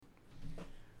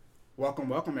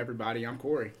Welcome, everybody. I'm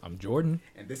Corey, I'm Jordan.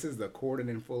 and this is the Cordon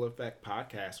in Full Effect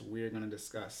podcast. We're going to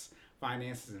discuss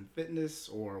finances and fitness,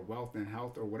 or wealth and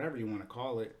health, or whatever you want to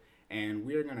call it. And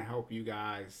we're going to help you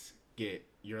guys get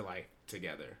your life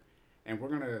together. And we're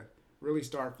going to really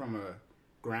start from a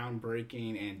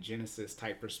groundbreaking and Genesis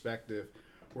type perspective,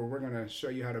 where we're going to show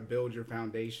you how to build your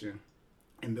foundation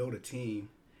and build a team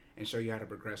and show you how to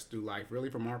progress through life. Really,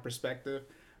 from our perspective,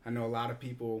 I know a lot of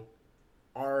people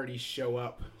already show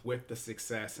up with the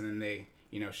success and then they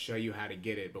show you how to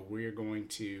get it, but we're going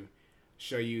to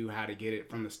show you how to get it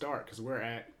from the start, because we're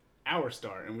at our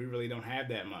start and we really don't have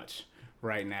that much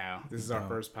right now. This is our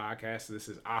first podcast, so this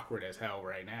is awkward as hell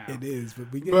right now. It is, but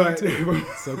we get into it.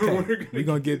 It's okay. We're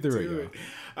gonna get through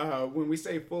it. When we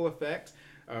say full effect,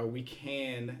 we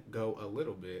can go a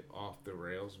little bit off the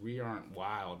rails. We aren't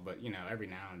wild, but every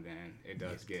now and then it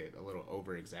does get a little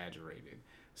over exaggerated.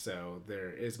 So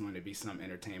there is going to be some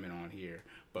entertainment on here,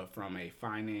 but from a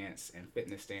finance and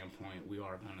fitness standpoint, we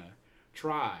are going to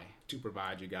try to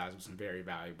provide you guys with some very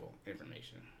valuable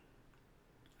information.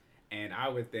 And I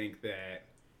would think that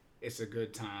it's a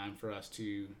good time for us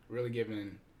to really give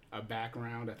a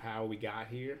background of how we got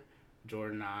here.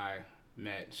 Jordan and I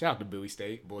met. Shout out to Bowie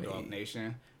State, Bulldog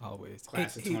Nation. Always.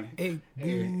 Class of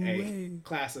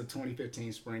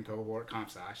 2015 spring cohort, comp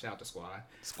sci. Shout out to squad.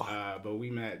 But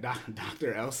we met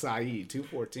Dr. El Saeed,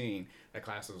 214. That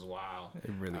class was wild.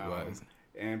 It really was.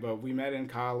 But we met in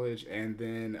college, and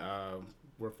then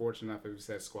we're fortunate enough, as we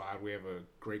said, squad. We have a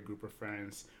great group of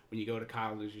friends. When you go to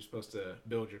college, you're supposed to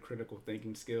build your critical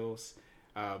thinking skills,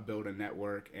 build a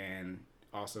network, and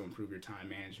also improve your time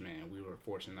management. And we were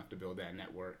fortunate enough to build that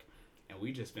network. And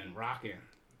we just been rocking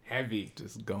heavy.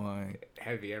 Just going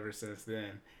heavy ever since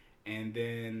then. And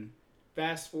then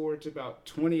fast forward to about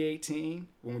 2018,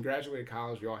 when we graduated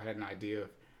college, we all had an idea of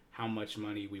how much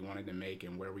money we wanted to make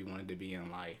and where we wanted to be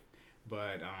in life.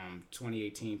 But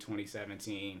 2018,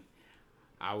 2017,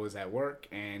 I was at work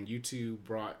and YouTube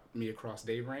brought me across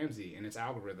Dave Ramsey and its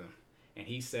algorithm. And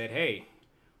he said, hey,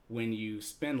 when you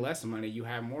spend less money, you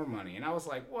have more money. And I was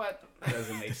like, what? That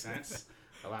doesn't make sense.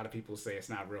 A lot of people say it's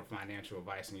not real financial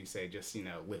advice, and you say just,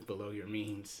 live below your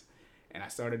means. And I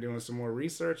started doing some more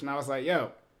research, and I was like,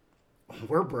 yo,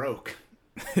 we're broke.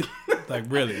 Like,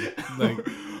 really? Like,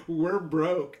 we're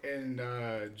broke. And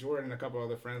Jordan and a couple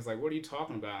other friends like, what are you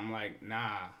talking about? I'm like,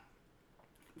 nah,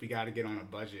 we got to get on a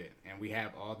budget, and we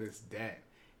have all this debt,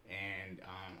 and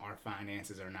our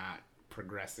finances are not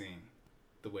progressing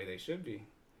the way they should be.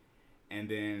 And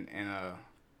then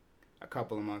a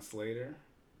couple of months later,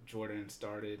 Jordan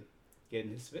started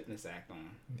getting his fitness act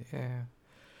on. Yeah.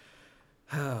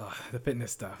 Oh, the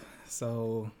fitness stuff.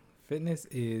 So fitness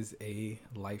is a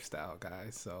lifestyle,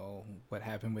 guys. So what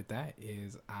happened with that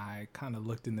is I kind of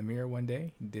looked in the mirror one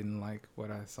day, didn't like what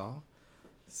I saw.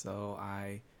 So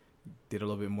I did a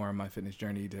little bit more on my fitness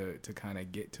journey to kind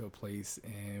of get to a place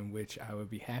in which I would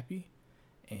be happy.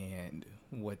 And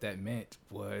what that meant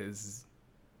was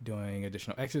doing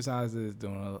additional exercises,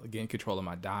 getting control of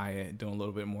my diet, doing a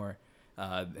little bit more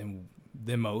than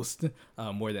most,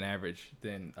 more than average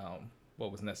than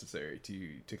what was necessary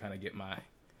to kind of get my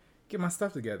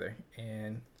stuff together.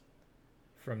 And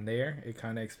from there, it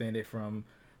kind of expanded from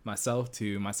myself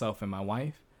to myself and my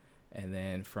wife, and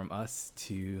then from us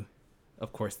to,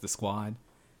 of course, the squad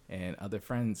and other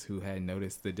friends who had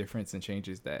noticed the difference and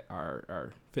changes that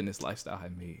our fitness lifestyle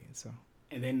had made.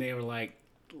 And then they were like,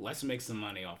 let's make some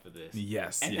money off of this.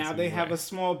 Yes. And now they have a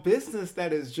small business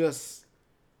that is just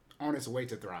on its way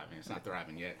to thriving. It's not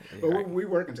thriving yet. But we're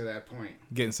working to that point.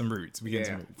 Getting some roots.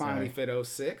 Finally Fit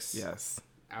 06. Yes.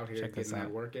 Out here getting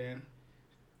that work in.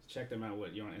 Check them out.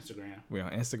 You're on Instagram? We're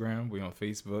on Instagram. We're on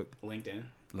Facebook. LinkedIn.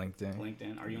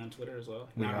 Are you on Twitter as well?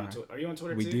 Are you on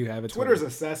Twitter too? We do have a Twitter. Twitter's a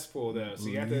cesspool though, so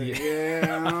you have to.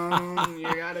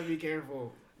 You gotta be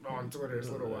careful on Twitter. It's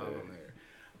a little wild on there.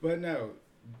 But no,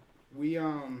 we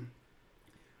from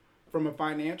a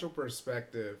financial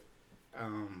perspective,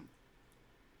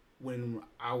 when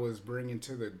I was bringing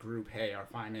to the group, hey, our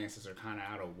finances are kind of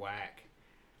out of whack,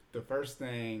 the first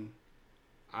thing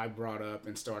I brought up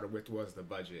and started with was the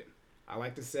budget. I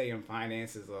like to say in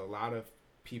finances, a lot of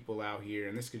people out here,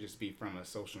 and this could just be from a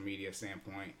social media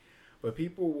standpoint, but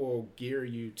people will gear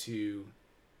you to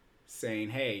saying,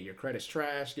 hey, your credit's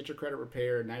trash, get your credit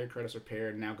repaired, now your credit's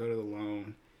repaired, now go to the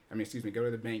go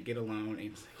to the bank, get a loan,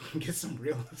 and get some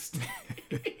real estate.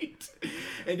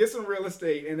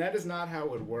 And that is not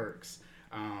how it works.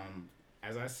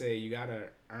 As I say, you gotta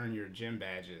earn your gym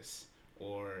badges,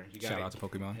 or you gotta shout out to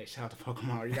Pokemon. Hey, shout out to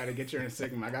Pokemon. Or you gotta get your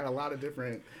insignia. I got a lot of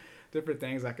different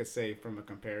things I could say from a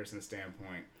comparison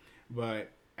standpoint.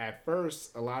 But at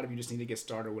first, a lot of you just need to get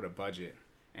started with a budget.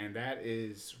 And that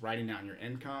is writing down your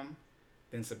income,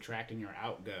 then subtracting your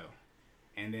outgo.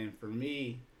 And then for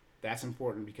me, that's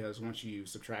important because once you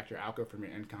subtract your outgo from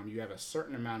your income, you have a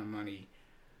certain amount of money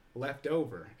left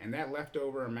over. And that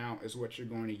leftover amount is what you're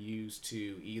going to use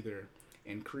to either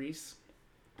increase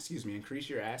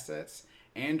your assets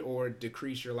and or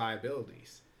decrease your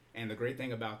liabilities. And the great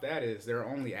thing about that is there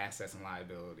are only assets and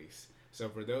liabilities. So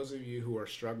for those of you who are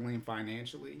struggling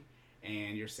financially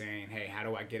and you're saying, hey, how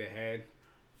do I get ahead?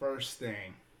 First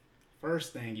thing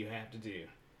you have to do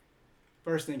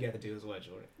is what,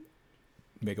 Jordan?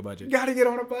 Make a budget. You got to get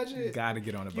on a budget. Got to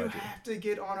get on a budget. You have to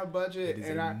get on a budget. It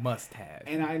is a must-have.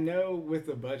 And I know with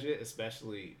the budget,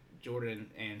 especially Jordan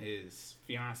and his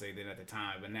fiance then at the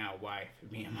time, but now wife,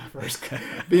 being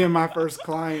my first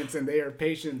clients, and they are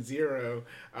patient zero.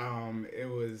 It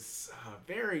was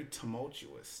very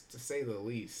tumultuous, to say the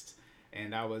least.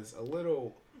 And I was a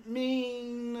little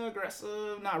mean,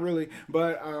 aggressive, not really,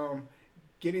 but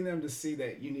getting them to see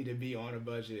that you need to be on a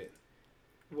budget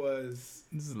it was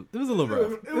a little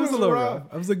rough. It was a little rough.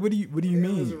 I was like, what do you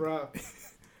mean? It was rough.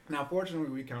 Now, fortunately,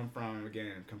 we come from,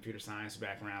 again, computer science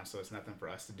background, so it's nothing for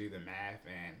us to do the math,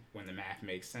 and when the math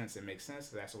makes sense, it makes sense.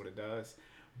 That's what it does.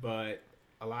 But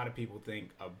a lot of people think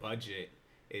a budget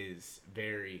is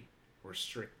very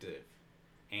restrictive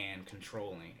and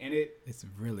controlling, and it's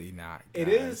really not,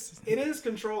 guys. It is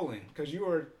controlling because you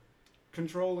are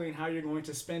controlling how you're going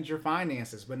to spend your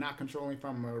finances, but not controlling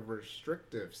from a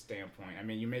restrictive standpoint. I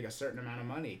mean, you make a certain amount of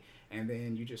money, and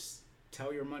then you just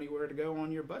tell your money where to go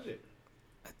on your budget.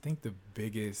 I think the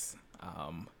biggest, I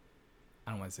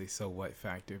don't want to say so what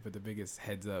factor, but the biggest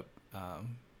heads up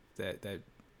that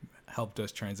helped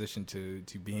us transition to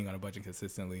being on a budget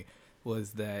consistently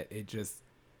was that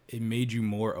it made you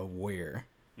more aware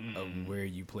of where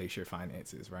you place your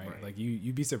finances, right? Like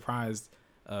you'd be surprised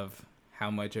of how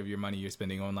much of your money you're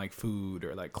spending on like food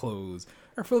or like clothes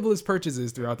or frivolous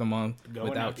purchases throughout the month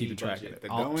without keeping track of it.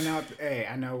 Hey,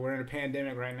 I know we're in a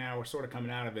pandemic right now. We're sort of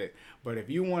coming out of it. But if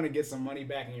you want to get some money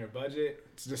back in your budget,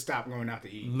 just stop going out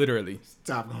to eat. Literally.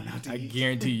 Stop going out to eat. I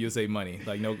guarantee you'll save money.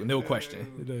 Like no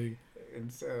question.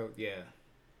 And so, yeah.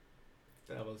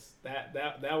 That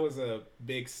was a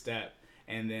big step.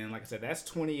 And then, like I said, that's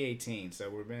 2018.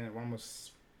 So we're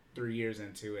almost 3 years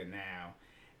into it now.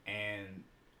 And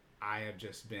I have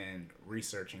just been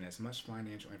researching as much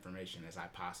financial information as I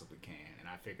possibly can. And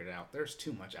I figured out there's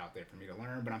too much out there for me to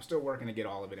learn, but I'm still working to get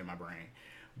all of it in my brain.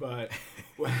 But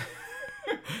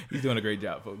he's doing a great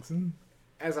job, folks.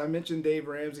 As I mentioned, Dave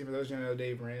Ramsey, for those who don't know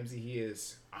Dave Ramsey, he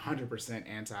is 100%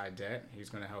 anti-debt.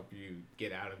 He's going to help you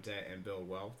get out of debt and build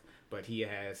wealth. But he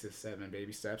has his 7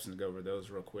 baby steps, and to go over those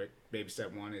real quick. Baby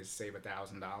step 1 is save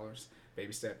 $1,000.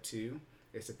 Baby step 2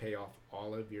 is to pay off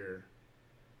all of your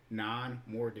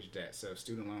non-mortgage debt, so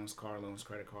student loans, car loans,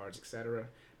 credit cards, etc.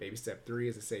 Baby step 3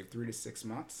 is to save 3 to 6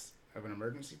 months of an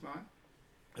emergency fund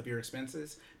of your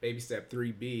expenses. Baby step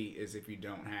 3B is if you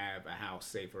don't have a house,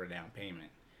 save for a down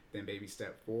payment. Then baby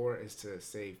step 4 is to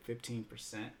save 15%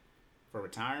 for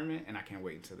retirement, and I can't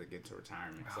wait until they get to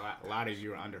retirement. So a lot of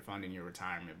you are underfunding your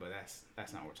retirement, but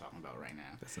that's not what we're talking about right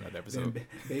now. That's another episode.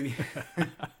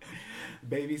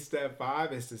 Baby step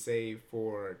 5 is to save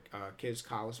for kids'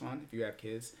 college fund if you have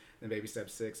kids. Then baby step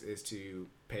 6 is to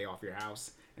pay off your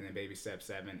house, and then baby step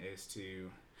 7 is to,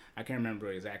 I can't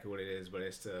remember exactly what it is, but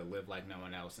it's to live like no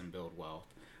one else and build wealth.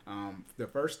 The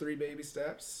first 3 baby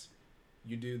steps,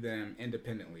 you do them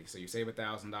independently. So you save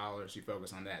 $1,000, you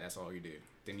focus on that. That's all you do.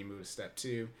 Then you move to step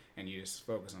 2, and you just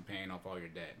focus on paying off all your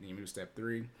debt. Then you move to step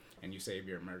 3, and you save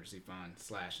your emergency fund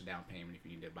 / a down payment if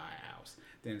you need to buy a house.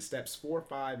 Then steps 4,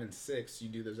 5, and 6, you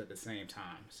do those at the same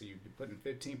time. So you're putting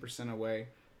 15% away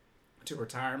to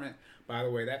retirement. By the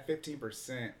way, that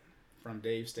 15% from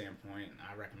Dave's standpoint,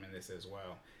 I recommend this as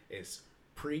well, is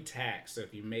pre-tax. So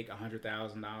if you make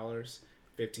 $100,000,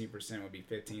 15% would be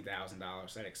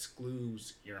 $15,000. That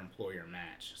excludes your employer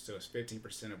match. So it's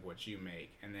 15% of what you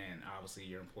make. And then obviously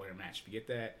your employer match, if you get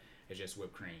that, it's just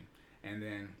whipped cream. And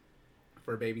then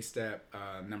for baby step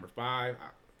number 5,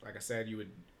 like I said, you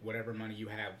would, whatever money you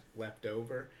have left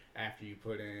over after you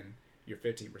put in your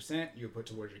 15%, you would put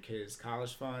towards your kids'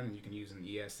 college fund, and you can use an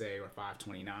ESA or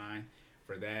 529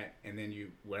 for that. And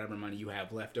then whatever money you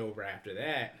have left over after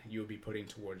that, you would be putting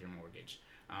towards your mortgage.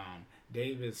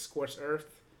 Dave is scorched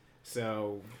earth,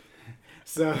 so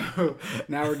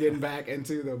now we're getting back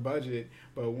into the budget.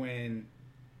 But when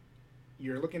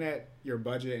you're looking at your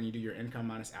budget and you do your income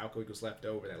minus outgo equals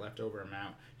leftover, that leftover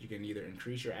amount, you can either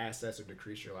increase your assets or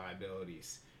decrease your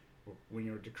liabilities. When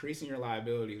you're decreasing your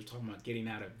liabilities, we're talking about getting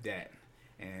out of debt.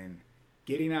 And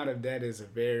getting out of debt is a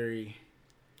very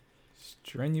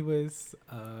strenuous,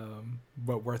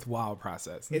 but worthwhile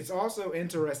process. It's also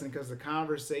interesting because the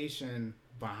conversation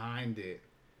behind it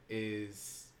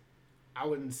is, I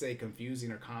wouldn't say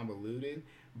confusing or convoluted,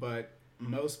 but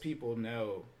most people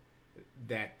know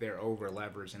that they're over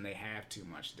leveraged and they have too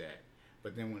much debt.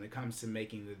 But then when it comes to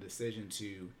making the decision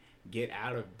to get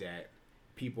out of debt,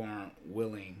 people aren't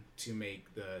willing to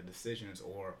make the decisions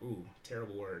or, ooh,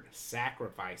 terrible word,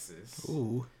 sacrifices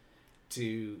Ooh.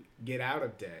 to get out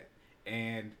of debt.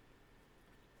 And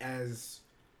as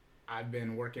I've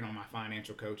been working on my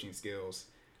financial coaching skills,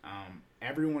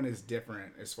 everyone is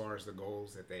different as far as the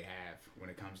goals that they have when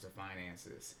it comes to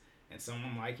finances. And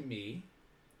someone like me,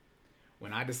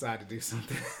 when I decide to do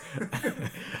something,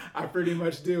 I pretty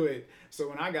much do it. So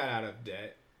when I got out of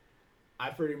debt, I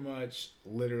pretty much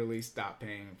literally stopped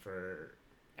paying for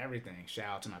everything. Shout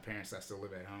out to my parents that still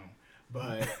live at home.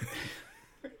 But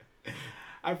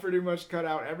I pretty much cut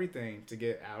out everything to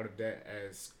get out of debt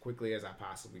as quickly as I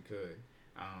possibly could.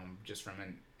 Just from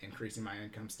an increasing my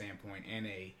income standpoint and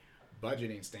a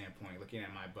budgeting standpoint, looking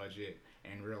at my budget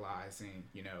and realizing,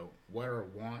 what are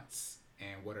wants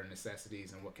and what are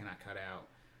necessities and what can I cut out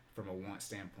from a want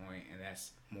standpoint, and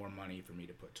that's more money for me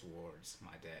to put towards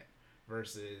my debt.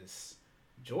 Versus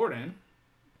Jordan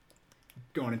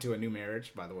going into a new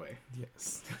marriage, by the way.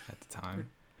 Yes, at the time.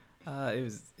 It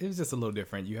was just a little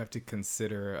different. You have to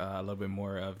consider a little bit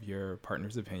more of your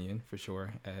partner's opinion, for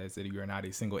sure, as you are not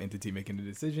a single entity making the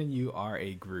decision. You are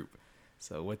a group.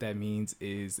 So what that means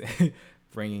is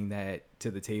bringing that to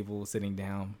the table, sitting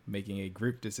down, making a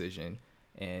group decision,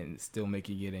 and still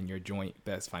making it in your joint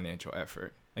best financial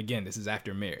effort. Again, this is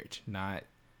after marriage, not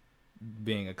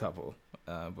being a couple.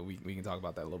 But we can talk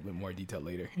about that a little bit more detail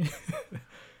later.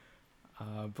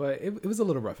 But it was a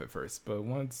little rough at first. But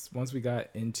once we got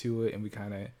into it and we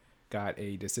kind of got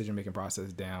a decision-making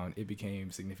process down, it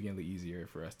became significantly easier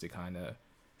for us to kind of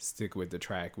stick with the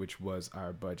track, which was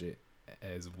our budget,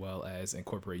 as well as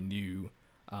incorporate new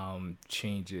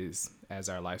changes as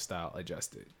our lifestyle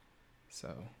adjusted.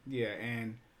 So yeah,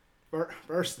 and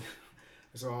first,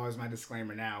 so always my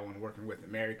disclaimer now when working with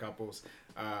married couples,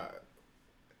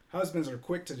 husbands are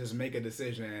quick to just make a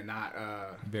decision and not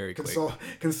very consult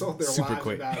their Super wives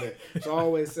quick. about it. So I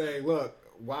always say, look,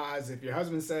 wives, if your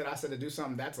husband said I said to do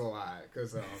something, that's a lie.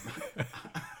 Because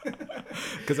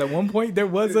at one point there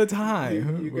was a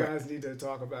time. You guys need to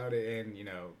talk about it and,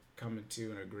 come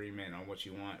into an agreement on what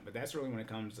you want. But that's really when it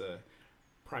comes to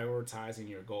prioritizing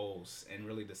your goals and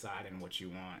really deciding what you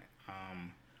want.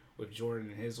 With Jordan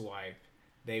and his wife,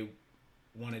 they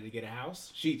wanted to get a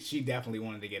house. She definitely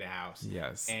wanted to get a house.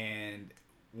 Yes. And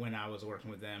when I was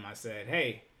working with them, I said,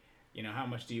 hey, how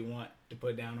much do you want to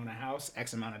put down on a house?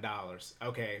 X amount of dollars.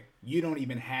 Okay, you don't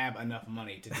even have enough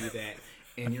money to do that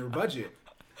in your budget.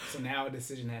 So now a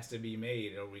decision has to be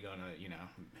made. Are we going to,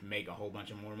 make a whole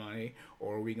bunch of more money?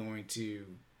 Or are we going to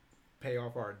pay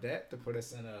off our debt to put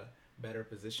us in a better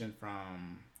position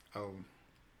from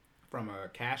a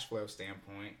cash flow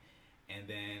standpoint and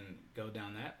then go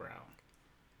down that route?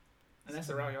 And that's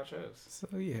the route y'all chose.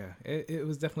 So yeah, it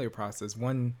was definitely a process.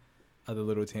 One other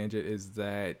little tangent is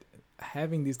that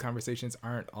having these conversations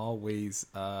aren't always,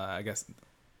 I guess,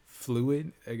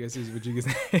 fluid, I guess is what you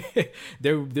can say.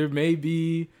 There may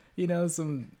be,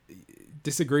 some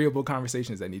disagreeable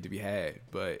conversations that need to be had,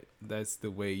 but that's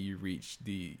the way you reach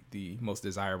the most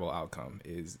desirable outcome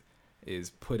is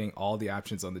putting all the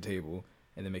options on the table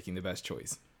and then making the best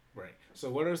choice. Right. So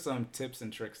what are some tips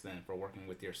and tricks then for working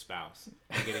with your spouse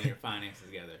and getting your finances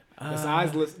together?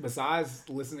 Besides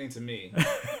listening to me. No,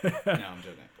 I'm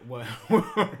joking. What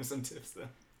are some tips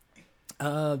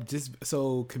then? Just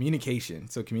so communication.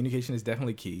 So communication is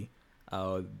definitely key.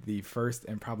 The first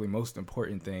and probably most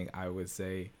important thing I would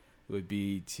say would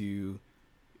be to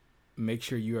make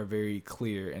sure you are very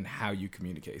clear in how you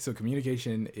communicate. So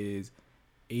communication is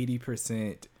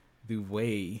 80% the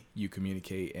way you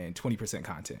communicate and 20%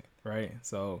 content, right?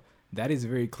 So that is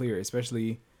very clear,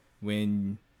 especially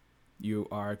when you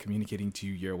are communicating to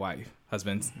your wife,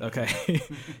 husbands, okay?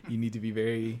 You need to be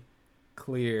very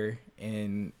clear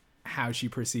in how she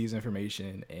perceives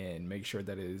information and make sure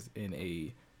that it is in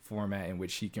a format in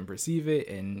which she can perceive it,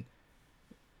 and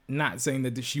not saying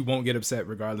that she won't get upset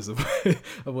regardless of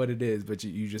what it is, but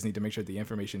you just need to make sure the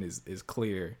information is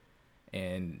clear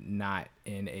and not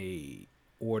in a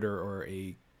order or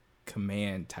a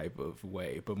command type of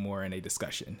way, but more in a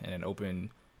discussion and an open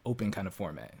kind of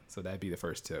format. So that'd be the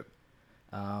first tip.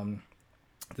 The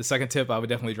second tip I would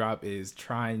definitely drop is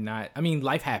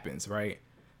life happens, right?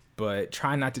 But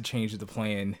try not to change the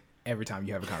plan every time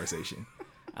you have a conversation.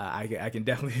 I can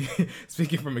definitely,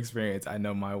 speaking from experience, I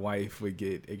know my wife would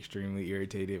get extremely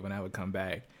irritated when I would come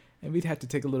back and we'd have to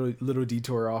take a little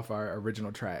detour off our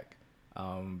original track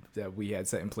that we had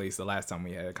set in place the last time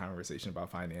we had a conversation about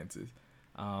finances.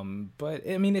 But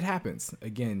I mean, it happens.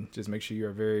 Again, just make sure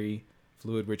you're very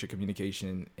fluid with your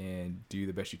communication and do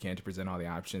the best you can to present all the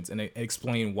options and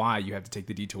explain why you have to take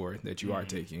the detour that you are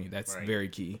taking. That's very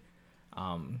key.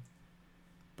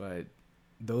 But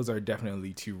those are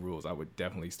definitely two rules I would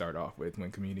definitely start off with when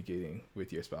communicating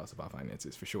with your spouse about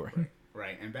finances, for sure.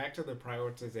 Right. And back to the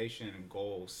prioritization and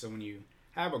goals. So when you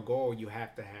have a goal, you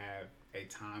have to have a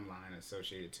timeline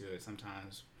associated to it.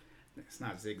 Sometimes it's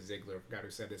not Zig Ziglar, I forgot who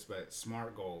said this, but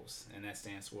SMART goals. And that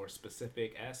stands for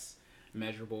specific, S,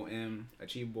 measurable, M,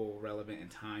 achievable, relevant, and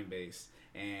time-based.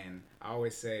 And I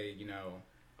always say,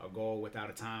 a goal without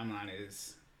a timeline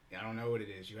is, I don't know what it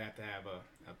is. You have to have a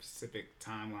specific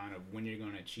timeline of when you're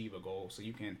going to achieve a goal so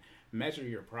you can measure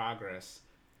your progress.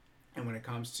 And when it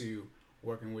comes to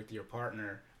working with your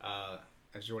partner,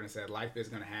 as Jordan said, life is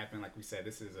going to happen. Like we said,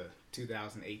 this is a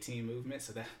 2018 movement,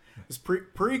 so that was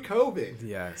pre-COVID.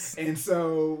 Yes. And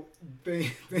so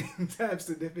things have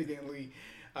significantly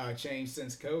changed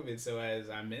since COVID. So as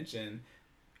I mentioned,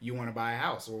 you want to buy a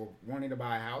house. Well, wanting to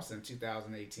buy a house in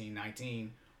 2018-19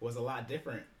 was a lot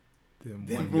different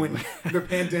than when the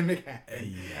pandemic happened.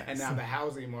 Yes. And now the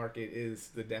housing market is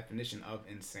the definition of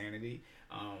insanity.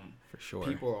 For sure.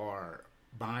 People are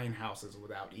buying houses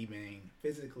without even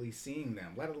physically seeing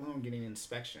them, let alone getting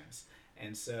inspections.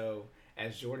 And so,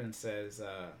 as Jordan says,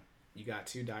 you got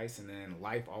two dice, and then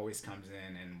life always comes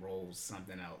in and rolls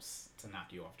something else to knock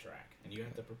you off track. And you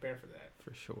have to prepare for that.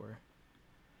 For sure.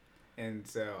 And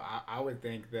so I would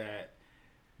think that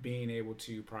being able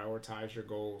to prioritize your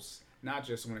goals, not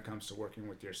just when it comes to working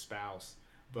with your spouse,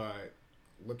 but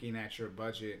looking at your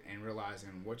budget and realizing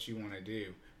what you want to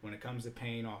do. When it comes to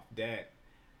paying off debt,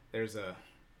 there's a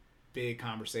big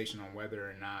conversation on whether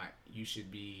or not you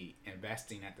should be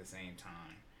investing at the same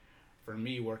time. For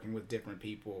me, working with different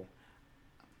people,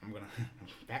 I'm going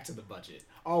to back to the budget.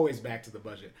 Always back to the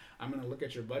budget. I'm going to look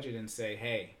at your budget and say,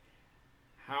 hey,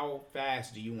 how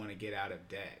fast do you want to get out of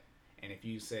debt? And if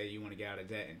you say you want to get out of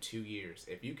debt in 2 years,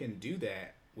 if you can do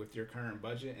that with your current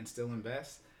budget and still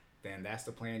invest, then that's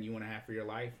the plan you want to have for your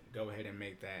life. Go ahead and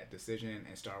make that decision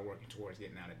and start working towards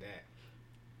getting out of debt.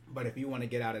 But if you want to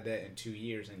get out of debt in 2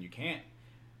 years and you can't,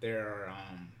 there are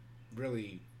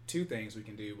really two things we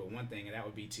can do. But one thing, and that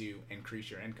would be to increase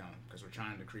your income, because we're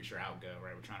trying to increase your outgo,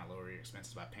 right? We're trying to lower your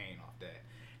expenses by paying off debt.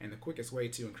 And the quickest way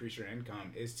to increase your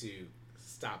income is to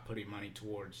stop putting money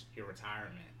towards your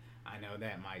retirement. I know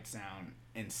that might sound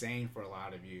insane for a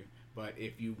lot of you, but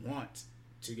if you want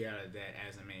to get out of debt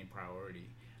as a main priority,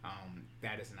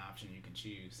 that is an option you can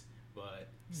choose. But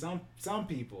some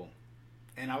people,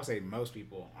 and I would say most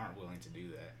people, aren't willing to do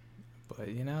that. But,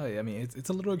 I mean, it's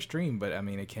a little extreme, but, I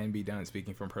mean, it can be done.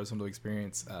 Speaking from personal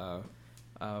experience,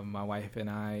 my wife and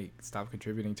I stopped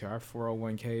contributing to our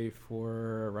 401k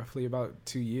for roughly about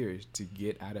 2 years to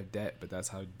get out of debt, but that's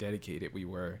how dedicated we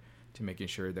were to making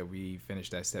sure that we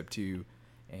finished that step 2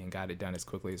 and got it done as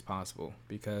quickly as possible.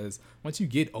 Because once you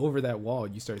get over that wall,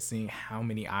 you start seeing how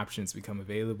many options become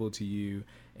available to you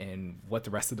and what the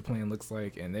rest of the plan looks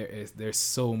like. And there's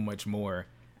so much more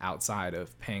outside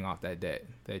of paying off that debt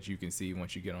that you can see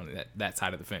once you get on that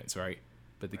side of the fence, right?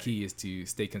 But the key is to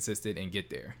stay consistent and get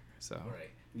there. So right.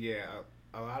 Yeah,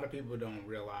 a lot of people don't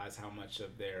realize how much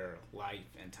of their life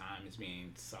and time is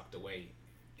being sucked away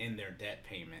in their debt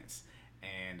payments.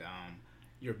 And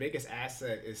your biggest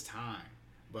asset is time.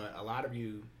 But a lot of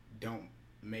you don't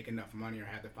make enough money or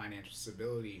have the financial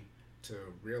stability to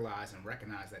realize and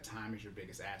recognize that time is your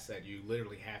biggest asset. You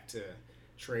literally have to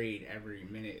trade every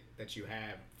minute that you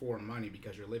have for money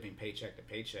because you're living paycheck to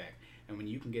paycheck. And when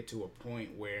you can get to a point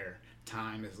where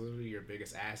time is literally your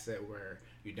biggest asset, where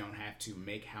you don't have to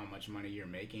make how much money you're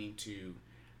making to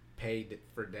pay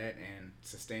for debt and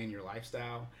sustain your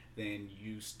lifestyle, then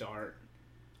you start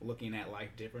looking at life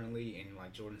differently. And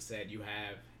like Jordan said, you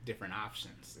have different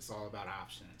options. It's all about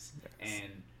options. Yes.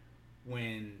 And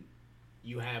when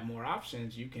you have more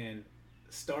options, you can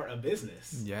start a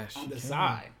business on the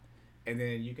side. And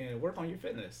then you can work on your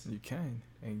fitness. You can.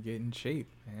 And get in shape,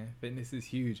 man. Fitness is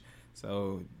huge.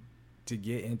 So to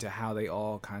get into how they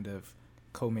all kind of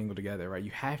commingle together, right?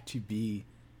 You have to be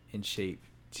in shape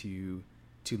to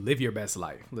live your best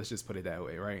life. Let's just put it that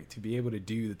way, right? To be able to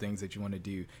do the things that you want to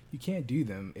do. You can't do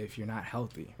them if you're not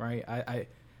healthy, right? I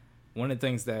one of the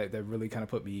things that really kind of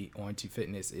put me onto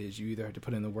fitness is you either have to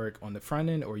put in the work on the front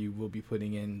end or you will be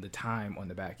putting in the time on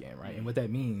the back end, right? And what that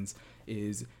means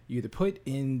is you either put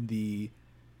in the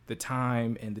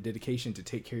time and the dedication to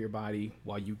take care of your body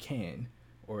while you can,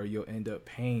 or you'll end up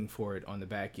paying for it on the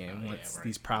back end once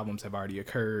these problems have already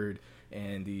occurred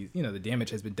and the damage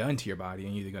has been done to your body,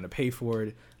 and you're either going to pay for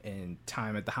it in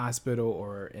time at the hospital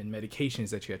or in medications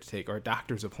that you have to take or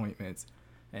doctor's appointments.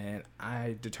 And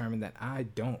I determined that I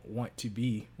don't want to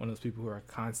be one of those people who are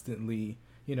constantly,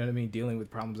 dealing with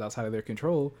problems outside of their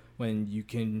control, when you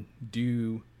can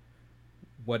do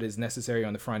what is necessary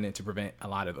on the front end to prevent a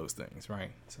lot of those things,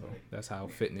 right? So that's how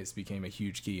fitness became a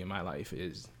huge key in my life,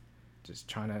 is just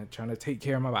trying to take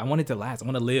care of my body. I want it to last. I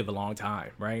want to live a long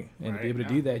time, right? And to be able to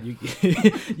do that,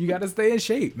 you got to stay in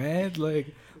shape, man. Like,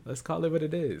 let's call it what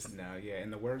it is. No, yeah.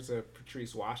 In the words of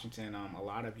Patrice Washington, a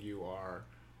lot of you are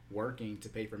working to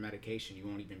pay for medication you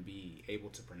won't even be able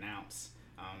to pronounce.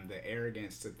 The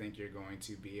arrogance to think you're going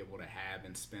to be able to have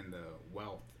and spend the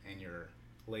wealth in your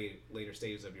later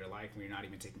stages of your life when you're not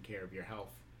even taking care of your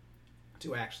health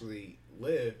to actually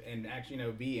live and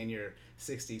actually be in your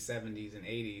 60s, 70s, and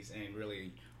 80s, and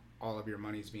really all of your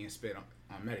money is being spent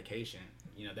on medication.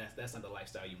 That's not the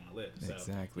lifestyle you want to live. So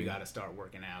exactly. You got to start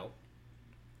working out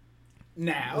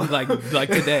now, like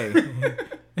today.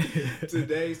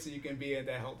 Today, so you can be at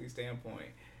that healthy standpoint.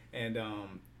 And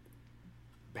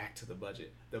back to the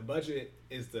budget. The budget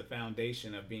is the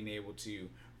foundation of being able to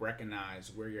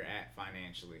recognize where you're at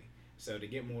financially. So to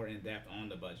get more in depth on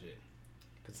the budget,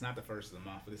 because it's not the first of the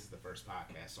month, but this is the first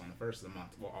podcast. So on the first of the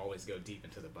month, we'll always go deep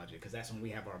into the budget, because that's when we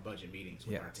have our budget meetings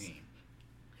with our team.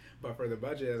 But for the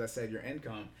budget, as I said, your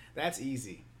income, that's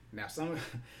easy. Now, some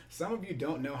of you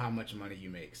don't know how much money you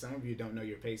make. Some of you don't know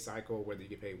your pay cycle, whether you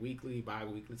get paid weekly,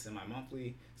 bi-weekly,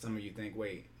 semi-monthly. Some of you think,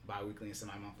 wait, bi-weekly and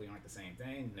semi-monthly aren't the same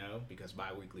thing. No, because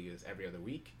bi-weekly is every other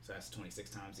week, so that's 26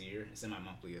 times a year. And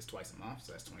semi-monthly is twice a month,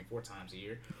 so that's 24 times a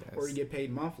year. Yes. Or you get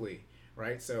paid monthly,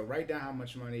 right? So write down how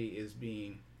much money is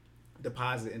being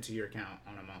deposited into your account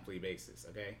on a monthly basis,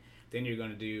 okay? Then you're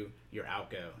going to do your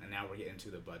outgo, and now we're getting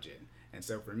to the budget. And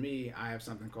so for me, I have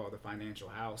something called the financial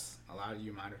house. A lot of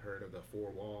you might have heard of the 4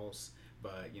 walls,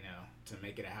 but to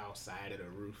make it a house, I added a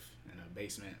roof and a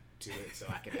basement to it so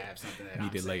I could have something that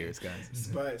needed layers, guys.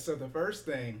 But so the first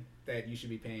thing that you should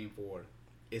be paying for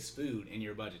is food in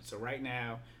your budget. So right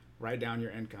now, write down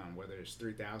your income, whether it's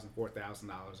 $3,000, $4,000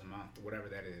 a month, whatever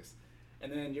that is.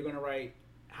 And then you're going to write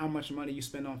how much money you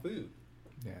spend on food.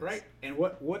 Yes. Right? And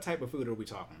what type of food are we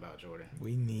talking about, Jordan?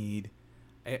 We need...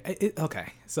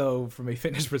 okay, so from a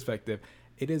fitness perspective,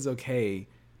 it is okay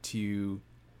to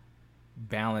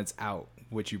balance out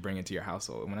what you bring into your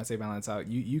household. When I say balance out,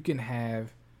 you can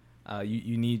have,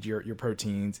 you need your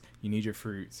proteins, you need your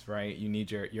fruits, right? You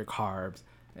need your carbs,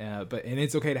 and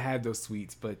it's okay to have those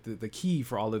sweets, but the key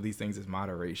for all of these things is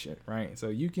moderation, right? So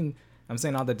I'm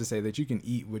saying all that to say that you can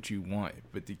eat what you want,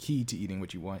 but the key to eating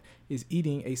what you want is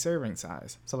eating a serving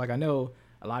size. So like, I know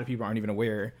a lot of people aren't even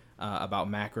aware about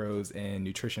macros and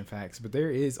nutrition facts, but there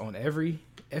is, on every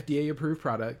FDA approved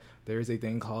product, there is a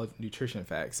thing called nutrition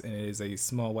facts, and it is a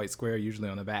small white square, usually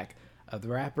on the back of the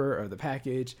wrapper or the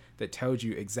package, that tells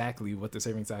you exactly what the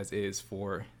serving size is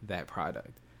for that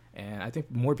product. And I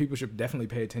think more people should definitely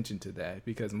pay attention to that,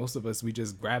 because most of us, we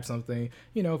just grab something,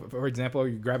 for example,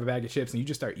 you grab a bag of chips and you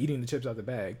just start eating the chips out the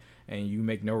bag, and you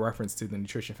make no reference to the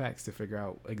nutrition facts to figure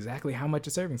out exactly how much a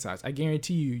serving size. I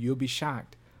guarantee you'll be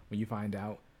shocked when you find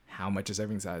out how much a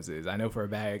serving size is. I know for a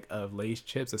bag of Lay's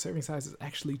chips, a serving size is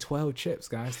actually 12 chips,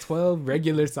 guys. 12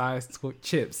 regular sized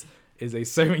chips is a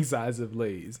serving size of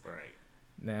Lay's. Right.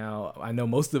 Now, I know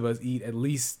most of us eat at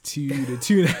least 2 to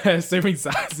 2.5 serving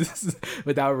sizes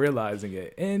without realizing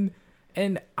it.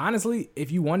 And honestly,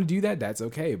 if you want to do that, that's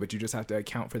okay, but you just have to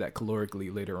account for that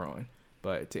calorically later on.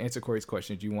 But to answer Corey's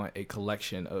question, you want a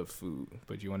collection of food,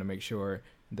 but you want to make sure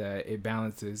that it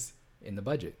balances in the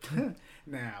budget.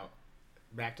 Now,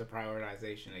 back to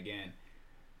prioritization again.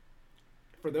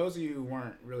 For those of you who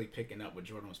weren't really picking up what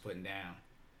Jordan was putting down,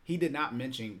 he did not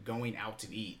mention going out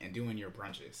to eat and doing your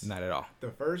brunches. Not at all. The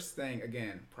first thing,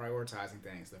 again, prioritizing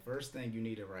things. The first thing you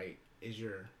need to write is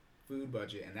your food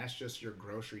budget, and that's just your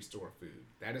grocery store food.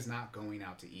 That is not going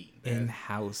out to eat.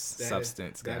 In-house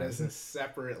substance, guys. That is a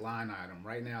separate line item.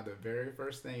 Right now, the very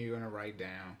first thing you're going to write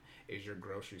down is your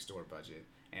grocery store budget.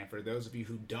 And for those of you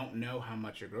who don't know how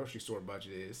much your grocery store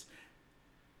budget is,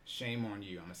 shame on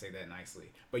you. I'm going to say that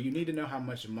nicely. But you need to know how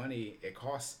much money it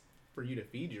costs for you to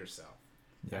feed yourself.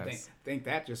 Yes. I think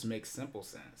that just makes simple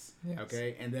sense. Yes.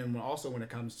 Okay. And then also when it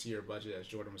comes to your budget, as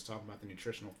Jordan was talking about the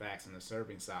nutritional facts and the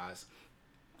serving size,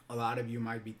 a lot of you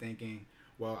might be thinking,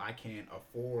 well, I can't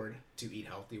afford to eat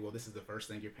healthy. Well, this is the first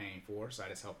thing you're paying for. So I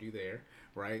just helped you there.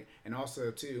 Right. And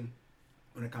also too,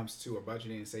 when it comes to a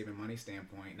budgeting and saving money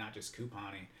standpoint, not just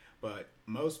couponing, but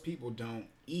most people don't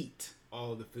eat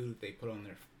all of the food they put on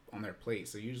their plate.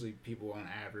 So usually people on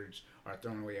average are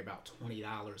throwing away about $20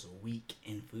 a week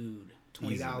in food.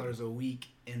 $20 a week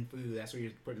in food. That's what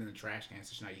you're putting in the trash can,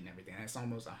 so you're not eating everything. That's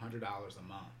almost $100 a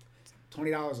month.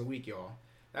 $20 a week, y'all.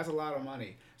 That's a lot of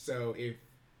money. So if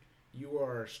you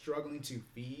are struggling to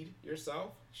feed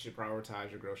yourself, you should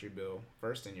prioritize your grocery bill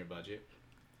first in your budget.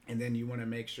 And then you want to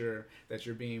make sure that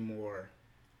you're being more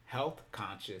health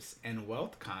conscious and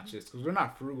wealth conscious, because we're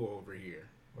not frugal over here,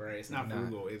 right? It's not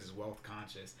frugal, it is wealth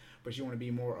conscious. But you want to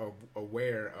be more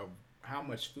aware of how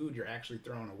much food you're actually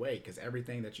throwing away, because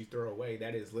everything that you throw away,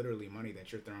 that is literally money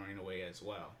that you're throwing away as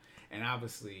well. And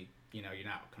obviously, you're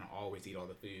not going to always eat all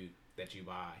the food that you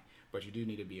buy, but you do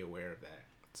need to be aware of that.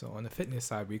 So on the fitness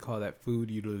side, we call that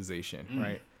food utilization,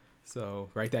 right? So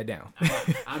write that down.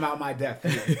 I'm out my depth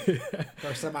here.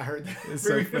 First time I heard that.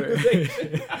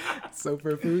 So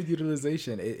for food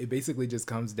utilization, it basically just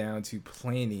comes down to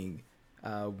planning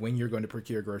when you're going to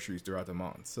procure groceries throughout the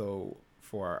month. So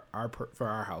for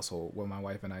our household, what my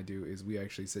wife and I do is we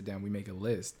actually sit down, we make a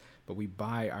list, but we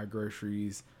buy our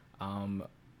groceries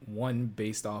one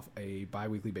based off a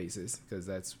bi-weekly basis, because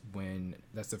that's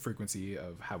the frequency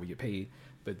of how we get paid.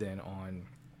 But then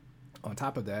on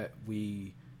top of that,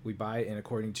 we buy it in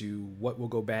according to what will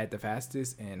go bad the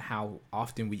fastest and how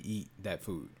often we eat that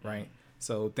food, right?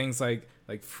 So things like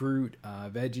fruit,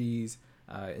 veggies,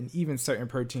 and even certain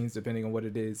proteins, depending on what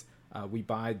it is, we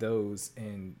buy those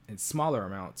in smaller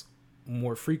amounts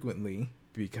more frequently,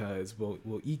 because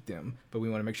we'll eat them, but we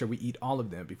want to make sure we eat all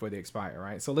of them before they expire,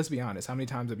 right? So let's be honest. How many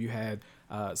times have you had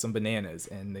some bananas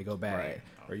and they go bad, right?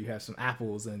 Or you have some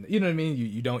apples and you know what I mean?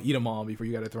 You don't eat them all before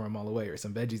you got to throw them all away, or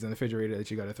some veggies in the refrigerator that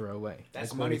you got to throw away.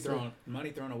 That's money thrown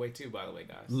away too, by the way,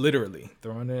 guys. Literally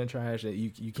throwing it in the trash. That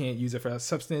you can't use it for a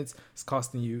substance. It's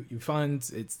costing you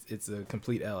funds. It's a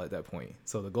complete L at that point.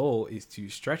 So the goal is to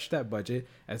stretch that budget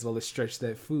as well as stretch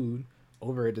that food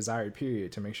over a desired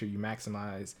period to make sure you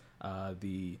maximize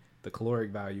the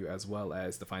caloric value as well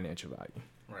as the financial value.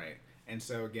 Right. And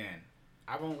so again,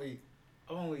 I've only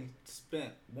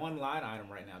spent one line item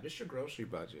right now, just your grocery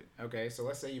budget. Okay, so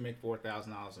let's say you make $4,000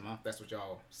 a month. That's what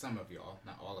some of y'all,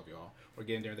 not all of y'all, were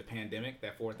getting during the pandemic,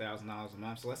 that $4,000 a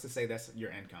month. So let's just say that's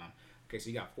your income. Okay, so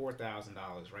you got $4,000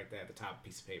 right there at the top of the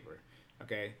piece of paper.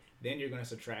 Okay, then you're going to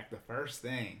subtract the first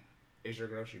thing is your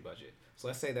grocery budget. So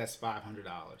let's say that's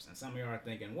 $500. And some of y'all are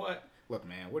thinking, what? Look,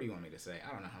 man, what do you want me to say?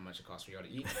 I don't know how much it costs for y'all to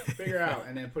eat. Figure out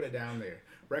and then put it down there.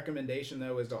 Recommendation,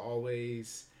 though, is to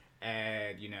always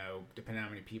add, depending on how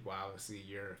many people, obviously,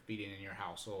 you're feeding in your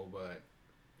household, but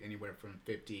anywhere from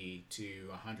 $50 to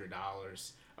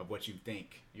 $100 of what you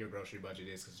think your grocery budget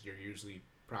is, because you're usually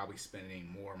probably spending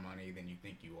more money than you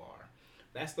think you are.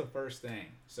 That's the first thing.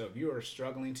 So if you are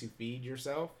struggling to feed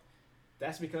yourself,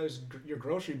 that's because your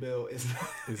grocery bill is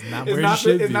not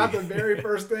the very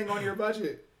first thing on your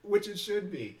budget, which it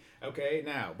should be. Okay,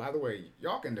 now, by the way,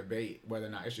 y'all can debate whether or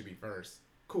not it should be first.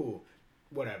 Cool,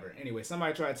 whatever. Anyway,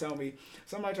 somebody tried to tell me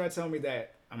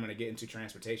that I'm going to get into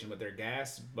transportation, but their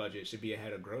gas budget should be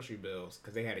ahead of grocery bills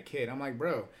because they had a kid. I'm like,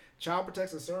 bro, Child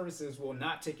Protective Services will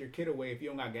not take your kid away if you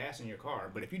don't got gas in your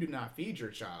car. But if you do not feed your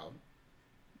child,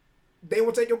 they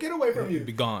will take your kid away from you.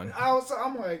 Be gone.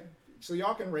 I'm like, so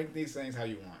y'all can rank these things how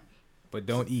you want. But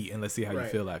don't eat and let's see how you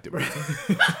feel afterwards.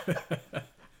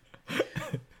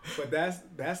 But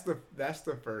that's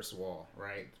the first wall,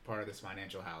 right? Part of this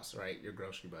financial house, right? Your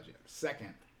grocery budget.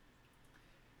 Second,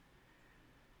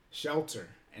 shelter.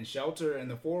 And shelter in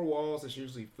the four walls is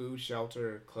usually food,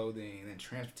 shelter, clothing, and then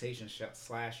transportation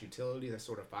 / utilities. That's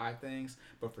sort of 5 things.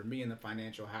 But for me in the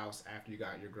financial house, after you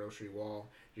got your grocery wall,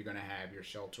 you're going to have your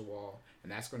shelter wall.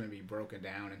 And that's going to be broken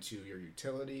down into your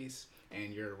utilities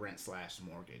and your rent /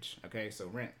 mortgage. Okay, so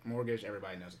rent, mortgage,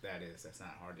 everybody knows what that is. That's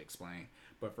not hard to explain.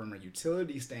 But from a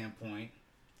utility standpoint,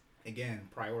 again,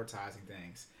 prioritizing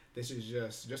things. This is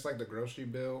just like the grocery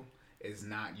bill is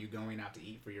not you going out to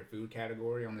eat for your food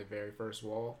category on the very first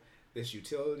wall. This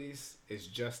utilities is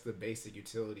just the basic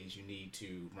utilities you need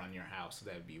to run your house. So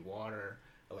that would be water,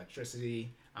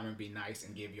 electricity. I'm going to be nice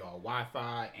and give y'all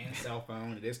Wi-Fi and cell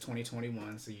phone. It is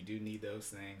 2021, so you do need those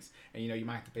things. And, you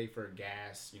might have to pay for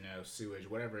gas, sewage,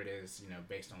 whatever it is,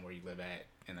 based on where you live at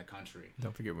in the country.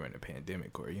 Don't forget we're in a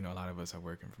pandemic, Corey. A lot of us are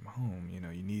working from home. You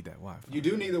need that Wi-Fi. You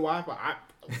do need the Wi-Fi.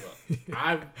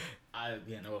 I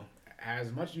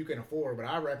as much as you can afford, but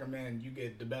I recommend you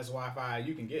get the best Wi-Fi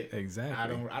you can get. Exactly.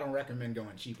 I don't recommend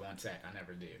going cheap on tech. I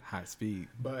never did. High speed.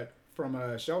 But from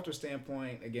a shelter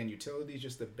standpoint, again, utilities,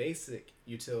 just the basic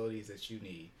utilities that you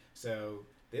need. So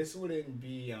this wouldn't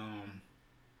be,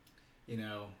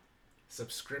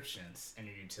 subscriptions in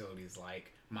your utilities.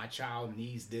 Like my child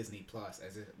needs Disney Plus,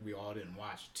 as if we all didn't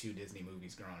watch 2 Disney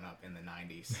movies growing up in the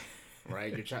 90s.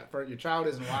 right? Your child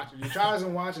isn't watching. Your child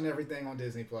isn't watching everything on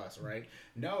Disney Plus, right?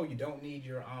 No, you don't need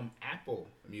your Apple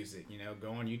Music.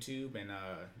 Go on YouTube and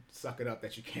suck it up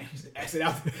that you can't exit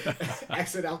out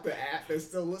exit out the app and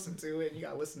still listen to it. You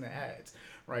gotta listen to ads,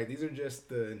 right? These are just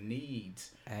the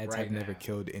needs. Ads right have never now.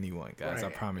 killed anyone, guys.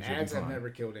 Right. I promise you. Ads have never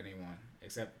killed anyone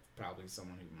except probably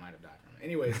someone who might have died from it.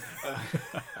 Anyways.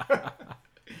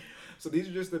 So these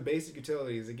are just the basic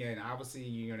utilities. Again, obviously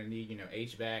you're going to need,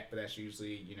 HVAC, but that's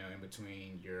usually, in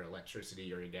between your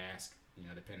electricity or your gas,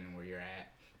 depending on where you're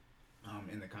at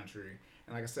in the country.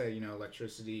 And like I said,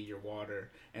 electricity, your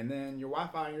water, and then your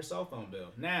Wi-Fi and your cell phone bill.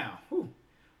 Now,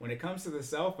 when it comes to the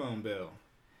cell phone bill,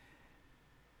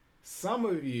 some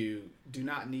of you do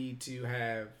not need to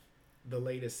have the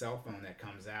latest cell phone that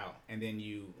comes out, and then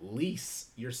you lease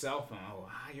your cell phone. Oh,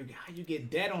 how you get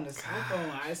debt on the cell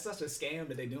phone? It's such a scam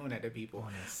that they're doing that to people.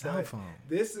 On a cell phone.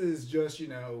 This is just,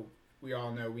 we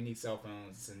all know we need cell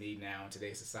phones. It's a need now in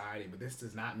today's society, but this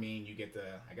does not mean you get the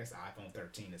iPhone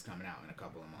 13 is coming out in a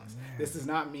couple of months. Man. This does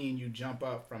not mean you jump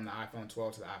up from the iPhone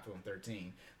 12 to the iPhone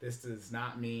 13. This does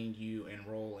not mean you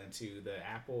enroll into the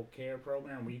Apple Care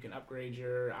program where you can upgrade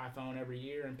your iPhone every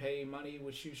year and pay money,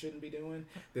 which you shouldn't be doing.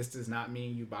 This does not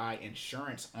mean you buy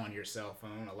insurance on your cell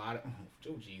phone. A lot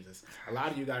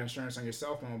of you got insurance on your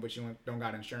cell phone, but you don't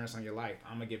got insurance on your life.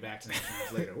 I'm gonna get back to the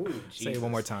insurance later. Ooh, say it one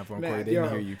more time for him, Corey. They didn't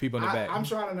hear you. People in the back. I'm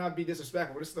trying to not be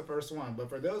disrespectful. This is the first one, but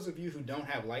for those of you who don't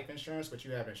have life insurance but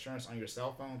you have insurance on your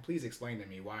cell phone, please explain to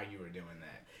me why you were doing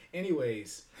that.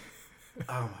 Anyways,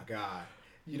 oh my God.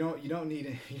 You don't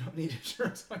need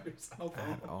insurance on your cell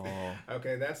phone at all.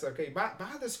 Okay, that's okay. Buy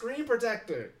the screen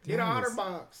protector. Get an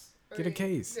OtterBox. Get a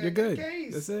case. You're good.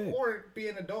 Case. That's it. Or be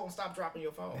an adult and stop dropping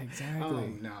your phone.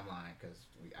 Exactly. No, I'm lying because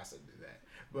I still do that.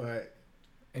 But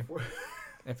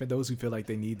and for those who feel like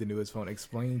they need the newest phone,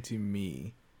 explain to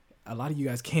me. A lot of you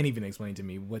guys can't even explain to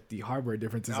me what the hardware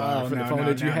differences are for the phone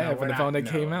that you have and the phone that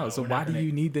came out. So why do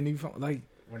you need the new phone? Like,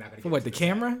 we're not gonna for what, the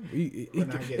camera?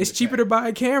 It's cheaper to buy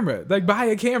a camera. Like, buy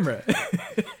a camera. No,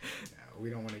 we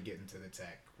don't want to get into the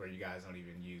tech where you guys don't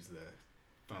even use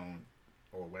the phone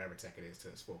or whatever tech it is to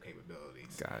its full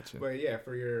capabilities. Gotcha. But yeah,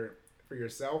 for your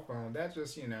cell phone, that's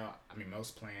just,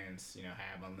 most plans,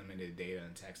 have unlimited data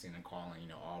and texting and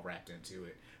calling, all wrapped into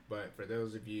it. But for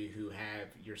those of you who have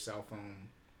your cell phone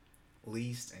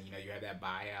leased and, you have that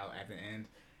buyout at the end,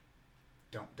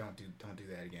 don't do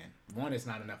that again. One, it's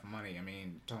not enough money. I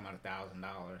mean, talking about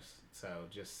 $1,000. So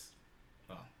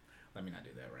let me not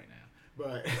do that right now.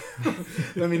 But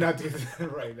let me not do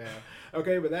that right now.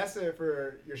 Okay, but that's it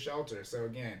for your shelter. So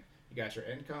again, you got your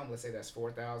income. Let's say that's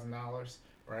 $4,000,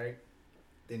 right?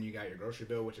 Then you got your grocery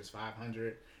bill, which is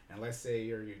 $500, and let's say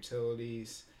your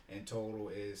utilities in total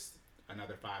is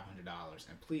another $500.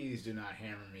 And please do not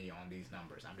hammer me on these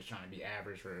numbers. I'm just trying to be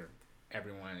average for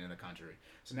everyone in the country.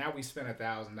 So now we spent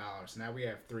 $1,000. So now we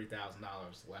have $3,000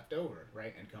 left over,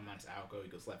 right? Income minus outgo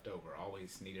equals leftover.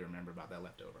 Always need to remember about that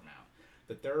leftover amount.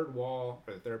 The third wall,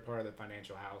 or the third part of the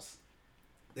financial house,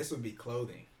 this would be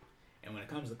clothing. And when it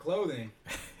comes to clothing,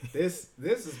 this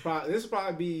will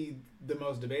probably be the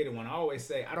most debated one. I always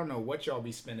say, I don't know what y'all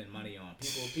be spending money on.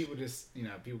 People just,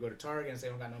 people go to Target and say, I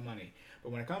don't got no money.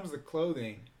 But when it comes to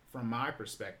clothing, from my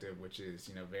perspective, which is,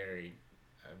 a very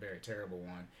terrible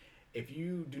one, if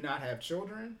you do not have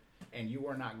children and you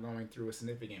are not going through a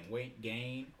significant weight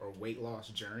gain or weight loss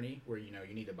journey where, you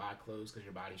need to buy clothes because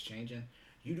your body's changing,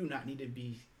 you do not need to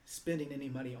be spending any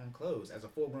money on clothes. As a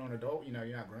full-grown adult,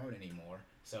 you're not grown anymore.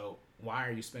 So why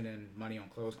are you spending money on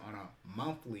clothes on a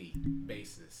monthly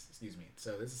basis?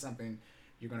 So this is something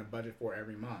you're going to budget for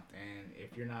every month. And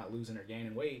if you're not losing or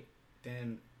gaining weight,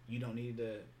 then you don't need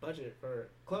to budget for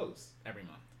clothes every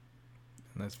month.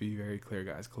 And let's be very clear,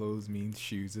 guys. Clothes means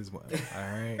shoes as well. All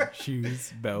right?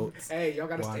 Shoes, belts. Hey, y'all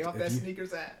got to stay off that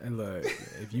sneakers app. And look,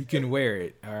 if you can wear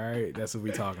it, all right, that's what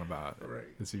we're talking about. Right.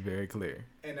 Let's be very clear.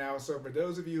 And now, so for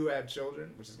those of you who have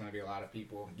children, which is going to be a lot of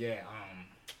people, you're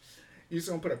just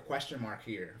going to put a question mark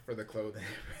here for the clothing,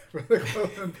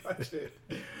 budget,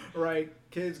 right?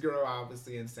 Kids grow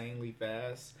obviously insanely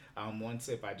fast. One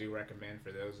tip I do recommend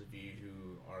for those of you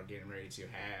who are getting ready to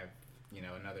have,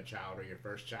 another child or your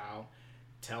first child,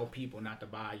 tell people not to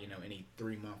buy, any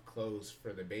 3-month clothes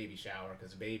for the baby shower,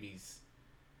 because babies,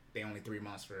 they only 3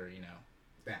 months for,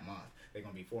 that month. They're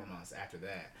going to be 4 months after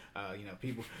that.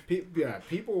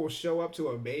 People will show up to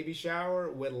a baby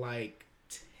shower with like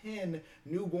 10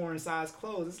 newborn sized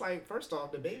clothes. It's like, first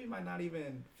off, the baby might not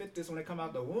even fit this when they come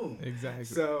out the womb. Exactly.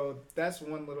 So that's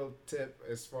one little tip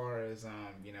as far as,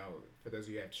 for those of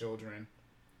you who have children.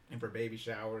 And for baby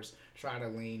showers, try to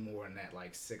lean more in that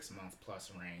like 6 month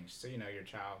plus range. So, your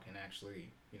child can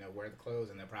actually, wear the clothes,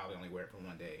 and they'll probably only wear it for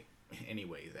one day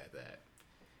anyways at that.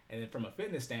 And then from a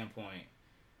fitness standpoint,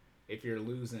 if you're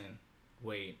losing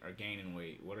weight or gaining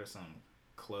weight, what are some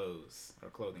clothes or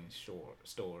clothing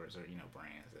stores or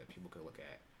brands that people could look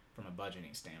at from a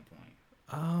budgeting standpoint?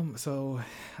 So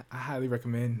I highly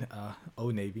recommend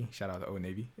Old Navy. Shout out to Old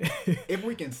Navy. If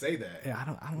we can say that. Yeah, I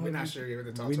don't. We're not sure. You have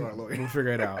to talk to our lawyer. We'll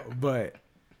figure it out. But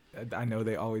I know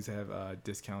they always have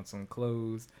discounts on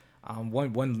clothes.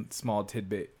 One small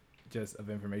tidbit just of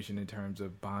information in terms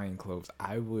of buying clothes.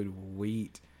 I would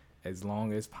wait as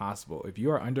long as possible. If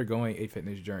you are undergoing a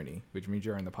fitness journey, which means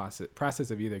you're in the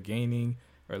process of either gaining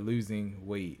or losing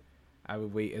weight, I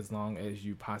would wait as long as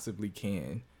you possibly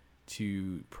can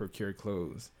to procure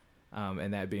clothes.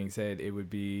 And that being said, it would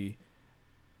be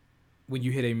when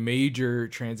you hit a major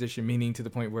transition, meaning to the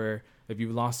point where if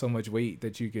you've lost so much weight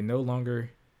that you can no longer,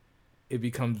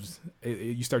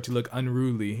 you start to look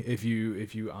unruly if you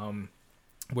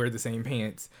wear the same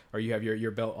pants, or you have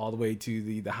your belt all the way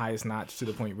to the highest notch to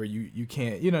the point where you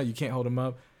can't hold them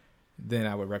up. Then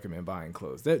I would recommend buying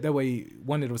clothes. That way,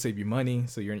 one, it'll save you money,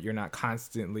 so you're not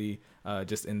constantly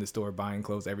just in the store buying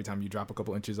clothes every time you drop a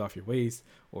couple inches off your waist,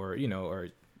 or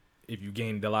if you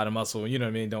gained a lot of muscle, you know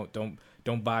what I mean.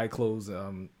 Don't buy clothes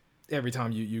every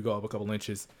time you go up a couple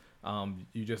inches.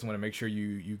 You just want to make sure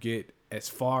you get as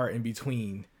far in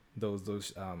between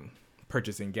those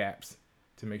purchasing gaps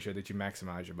to make sure that you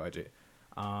maximize your budget.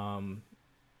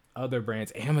 Other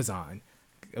brands, Amazon.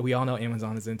 We all know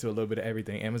Amazon is into a little bit of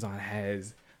everything. Amazon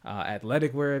has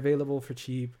athletic wear available for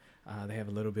cheap. They have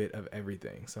a little bit of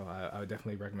everything. So I would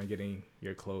definitely recommend getting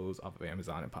your clothes off of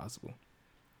Amazon if possible.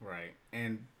 Right.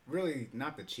 And really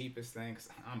not the cheapest thing, 'cause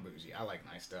I'm bougie. I like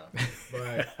nice stuff.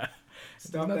 But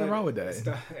stuff nothing wrong with that.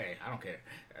 Hey, I don't care.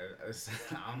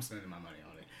 I'm spending my money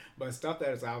on it. But stuff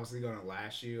that is obviously going to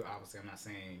last you, obviously I'm not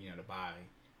saying, to buy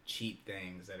cheap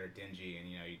things that are dingy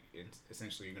and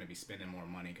essentially you're going to be spending more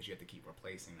money because you have to keep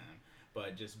replacing them,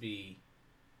 but just be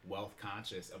wealth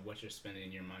conscious of what you're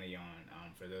spending your money on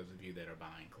for those of you that are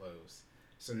buying clothes.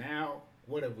 So now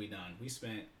what have we done? We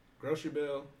spent grocery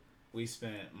bill, we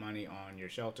spent money on your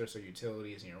shelter, so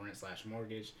utilities and your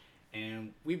rent/mortgage,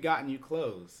 and we've gotten you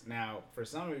clothes. Now for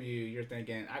some of you, you're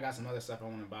thinking, I got some other stuff I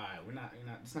want to buy.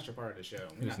 It's not your part of the show.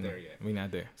 We're not there yet. We're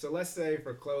not there. So let's say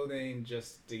for clothing,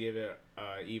 just to give it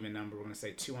an even number, we're going to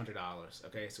say $200.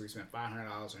 Okay, so we spent $500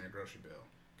 on your grocery bill.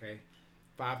 Okay,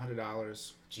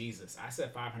 $500. Jesus, I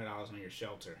said $500 on your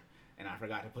shelter, and I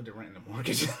forgot to put the rent and the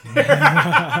mortgage in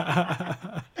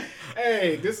there.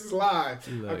 Hey, this is live.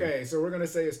 Okay, so we're going to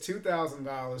say it's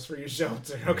 $2,000 for your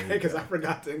shelter, okay, because I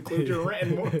forgot to include your rent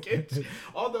and mortgage.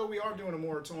 Although we are doing a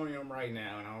moratorium right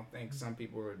now, and I don't think some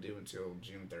people are due until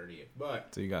June 30th.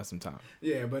 But so you got some time.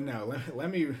 Yeah, but no,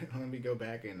 let me go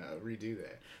back and redo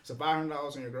that. So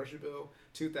 $500 on your grocery bill,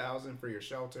 $2,000 for your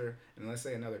shelter, and let's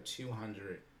say another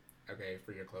 $200, okay,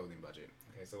 for your clothing budget.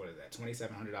 Okay, so what is that?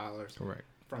 $2,700. Correct.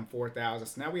 From $4,000.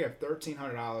 So now we have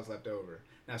 $1,300 left over.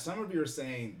 Now, some of you are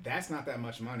saying, that's not that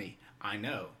much money. I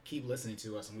know. Keep listening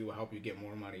to us, and we will help you get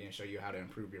more money and show you how to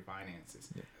improve your finances.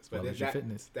 Yeah, as well as your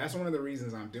fitness. That's one of the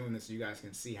reasons I'm doing this, so you guys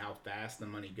can see how fast the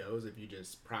money goes if you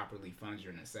just properly fund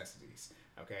your necessities.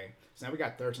 Okay? So now we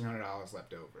got $1,300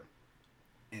 left over.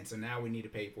 And so now we need to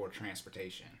pay for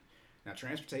transportation. Now,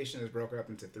 transportation is broken up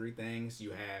into three things.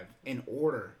 You have, in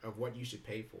order of what you should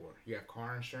pay for, you have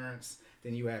car insurance,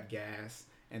 then you have gas,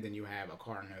 and then you have a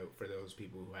car note for those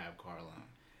people who have car loan.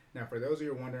 Now, for those of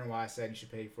you wondering why I said you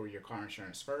should pay for your car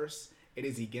insurance first, it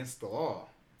is against the law.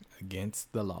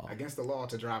 Against the law. Against the law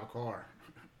to drive a car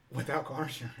without car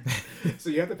insurance. So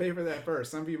you have to pay for that first.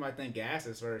 Some of you might think gas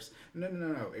is first.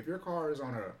 No. If your car is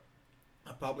on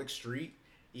a public street,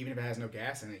 even if it has no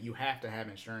gas in it, you have to have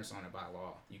insurance on it by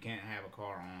law. You can't have a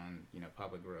car on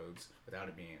public roads without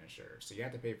it being insured. So you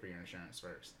have to pay for your insurance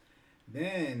first.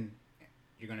 Then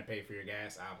you're going to pay for your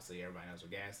gas. Obviously, everybody knows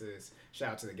what gas is.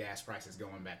 Shout out to the gas prices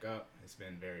going back up. It's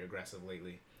been very aggressive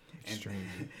lately.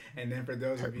 And then for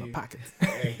those of you, my pockets.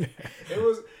 Hey, it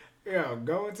was,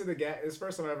 going to the gas. It's the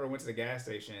first time I ever went to the gas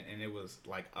station, and it was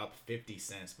like up 50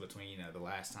 cents between, the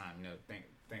last time,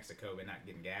 thanks to COVID, not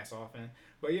getting gas often.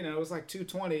 But, it was like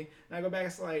 $2.20, and I go back,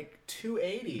 it's like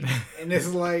 $2.80. And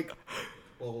it's like,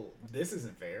 well, this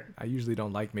isn't fair. I usually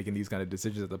don't like making these kind of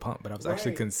decisions at the pump, but I was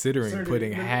actually considering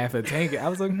putting half a tank. I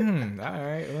was like, all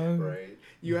right. Well. Right.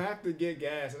 You have to get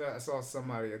gas. I saw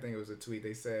somebody, I think it was a tweet,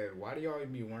 they said, why do y'all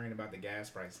even be worrying about the gas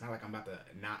price? It's not like I'm about to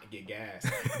not get gas.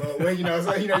 But when, it's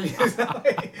like,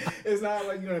 it's not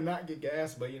like you're going to not get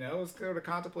gas, but, it was sort of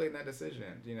contemplating that decision,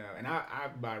 And I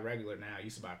buy regular now. I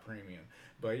used to buy premium.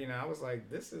 But, I was like,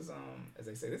 this is, as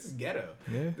they say, this is ghetto.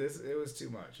 Yeah. It was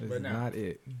too much. This but is not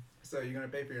it. So you're going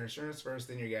to pay for your insurance first,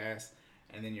 then your gas.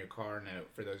 and then your car note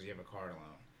for those of you who have a car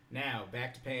loan. Now,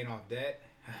 back to paying off debt.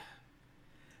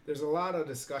 There's a lot of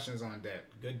discussions on debt,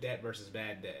 good debt versus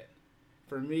bad debt.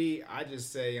 For me, I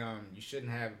just say you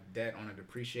shouldn't have debt on a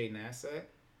depreciating asset,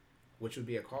 which would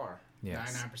be a car.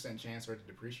 Yes. 99% chance for it to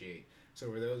depreciate.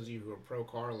 So for those of you who are pro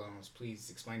car loans, please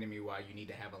explain to me why you need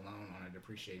to have a loan on a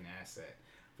depreciating asset.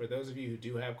 For those of you who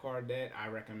do have car debt, I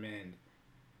recommend,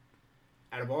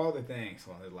 out of all the things,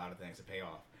 well, there's a lot of things to pay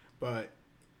off, but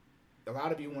a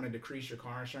lot of you want to decrease your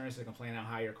car insurance and complain how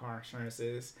high your car insurance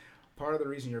is. Part of the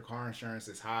reason your car insurance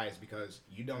is high is because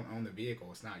you don't own the vehicle.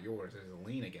 It's not yours. There's a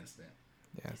lien against it.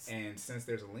 Yes. And since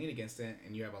there's a lien against it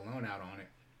and you have a loan out on it,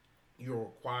 you're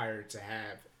required to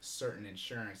have certain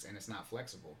insurance, and it's not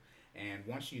flexible. And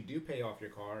once you do pay off your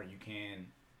car, you can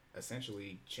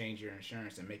essentially change your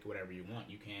insurance and make it whatever you want.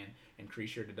 You can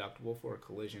increase your deductible for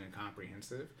collision and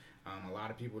comprehensive. A lot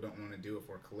of people don't want to do it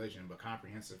for collision, but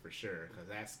comprehensive for sure, because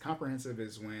that's comprehensive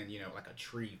is when, you know, like a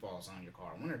tree falls on your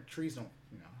car. When trees don't,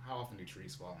 you know, how often do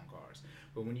trees fall on cars?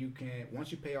 But when you can,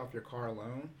 once you pay off your car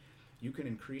loan, you can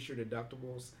increase your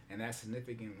deductibles, and that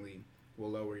significantly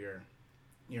will lower your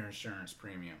insurance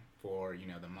premium for, you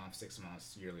know, the month, 6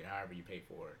 months, yearly, however you pay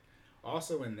for it.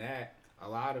 Also in that, a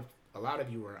lot of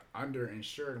you are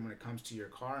underinsured when it comes to your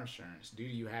car insurance. Due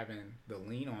to you having the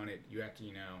lien on it, you have to,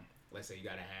 you know, let's say you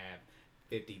got to have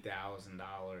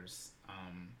 $50,000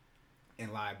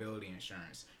 in liability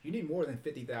insurance. You need more than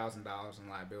 $50,000 in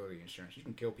liability insurance. You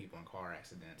can kill people in car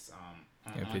accidents.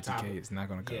 $50K is not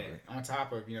going to cover it. On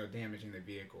top of, you know, damaging the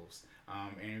vehicles.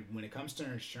 And when it comes to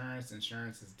insurance is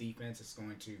defense. It's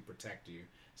going to protect you.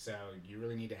 So you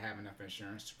really need to have enough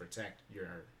insurance to protect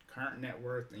your current net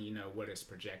worth and, you know, what it's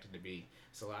projected to be.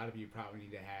 So a lot of you probably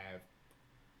need to have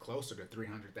closer to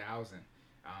 $300,000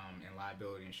 in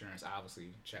liability insurance.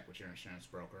 Obviously, check with your insurance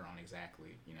broker on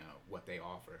exactly, you know, what they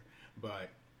offer. But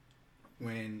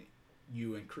when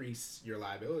you increase your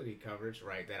liability coverage,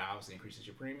 right, that obviously increases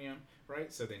your premium,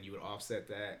 right? So then you would offset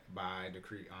that by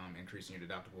increasing your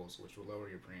deductibles, which will lower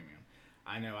your premium.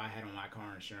 I know I had on my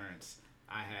car insurance,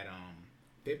 I had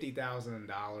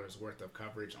 $50,000 worth of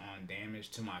coverage on damage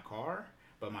to my car,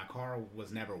 but my car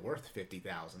was never worth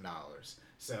 $50,000.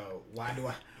 So why do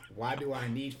I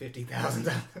need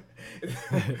 $50,000?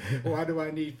 Why do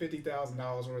I need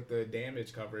 $50,000 worth of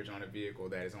damage coverage on a vehicle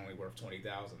that is only worth $20,000?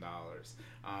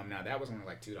 Now that was only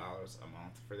like $2 a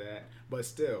month for that, but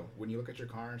still, when you look at your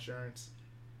car insurance,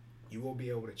 you will be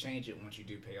able to change it once you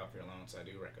do pay off your loan. So I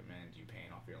do recommend you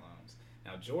paying off your loans.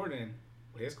 Now Jordan,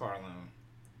 with his car loan,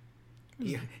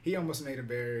 he almost made a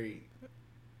very,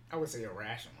 I would say,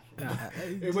 irrational.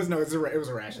 It was irrational. It was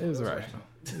irrational.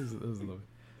 It was a little bit.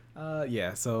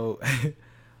 Yeah. So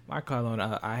my car loan,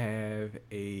 I have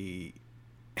I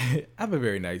have a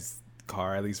very nice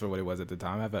car, at least for what it was at the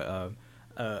time. I have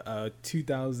a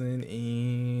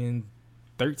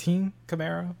 2013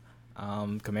 Camaro.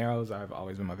 Camaros have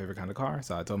always been my favorite kind of car.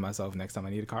 So I told myself, next time I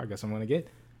need a car, guess what I'm going to get?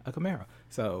 A Camaro.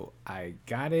 So I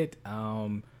got it.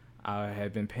 I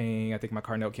had been paying, I think my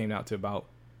car note came out to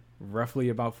roughly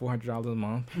about $400 a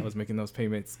month. I was making those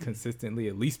payments consistently,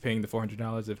 at least paying the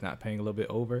 $400, if not paying a little bit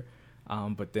over.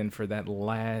 But then for that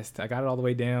I got it all the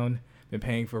way down, been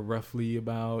paying for roughly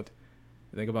about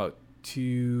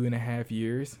 2.5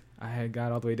 years. I had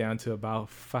got all the way down to about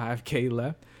 $5K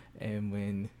left. And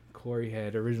when Corey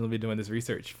had originally been doing this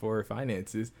research for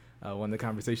finances, one of the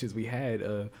conversations we had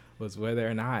was whether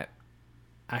or not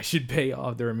I should pay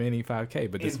off the remaining $5K,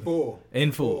 but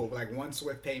in full, like one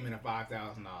swift payment of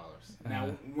 $5,000.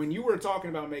 Now, when you were talking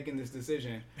about making this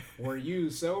decision, were you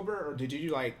sober, or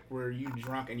were you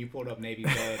drunk and you pulled up Navy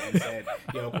Fed and said,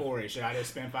 "Yo, Corey, should I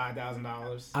just spend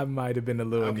 $5,000?" I might have been a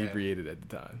little inebriated at the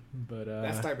time, but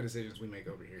that's the type of decisions we make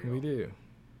over here. We do.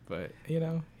 But, you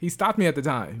know, he stopped me at the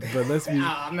time. But let's be...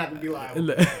 I'm not going to be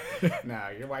liable. Nah,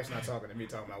 your wife's not talking to me,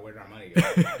 talking about where our money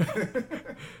goes.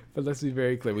 But let's be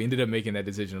very clear. We ended up making that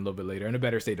decision a little bit later in a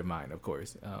better state of mind, of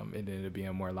course. It ended up being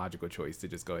a more logical choice to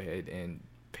just go ahead and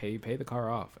pay the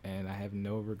car off. And I have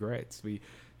no regrets.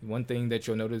 One thing that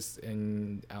you'll notice,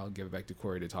 and I'll give it back to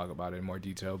Corey to talk about it in more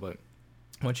detail, but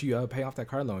once you pay off that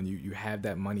car loan, you have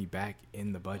that money back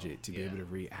in the budget to be able to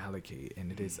reallocate,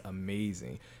 and it is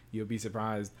amazing. You'll be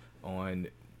surprised on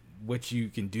what you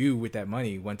can do with that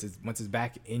money once it's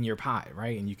back in your pot,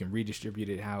 right? And you can redistribute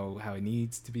it how it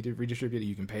needs to be redistributed.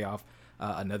 You can pay off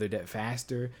another debt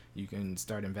faster. You can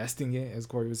start investing it, as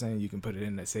Corey was saying. You can put it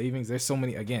in the savings. There's so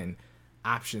many, again,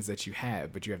 options that you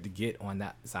have, but you have to get on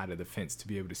that side of the fence to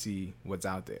be able to see what's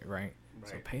out there, right?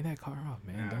 So pay that car off,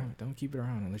 man. Don't keep it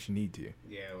around unless you need to.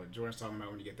 Yeah, what Jordan's talking about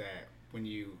when you get that, when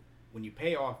you when you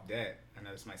pay off debt, I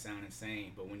know this might sound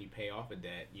insane, but when you pay off a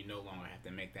debt, you no longer have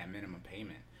to make that minimum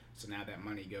payment. So now that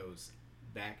money goes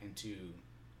back into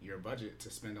your budget to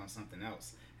spend on something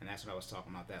else. And that's what I was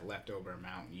talking about, that leftover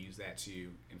amount. You use that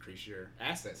to increase your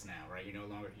assets now, right? You're no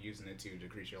longer using it to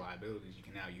decrease your liabilities. You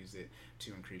can now use it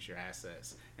to increase your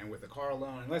assets. And with the car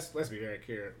loan, and let's be very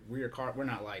clear, we're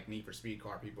not like Need for Speed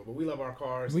car people, but we love our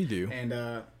cars. We do.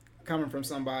 And coming from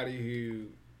somebody who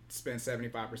spends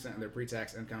 75% of their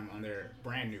pre-tax income on their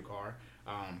brand new car,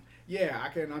 I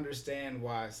can understand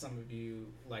why some of you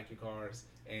like your cars.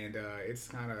 And it's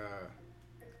kind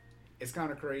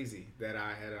of crazy that I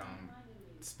had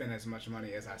spent as much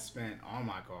money as I spent on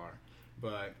my car.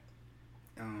 But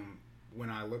when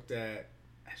I looked at,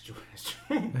 that's true.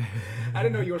 I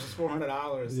didn't know yours was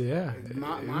 $400. Yeah,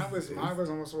 mine was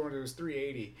almost $400. It was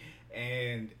 $380.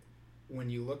 And when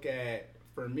you look at,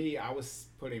 for me, I was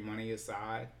putting money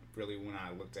aside. Really, when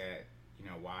I looked at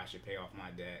why I should pay off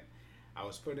my debt, I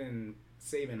was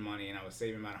saving money, and I was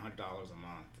saving about $100 a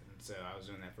month. And so I was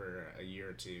doing that for a year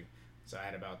or two. So I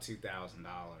had about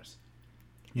 $2,000.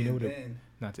 You know what?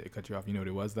 Not to cut you off. You know what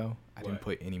it was though? I didn't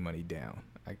put any money down.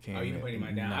 I came. Oh, you didn't put any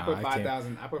money down. I put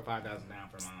 $5,000. I put $5,000 down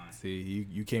for mine. See,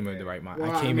 you came in the right mind.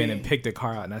 Well, I came in and picked a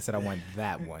car out, and I said I want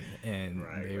that one, and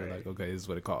they were like, "Okay, this is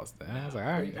what it costs." And I was like,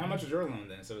 "All right." How much was your loan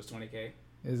then? So it was $20K.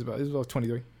 It was about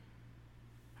 23.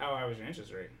 How high was your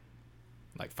interest rate?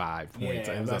 Like 5 points.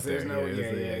 Yeah,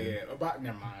 About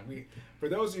never mind. For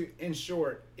those who, in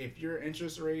short, if your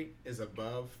interest rate is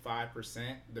above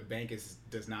 5%, the bank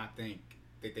does not think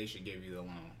that they should give you the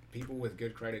loan. People with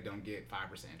good credit don't get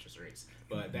 5% interest rates.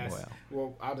 But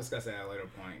I'll discuss that at a later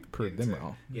point. Prove them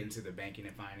wrong. Get into the banking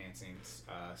and financing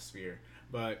sphere.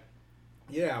 But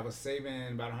yeah, I was saving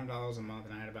about $100 a month,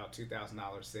 and I had about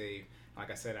 $2,000 saved. Like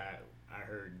I said, I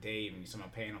heard Dave and someone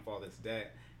paying off all this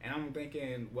debt, and I'm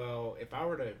thinking, well, if I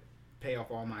were to pay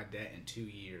off all my debt in 2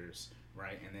 years,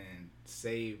 right, and then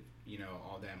save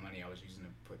all that money I was using to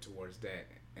put towards debt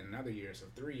in another year, so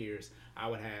 3 years, I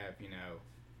would have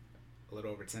a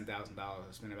little over $10,000. I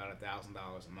spend about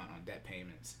 $1,000 a month on debt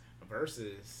payments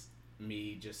versus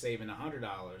me just saving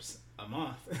 $100 a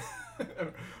month,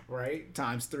 right?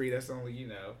 Times 3, that's only,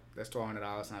 that's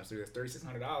 $1,200 times 3, that's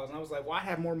 $3,600. And I was like, well, I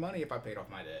have more money if I paid off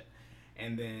my debt.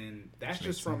 And then that's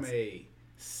just from a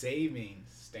saving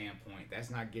standpoint. That's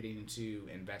not getting into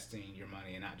investing your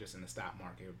money, and not just in the stock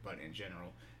market, but in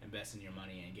general, investing your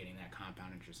money and getting that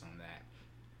compound interest on that.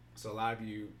 So a lot of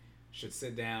you should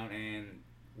sit down and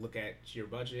look at your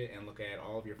budget and look at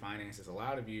all of your finances. A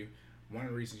lot of you, one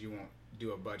of the reasons you won't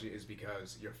do a budget is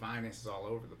because your finances all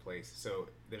over the place. So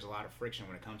there's a lot of friction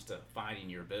when it comes to finding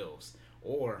your bills.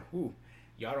 Or,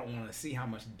 y'all don't want to see how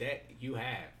much debt you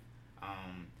have.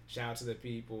 Shout out to the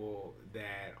people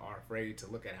that are afraid to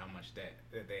look at how much debt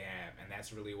that they have. And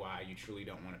that's really why you truly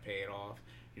don't want to pay it off.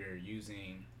 You're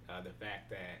using the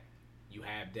fact that you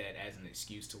have debt as an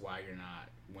excuse to why you're not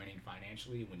winning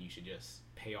financially, when you should just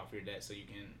pay off your debt so you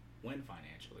can win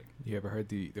financially. You ever heard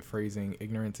the phrasing,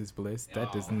 ignorance is bliss?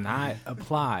 That does not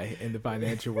apply in the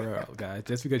financial world, guys.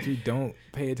 Just because you don't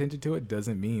pay attention to it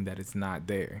doesn't mean that it's not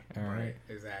there. All right.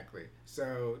 Exactly.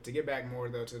 So to get back more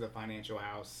though to the financial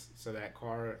house, so that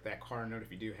car note,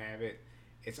 if you do have it,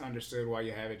 it's understood why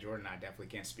you have it. Jordan, I definitely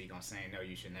can't speak on saying no,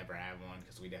 you should never have one,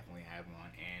 because we definitely have one,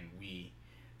 and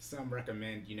some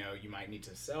recommend, you might need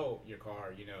to sell your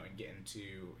car, and get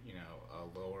into,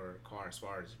 a lower car as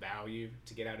far as value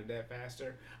to get out of debt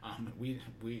faster. We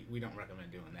don't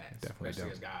recommend doing that. Definitely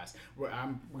especially don't. as guys. We're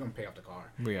gonna pay off the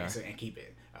car. We are. And keep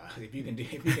it. If you can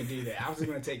do that. I was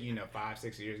gonna take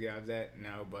 5-6 years to get out of debt.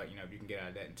 No, but if you can get out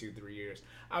of debt in 2-3 years,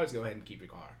 I would just go ahead and keep your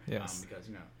car. Yes. Because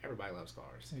everybody loves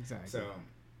cars. Exactly. So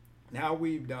now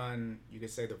we've done, you could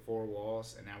say, the 4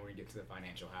 walls, and now we're gonna get to the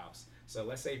financial house. So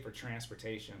let's say for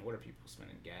transportation, what are people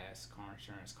spending? Gas, car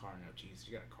insurance, car note. Jesus,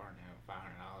 you got a car note,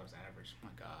 $500 average. My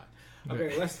God.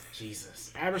 Okay,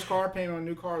 average car payment on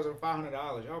new cars over $500.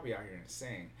 Y'all be out here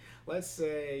insane. Let's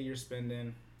say you're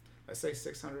spending,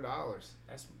 $600.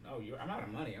 I'm out of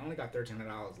money. I only got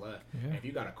 $1,300 left. Yeah. And if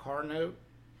you got a car note,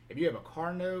 if you have a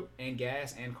car note and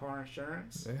gas and car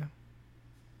insurance. Yeah.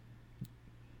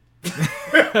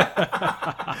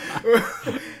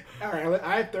 All right,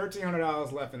 I have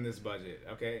 $1,300 left in this budget,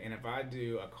 okay? And if I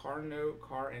do a car note,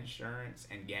 car insurance,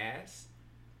 and gas,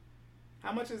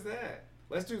 how much is that?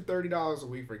 Let's do $30 a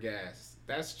week for gas.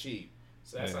 That's cheap.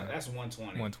 So that's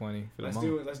 $120. $120 for the let's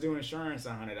month. Let's do insurance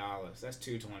 $100. That's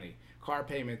 $220. Car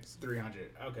payment's 300.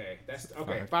 Okay, that's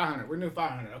okay. 500. We're new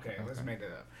 500. Okay, let's make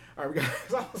that up. All right,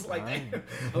 because I was like, damn,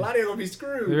 a lot of you are gonna be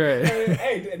screwed.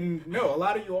 Right. And no, a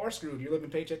lot of you are screwed. You're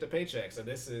living paycheck to paycheck. So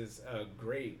this is a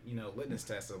great, litmus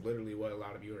test of literally what a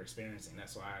lot of you are experiencing.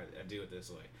 That's why I do it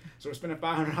this way. So we're spending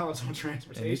 $500 on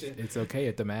transportation. It's okay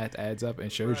if the math adds up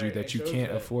and shows you that you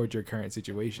can't afford your current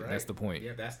situation. Right. That's the point.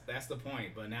 Yeah, that's the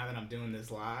point. But now that I'm doing this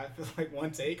live, it's like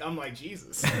one take. I'm like,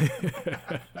 Jesus.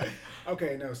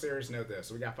 Okay, no, serious note though.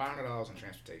 So we got $500 on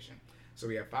transportation. So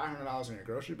we have $500 on your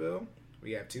grocery bill.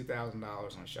 We have $2,000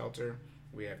 on shelter.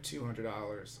 We have $200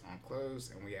 on clothes,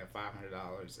 and we have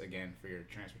 $500 again for your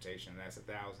transportation. That's $1,000,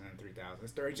 $3,000.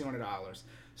 That's $3,200.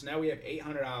 So now we have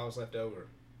 $800 left over.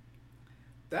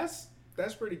 That's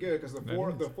pretty good because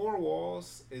the four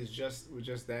walls is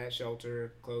just that: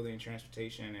 shelter, clothing,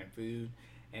 transportation, and food.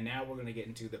 And now we're gonna get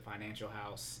into the financial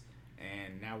house.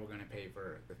 And now we're going to pay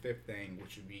for the fifth thing,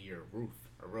 which would be your roof.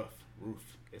 A roof.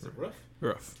 Roof. Is it roof?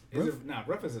 Roof.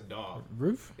 Roof is a dog.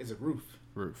 Roof? Is it roof?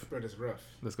 Roof. But it's roof.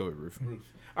 Let's go with roof. Roof.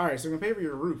 All right, so we're going to pay for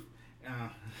your roof.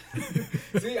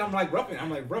 See, I'm like roughing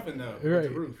though. Right. With the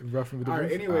roof. Roughing with the roof. All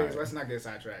right, anyways, let's not get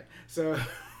sidetracked. So...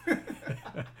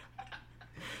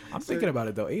 I'm thinking about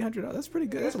it though. $800. That's pretty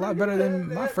good. That's a lot better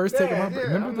than my first take on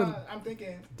my. I'm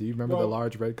thinking. Do you remember the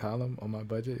large red column on my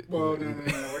budget? Well, no.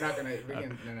 We're not gonna.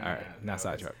 All right, not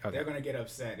sidetrack. Okay. They're gonna get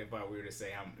upset if I were to say,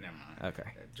 never mind. Okay.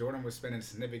 Jordan was spending a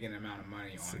significant amount of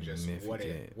money on just what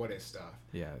it stuff.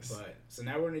 Yes. But so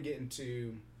now we're gonna get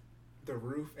into the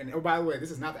roof, and by the way,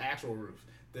 this is not the actual roof.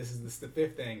 This is the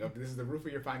fifth thing. This is the roof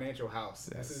of your financial house.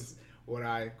 Yes. This is what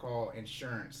I call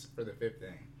insurance for the fifth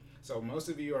thing. So most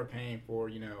of you are paying for,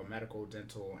 medical,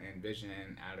 dental, and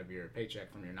vision out of your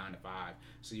paycheck from your 9 to 5.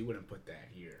 So you wouldn't put that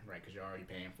here, right? Because you're already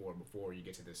paying for it before you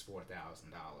get to this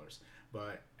 $4,000.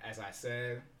 But as I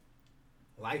said,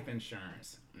 life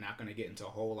insurance. I'm not going to get into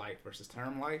whole life versus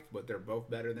term life, but they're both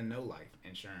better than no life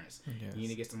insurance. Yes. You need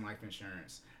to get some life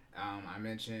insurance. I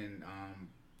mentioned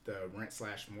the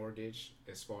rent/mortgage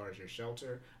as far as your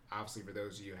shelter. Obviously, for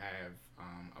those of you who have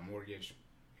a mortgage,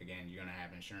 again, you're going to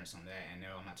have insurance on that. And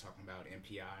no, I'm not talking about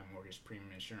MPI, mortgage premium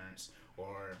insurance,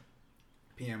 or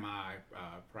PMI,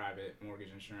 private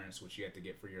mortgage insurance, which you have to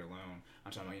get for your loan.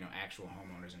 I'm talking about, actual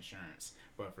homeowners insurance.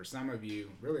 But for some of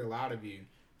you, really a lot of you,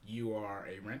 you are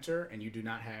a renter and you do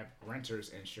not have renter's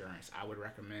insurance. I would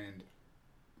recommend,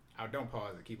 don't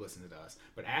pause it, keep listening to us.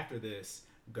 But after this,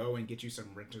 go and get you some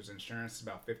renter's insurance. It's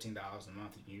about $15 a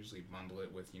month. You can usually bundle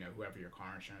it with, whoever your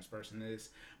car insurance person is.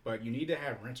 But you need to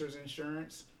have renter's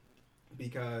insurance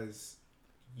because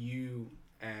you,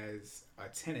 as a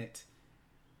tenant,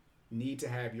 need to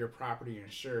have your property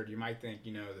insured. You might think,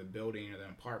 the building or the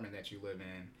apartment that you live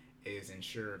in is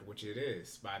insured, which it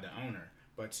is by the owner.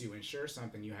 But to insure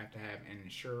something, you have to have an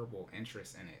insurable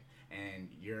interest in it. And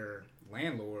your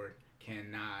landlord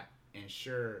cannot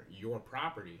insure your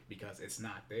property because it's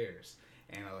not theirs.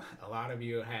 And a lot of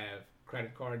you have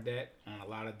credit card debt on a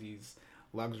lot of these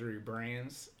luxury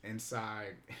brands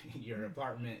inside your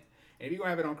apartment. And if you're going to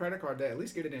have it on credit card debt, at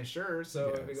least get it insured. So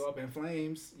if it go up in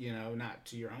flames, not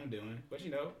to your own doing, but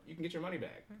you can get your money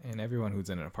back. And everyone who's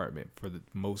in an apartment, for the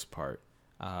most part,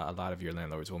 a lot of your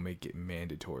landlords will make it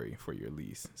mandatory for your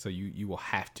lease. So you will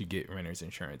have to get renter's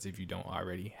insurance if you don't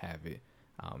already have it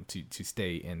to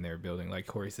stay in their building. Like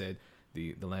Corey said,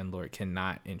 the landlord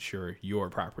cannot insure your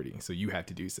property, so you have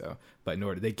to do so. But in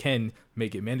order, they can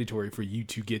make it mandatory for you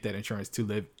to get that insurance to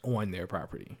live on their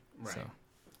property. Right. So.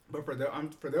 But for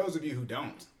those of you who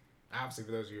don't, obviously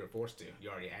for those of you who are forced to, you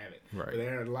already have it. Right. But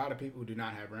there are a lot of people who do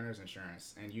not have renter's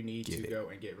insurance, and you need to go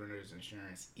and get renter's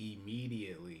insurance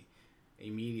immediately.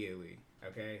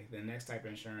 Okay? The next type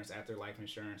of insurance after life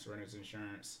insurance, renter's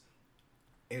insurance,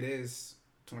 it is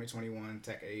 2021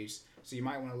 tech age, so you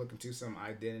might want to look into some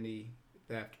identity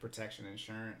theft protection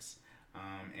insurance,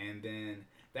 and then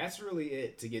that's really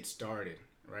it to get started,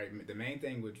 right? The main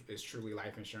thing is truly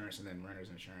life insurance and then renter's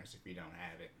insurance if you don't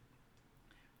have it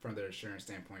from the insurance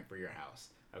standpoint for your house.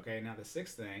 Okay, now the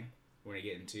sixth thing we're going to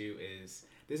get into is,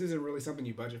 this isn't really something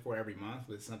you budget for every month,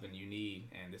 but it's something you need,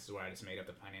 and this is where I just made up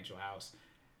the financial house.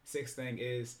 Sixth thing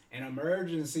is an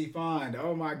emergency fund.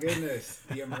 Oh my goodness,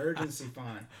 the emergency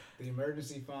fund. The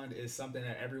emergency fund is something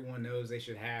that everyone knows they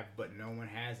should have, but no one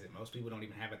has it. Most people don't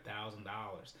even have $1,000.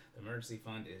 The emergency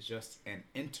fund is just an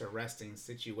interesting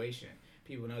situation.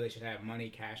 People know they should have money,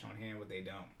 cash on hand, but they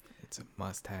don't. It's a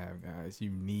must-have, guys.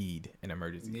 You need an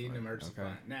emergency fund. An emergency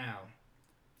fund. Now,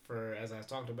 as I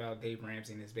talked about Dave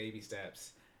Ramsey and his baby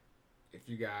steps, if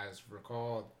you guys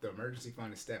recall, the emergency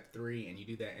fund is step 3, and you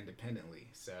do that independently.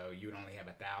 So you would only have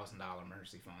 $1,000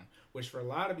 emergency fund, which for a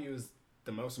lot of you is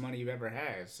the most money you've ever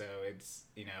had. So it's,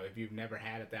 if you've never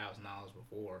had $1,000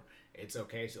 before, it's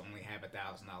okay to only have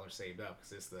 $1,000 saved up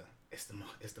because it's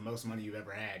the most money you've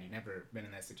ever had. You've never been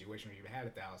in that situation where you've had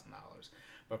 $1,000.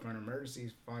 But from an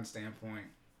emergency fund standpoint,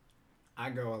 I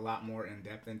go a lot more in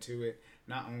depth into it.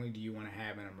 Not only do you want to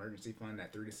have an emergency fund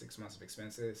that 3 to 6 months of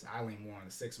expenses, I lean more on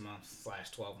the 6 months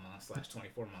 / 12 months /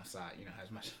 24 month side.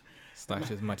 As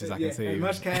much as I can save, as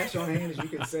much cash on hand as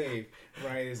you can save.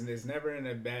 Right? It's never in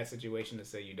a bad situation to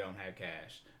say you don't have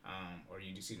cash, or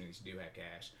you do have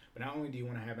cash. But not only do you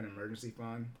want to have an emergency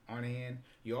fund on hand,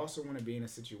 you also want to be in a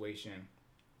situation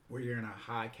where you're in a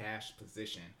high cash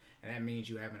position, and that means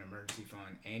you have an emergency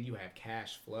fund and you have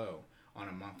cash flow on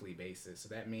a monthly basis. So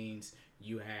that means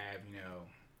you have,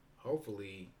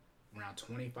 hopefully around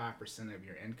 25% of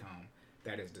your income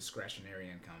that is discretionary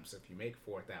income. So if you make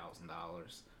 $4,000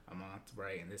 a month,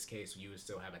 right, in this case, you would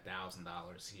still have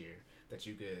 $1,000 here that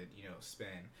you could,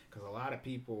 spend. Because a lot of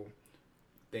people,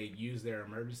 they use their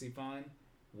emergency fund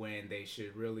when they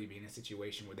should really be in a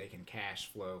situation where they can cash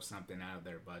flow something out of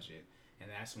their budget. And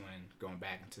that's when, going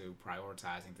back into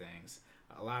prioritizing things,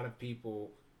 a lot of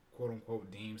people quote unquote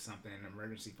deem something an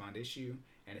emergency fund issue,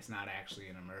 and it's not actually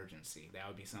an emergency. That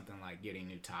would be something like getting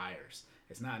new tires.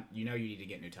 It's not, you need to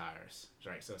get new tires,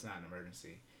 right? So it's not an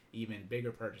emergency. Even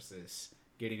bigger purchases,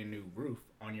 getting a new roof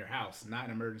on your house, not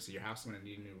an emergency. Your house is going to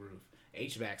need a new roof.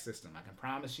 HVAC system. I can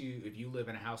promise you, if you live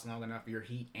in a house long enough, your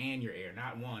heat and your air,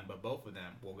 not one, but both of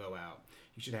them will go out.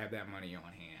 You should have that money on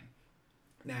hand.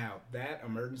 Now, that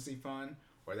emergency fund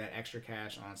or that extra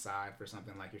cash on side for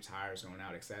something like your tires going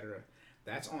out, etc.,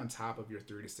 that's on top of your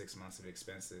 3 to 6 months of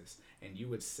expenses. And you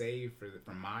would save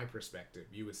from my perspective,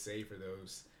 you would save for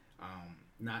those,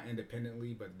 not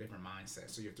independently, but different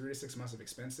mindsets. So your 3 to 6 months of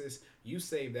expenses, you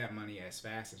save that money as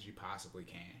fast as you possibly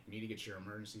can. You need to get your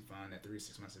emergency fund, that 3 to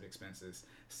 6 months of expenses,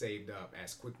 saved up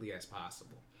as quickly as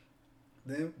possible.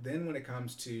 Then when it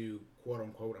comes to quote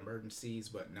unquote emergencies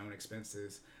but known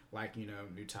expenses, like,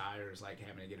 new tires, like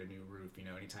having to get a new roof,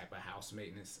 any type of house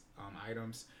maintenance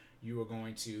items, you are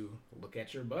going to look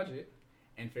at your budget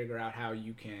and figure out how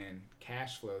you can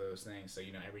cash flow those things. So,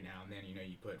 every now and then,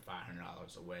 you put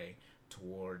 $500 away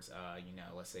towards,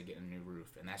 let's say getting a new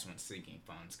roof. And that's when sinking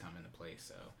funds come into place.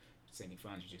 So sinking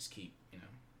funds, you just keep,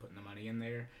 putting the money in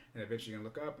there. And eventually you're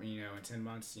going to look up and, in 10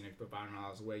 months, you put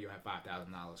 $500 away, you'll have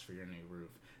 $5,000 for your new roof.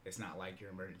 It's not like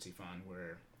your emergency fund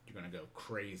where you're going to go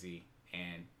crazy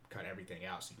and cut everything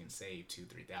out so you can save $2,000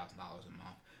 to $3,000 a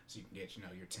month. So you can get,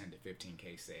 your 10 to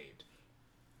 15K saved.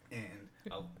 And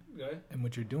go ahead. And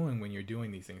what you're doing when you're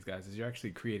doing these things, guys, is you're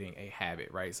actually creating a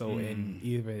habit, right? So in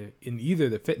either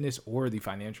the fitness or the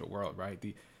financial world, right?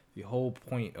 The whole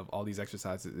point of all these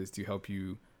exercises is to help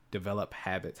you develop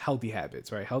habits, healthy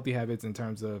habits, right? Healthy habits in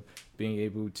terms of being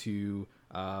able to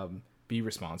be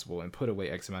responsible and put away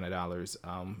X amount of dollars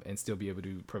and still be able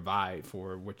to provide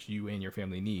for what you and your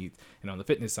family need. And on the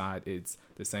fitness side, it's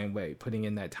the same way, putting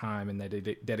in that time and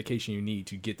that dedication you need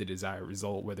to get the desired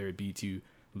result, whether it be to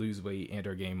lose weight and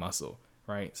or gain muscle,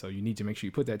 right? So you need to make sure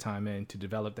you put that time in to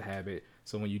develop the habit.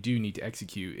 So when you do need to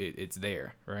execute it, it's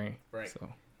there, right? Right. So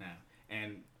now,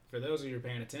 and for those of you who are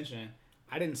paying attention,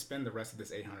 I didn't spend the rest of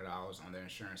this $800 on the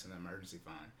insurance and the emergency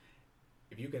fund.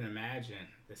 If you can imagine,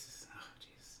 this is,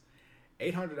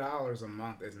 $800 a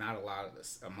month is not a lot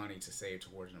of money to save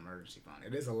towards an emergency fund.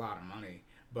 It is a lot of money,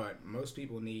 but most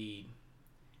people need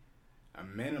a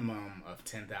minimum of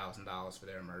 $10,000 for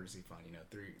their emergency fund.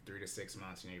 3 to 6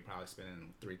 months, you're probably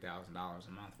spending $3,000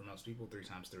 a month. For most people, 3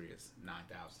 times 3 is $9,000.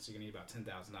 So you need about $10,000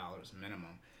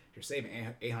 minimum. If you're saving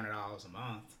 $800 a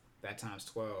month, that times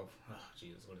 12,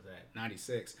 what is that?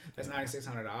 96. That's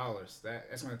 $9,600.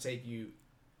 That's going to take you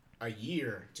a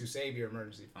year to save your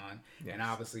emergency fund. Yes. And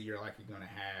obviously you're likely going to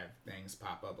have things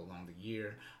pop up along the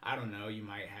year. I don't know, you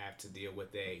might have to deal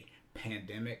with a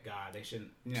pandemic. God, they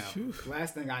shouldn't,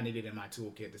 last thing I needed in my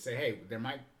toolkit to say, hey, there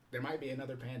might be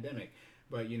another pandemic,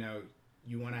 but you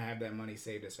want to have that money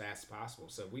saved as fast as possible.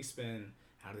 So if we spend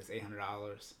out of this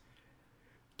 $800,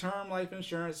 term life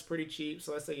insurance is pretty cheap.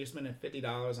 So let's say you're spending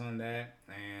 $50 on that,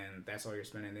 and that's all you're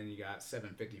spending. Then you got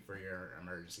 $750 for your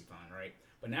emergency fund, right?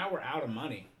 But now we're out of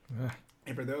money.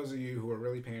 And for those of you who are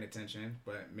really paying attention,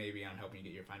 but maybe I'm helping you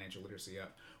get your financial literacy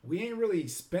up, we ain't really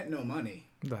spent no money.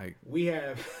 Like, we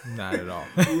have not at all.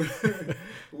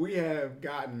 We have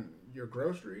gotten your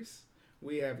groceries.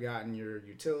 We have gotten your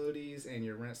utilities and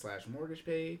your rent/mortgage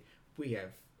paid. We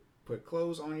have put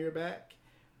clothes on your back.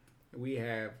 We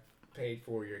have paid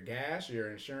for your gas,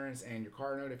 your insurance, and your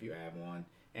car note if you have one.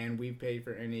 And we've paid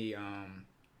for any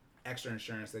extra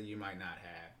insurance that you might not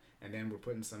have. and then we're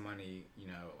putting some money,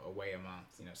 away a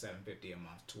month, $750 a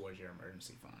month towards your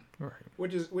emergency fund, Right.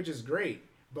 which is great.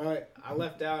 But I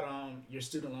left out your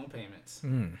student loan payments.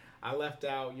 I left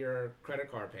out your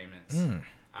credit card payments.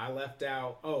 I left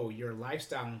out your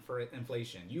lifestyle for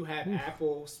inflation. You have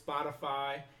Apple,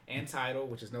 Spotify, and Tidal,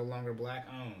 which is no longer black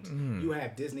owned. You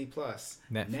have Disney Plus,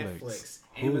 Netflix,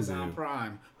 Amazon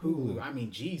Prime, Hulu. I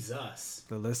mean, Jesus.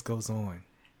 The list goes on.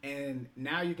 And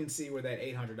now you can see where that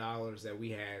 $800 that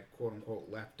we had, quote unquote,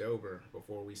 left over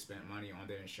before we spent money on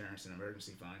the insurance and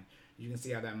emergency fund. You can see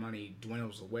how that money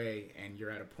dwindles away, and you're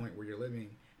at a point where you're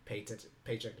living paycheck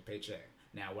to paycheck.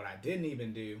 Now, what I didn't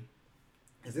even do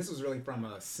is this was really from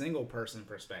a single person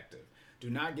perspective. Do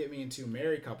not get me into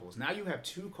married couples. Now you have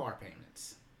 2 car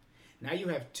payments. Now you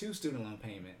have 2 student loan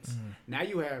payments. Now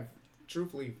you have,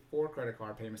 truthfully, 4 credit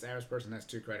card payments. The average person has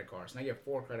 2 credit cards. Now you have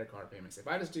 4 credit card payments. If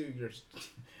I just do your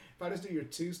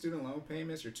 2 student loan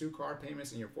payments, your 2 car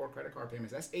payments, and your 4 credit card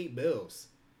payments, that's 8 bills.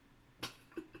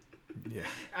 Yeah.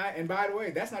 And by the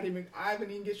way, I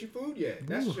haven't even get you food yet.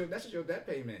 That's just your debt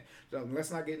payment. So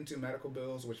let's not get into medical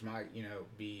bills, which might,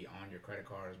 be on your credit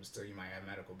cards, but still you might have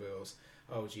medical bills.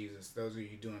 Oh Jesus, those of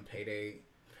you doing payday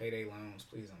loans,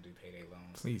 please don't do payday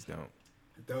loans. Please don't.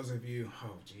 Those of you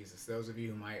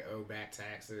who might owe back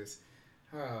taxes,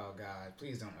 oh God,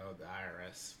 please don't owe the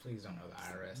IRS. Please don't owe the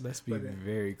IRS. Let's be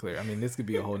very clear. I mean, this could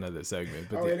be a whole nother segment,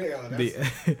 but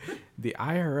the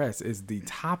IRS is the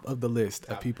top of the list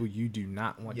of people you do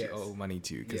not want to owe money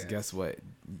to, because guess what?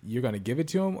 You're going to give it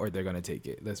to them or they're going to take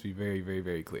it. Let's be very, very,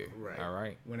 very clear. Right. All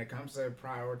right. When it comes to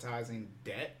prioritizing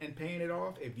debt and paying it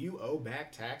off, if you owe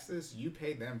back taxes, you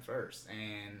pay them first.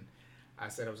 And I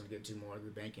said I was going to get to more of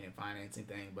the banking and financing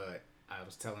thing, but I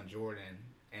was telling Jordan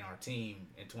and our team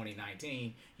in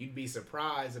 2019, you'd be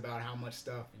surprised about how much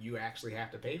stuff you actually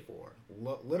have to pay for.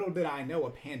 Little did I know a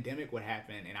pandemic would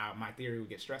happen and my theory would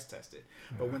get stress tested.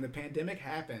 But when the pandemic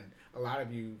happened, a lot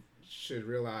of you should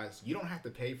realize you don't have to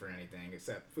pay for anything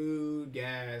except food,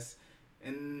 gas,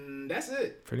 and that's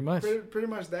it. Pretty much. Pretty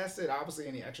much that's it. Obviously,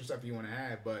 any extra stuff you want to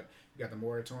have, but you got the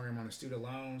moratorium on the student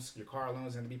loans. Your car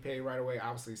loans have to be paid right away.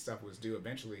 Obviously, stuff was due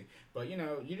eventually, but you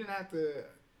didn't have to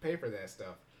pay for that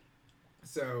stuff.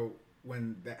 So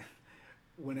when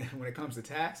it comes to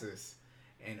taxes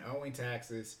and owing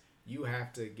taxes, you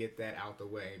have to get that out the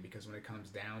way, because when it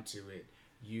comes down to it,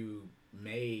 you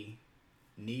may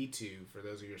need to, for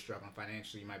those of you who are struggling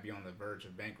financially, you might be on the verge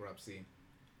of bankruptcy.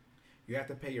 You have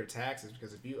to pay your taxes,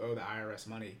 because if you owe the IRS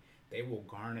money, they will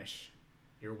garnish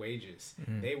your wages.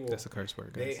 That's a curse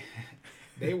word, guys.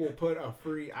 They will put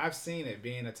I've seen it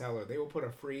being a teller. They will put a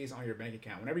freeze on your bank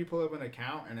account. Whenever you pull up an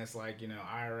account and it's like,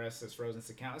 IRS has frozen this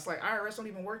account, it's like, IRS don't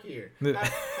even work here.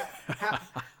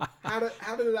 How did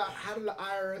the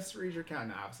IRS freeze your account?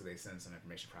 Now, obviously, they send some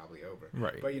information probably over.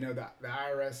 Right. But, the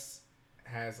IRS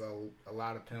has a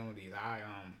lot of penalties.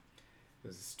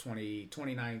 This is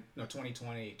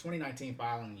 2019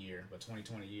 filing year, but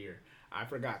 2020 year. I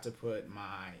forgot to put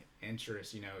my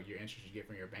interest, your interest you get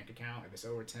from your bank account. If it's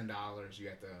over $10, you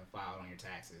have to file it on your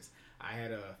taxes. I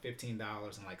had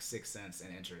 $15.06 in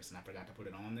interest, and I forgot to put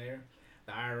it on there.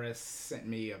 The IRS sent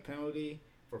me a penalty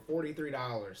for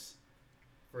 $43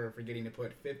 for forgetting to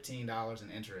put $15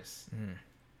 in interest.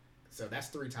 So that's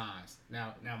 3 times.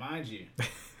 Now mind you,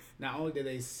 not only did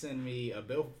they send me a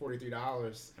bill for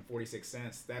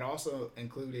 $43.46, that also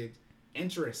included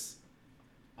interest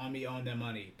on me owing them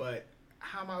money. But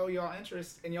how am I owe y'all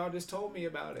interest and y'all just told me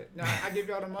about it? Now I give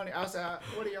y'all the money. I said,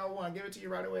 what do y'all want? Give it to you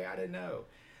right away. I didn't know.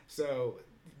 So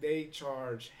they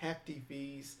charge hefty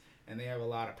fees and they have a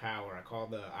lot of power. I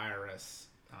called the IRS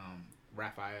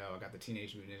Raphael. I got the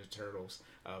Teenage Mutant Ninja Turtles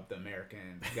of the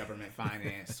American government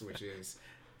finance, which is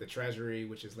the Treasury,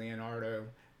 which is Leonardo.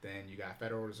 Then you got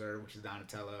Federal Reserve, which is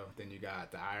Donatello. Then you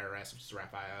got the IRS, which is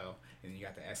Raphael. And then you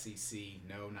got the SEC,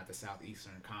 no, not the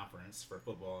Southeastern Conference for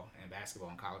football and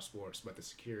basketball and college sports, but the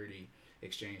Security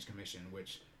Exchange Commission,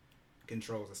 which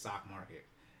controls the stock market.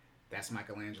 That's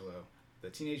Michelangelo. The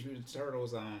Teenage Mutant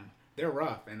Turtles, they're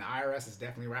rough, and the IRS is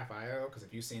definitely Raphael, because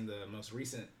if you've seen the most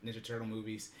recent Ninja Turtle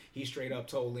movies, he straight up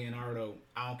told Leonardo,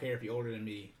 I don't care if you're older than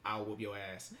me, I'll whoop your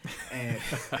ass. And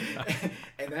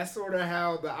and that's sort of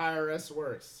how the IRS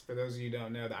works. For those of you who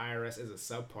don't know, the IRS is a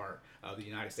subpart of the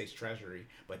United States Treasury,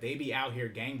 but they be out here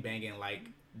gangbanging like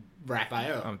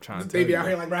Raphael. I'm trying to They be out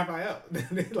here like Raphael,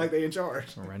 like they in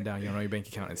charge. Run down your bank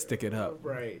account and stick it up.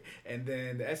 Right. And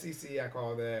then the SEC, I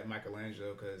call that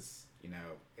Michelangelo, because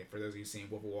for those of you who've seen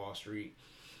Wolf of Wall Street,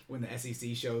 when the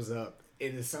SEC shows up,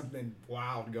 it is something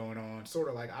wild going on. Sort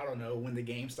of like, I don't know, when the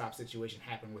GameStop situation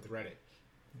happened with Reddit.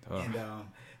 And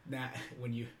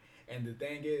the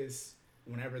thing is,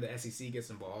 whenever the SEC gets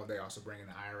involved, they also bring in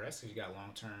the IRS because you got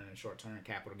long-term and short-term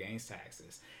capital gains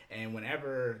taxes. And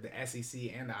whenever the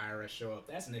SEC and the IRS show up,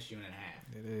 that's an issue and a half.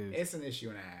 It is. It's an issue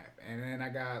and a half. And then I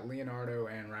got Leonardo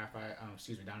and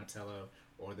Donatello,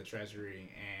 or the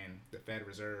Treasury and the Fed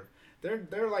Reserve.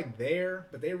 They're like there,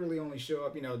 but they really only show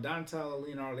up. Donatello,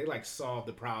 Leonardo, they like solve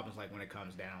the problems like when it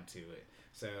comes down to it.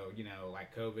 So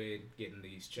like COVID, getting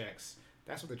these checks.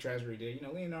 That's what the Treasury did.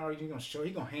 Leonardo, he's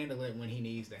gonna handle it when he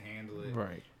needs to handle it.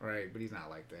 Right. Right. But he's not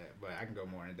like that. But I can go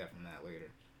more in depth on that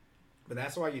later. But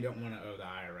that's why you don't want to owe the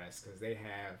IRS, because they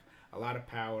have a lot of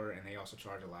power and they also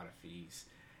charge a lot of fees.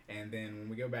 And then when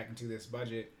we go back into this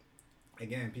budget,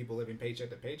 again, people living paycheck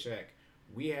to paycheck,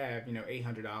 we have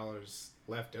 $800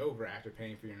 left over after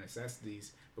paying for your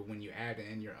necessities. But when you add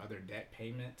in your other debt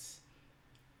payments,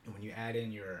 and when you add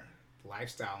in your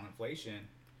lifestyle inflation,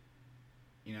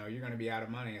 you're going to be out of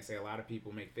money. And say a lot of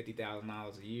people make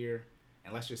 $50,000 a year,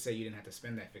 and let's just say you didn't have to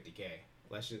spend that $50K.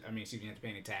 You didn't have to pay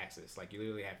any taxes. Like, you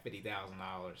literally have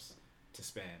 $50,000 to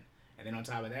spend, and then on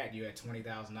top of that, you had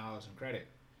 $20,000 in credit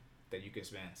that you could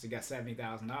spend. So you got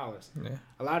 $70,000. Yeah.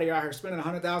 A lot of y'all are spending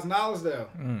 $100,000 though.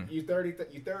 You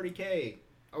 30K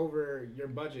over your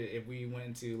budget if we went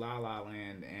into La La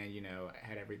Land and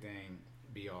had everything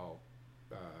be all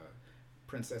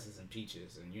princesses and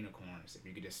peaches and unicorns. If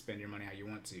you could just spend your money how you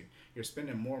want to, you're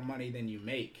spending more money than you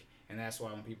make. And that's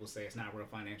why when people say it's not real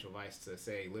financial advice to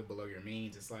say live below your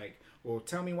means, it's like, well,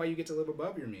 tell me why you get to live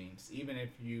above your means. Even if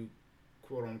you,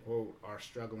 quote unquote, are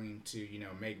struggling to,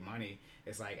 make money,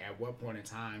 it's like, at what point in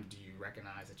time do you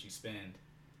recognize that you spend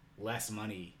less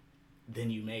money than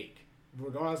you make,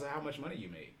 regardless of how much money you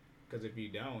make? Because if you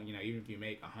don't, even if you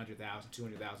make $100,000,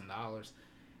 $200,000,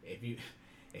 if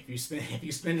you spend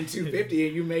 $250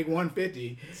 and you make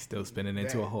 $150, still spinning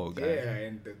into a hole, guys. Yeah,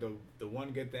 and the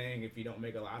one good thing, if you don't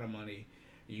make a lot of money,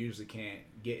 you usually can't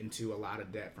get into a lot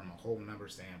of debt from a whole number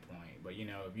standpoint. But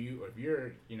if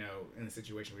you're in a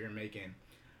situation where you're making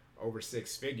over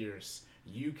six figures,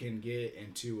 you can get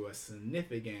into a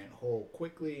significant hole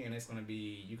quickly, and it's going to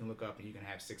be, you can look up and you can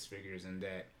have six figures in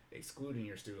debt, excluding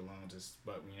your student loans.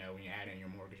 But when you add in your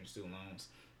mortgage and student loans,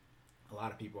 a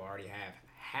lot of people already have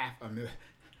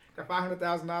got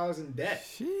 $500,000 in debt.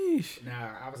 Sheesh.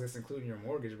 Now, obviously, it's including your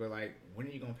mortgage, but like, when are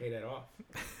you gonna pay that off?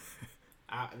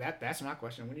 That's my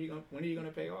question. When are you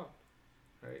gonna pay off?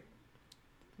 Right.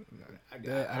 I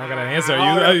don't got an answer.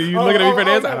 You looking at me for an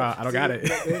answer? I don't got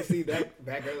it. See,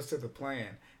 that goes to the plan.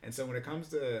 And so when it comes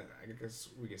to, I guess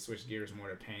we can switch gears more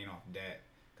to paying off debt,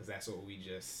 because that's what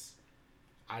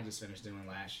I just finished doing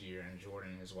last year, and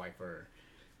Jordan and his wife are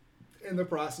in the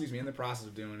process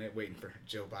of doing it, waiting for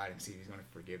Joe Biden to see if he's going to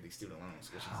forgive these student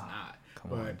loans, which he's not.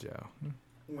 Come on, Joe.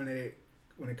 When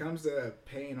it comes to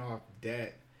paying off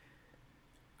debt,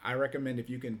 I recommend if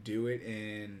you can do it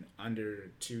in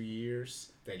under 2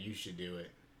 years, that you should do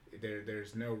it.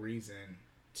 There's no reason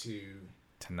to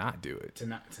not do it. To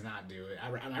not do it.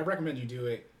 I recommend you do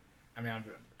it. I'm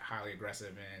highly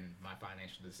aggressive in my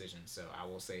financial decisions, so I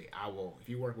will say if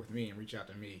you work with me and reach out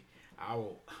to me, I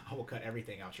will cut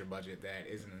everything out your budget that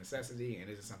isn't a necessity and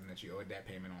isn't something that you owe a debt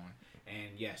payment on.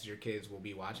 And yes, your kids will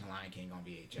be watching Lion King on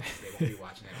VHS. They won't be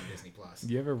watching it on Disney Plus.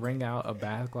 You ever wring out a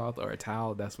bath cloth or a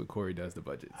towel? That's what Corey does the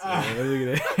budget. So,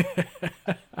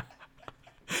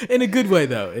 in a good way,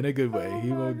 though. In a good way,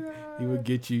 he will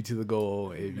get you to the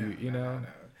goal if you know. No.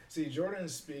 See,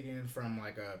 Jordan's speaking from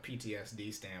like a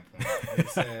PTSD standpoint. He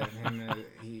said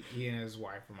he and his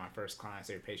wife were my first clients.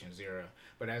 They were patient zero.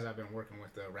 But as I've been working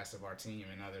with the rest of our team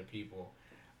and other people,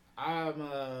 I'm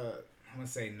gonna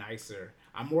say nicer.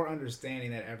 I'm more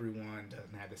understanding that everyone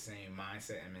doesn't have the same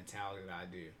mindset and mentality that I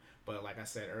do. But like I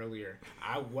said earlier,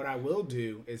 what I will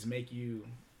do is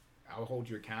I will hold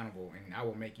you accountable, and I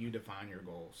will make you define your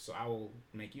goals. So I will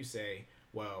make you say,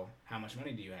 well, how much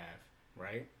money do you have,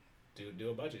 right?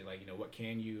 Do a budget. Like, what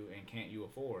can you and can't you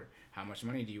afford? How much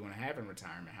money do you want to have in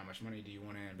retirement? How much money do you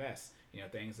want to invest?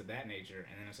 Things of that nature.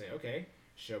 And then I say, okay,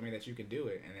 show me that you can do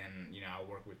it. And then, I'll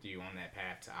work with you on that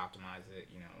path to optimize it,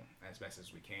 as best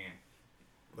as we can.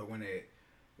 But when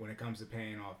it comes to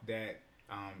paying off debt,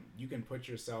 you can put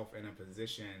yourself in a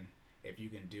position, if you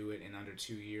can do it in under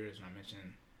 2 years. And I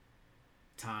mentioned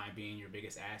time being your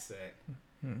biggest asset,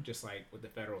 just like with the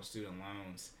federal student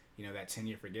loans, that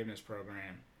 10-year forgiveness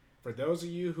program. For those of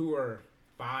you who are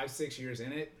 5-6 years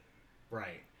in it,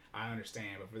 right, I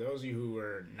understand. But for those of you who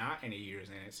are not any years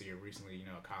in it, so you're recently,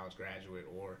 a college graduate,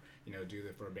 or, due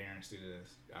to forbearance due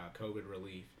to COVID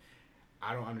relief,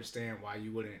 I don't understand why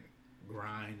you wouldn't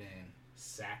grind and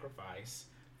sacrifice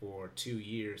for 2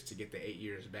 years to get the 8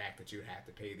 years back that you would have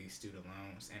to pay these student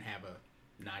loans and have a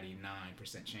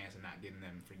 99% chance of not getting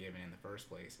them forgiven in the first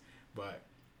place. but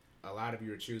a lot of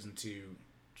you are choosing to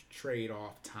trade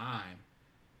off time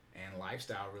and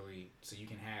lifestyle really so you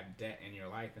can have debt in your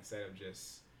life instead of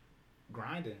just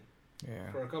grinding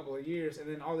for a couple of years and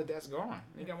then all the debt's gone.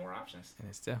 You got more options. And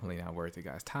it's definitely not worth it,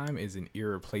 guys. Time is an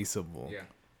irreplaceable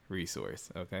resource.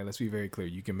 Okay, let's be very clear.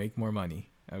 You can make more money.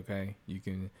 Okay, you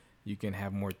can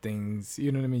have more things.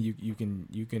 You know what I mean?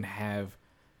 You can have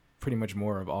pretty much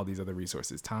more of all these other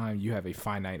resources. Time, you have a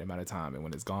finite amount of time, and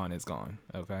when it's gone, it's gone.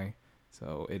 Okay,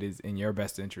 so it is in your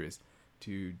best interest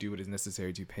to do what is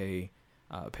necessary to pay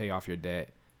off your debt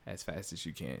as fast as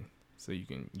you can, so you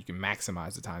can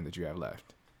maximize the time that you have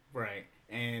left. Right,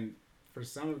 and for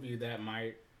some of you that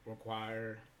might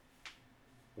require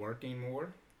working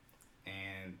more,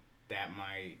 and that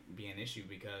might be an issue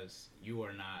because you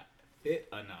are not fit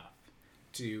enough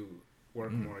to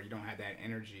work more. You don't have that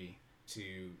energy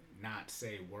to not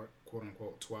say work quote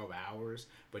unquote 12 hours,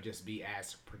 but just be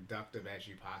as productive as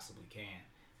you possibly can.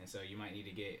 And so you might need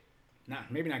to get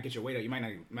maybe not get your weight up. You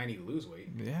might need to lose weight.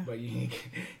 Yeah. But you need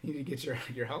to get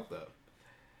your health up.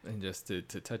 And just to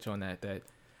touch on that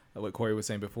what Corey was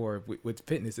saying before, with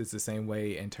fitness, it's the same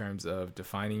way in terms of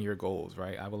defining your goals,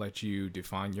 right? I will let you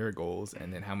define your goals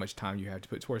and then how much time you have to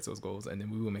put towards those goals. And then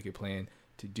we will make a plan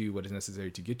to do what is necessary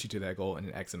to get you to that goal in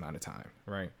an X amount of time,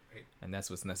 right? And that's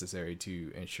what's necessary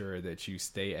to ensure that you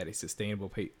stay at a sustainable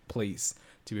place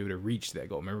to be able to reach that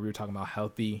goal. Remember, we were talking about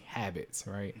healthy habits,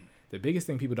 right? The biggest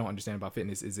thing people don't understand about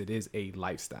fitness is it is a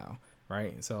lifestyle,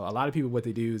 right? So a lot of people, what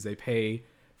they do is they pay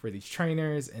for these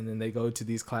trainers and then they go to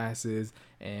these classes,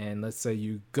 and let's say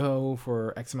you go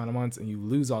for X amount of months and you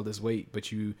lose all this weight,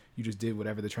 but you just did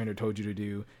whatever the trainer told you to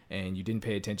do and you didn't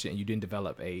pay attention and you didn't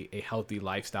develop a healthy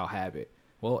lifestyle habit.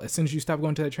 Well, as soon as you stop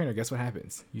going to that trainer, guess what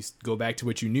happens? You go back to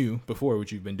what you knew before,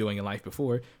 what you've been doing in life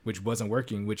before, which wasn't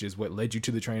working, which is what led you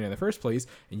to the trainer in the first place,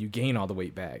 and you gain all the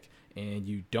weight back. And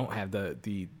you don't have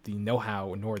the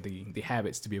know-how nor the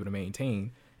habits to be able to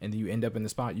maintain, and then you end up in the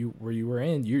spot where you were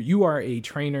in. You are a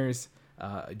trainer's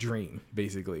dream,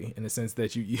 basically, in the sense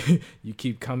that you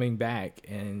keep coming back.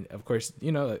 And of course,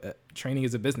 training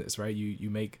is a business, right? You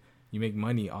make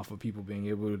money off of people being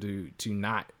able to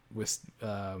not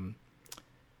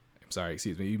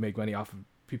you make money off of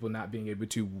people not being able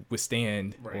to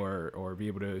withstand or be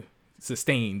able to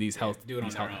sustain these health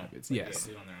habits. Yes.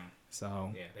 Do it on their own.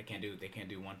 So they can't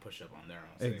do one push up on their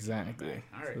own. So exactly.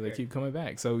 So they keep coming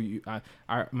back. So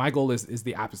my goal is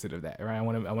the opposite of that, right? I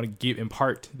want to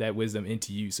impart that wisdom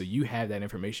into you, so you have that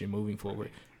information moving forward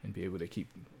and be able to keep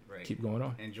going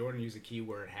on. And Jordan used the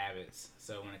keyword habits.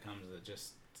 So when it comes to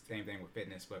just same thing with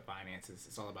fitness, but finances,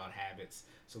 it's all about habits.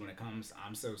 So when it comes,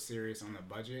 I'm so serious on the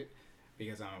budget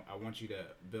because I want you to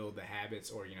build the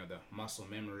habits or the muscle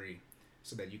memory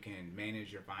so that you can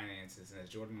manage your finances. And as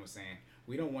Jordan was saying,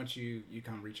 we don't want you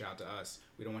come reach out to us.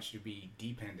 We don't want you to be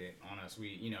dependent on us.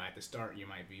 We, at the start you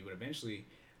might be, but eventually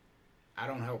I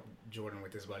don't help Jordan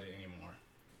with this budget anymore.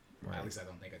 Right. At least I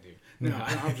don't think I do. No, I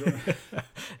don't help Jordan.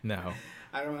 No.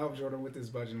 I don't help Jordan with this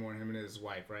budget more than him and his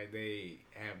wife, right? They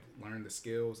have learned the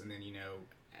skills, and then,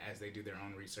 as they do their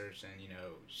own research and,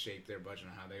 shape their budget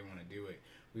on how they want to do it,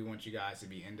 we want you guys to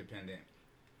be independent.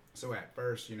 So at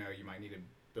first, you might need to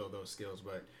build those skills,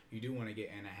 but you do want to get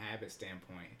in a habit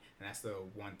standpoint. And that's the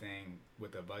one thing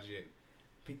with a budget.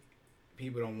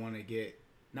 People don't want to get,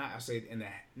 not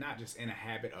just in a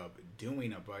habit of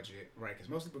doing a budget, right? Because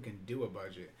most people can do a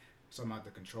budget. So about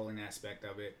the controlling aspect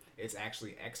of it, it's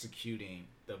actually executing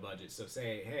the budget. So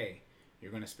say, hey,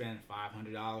 you're going to spend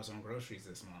 $500 on groceries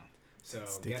this month. So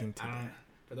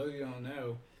for those of you who don't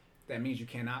know, that means you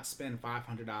cannot spend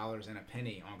 $500 and a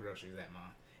penny on groceries that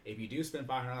month. If you do spend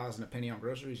 $500 and a penny on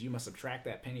groceries, you must subtract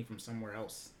that penny from somewhere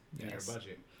else in your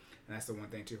budget. And that's the one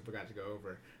thing too I forgot to go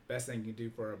over. Best thing you can do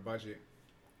for a budget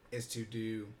is to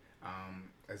do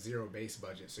a zero-based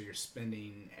budget. So you're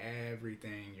spending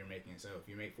everything you're making. So if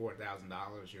you make $4,000,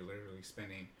 you're literally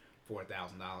spending $4,000.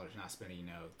 You're not spending,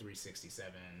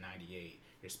 $367.98.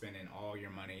 You're spending all your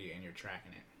money and you're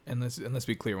tracking it. And let's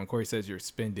be clear. When Corey says you're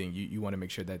spending, you want to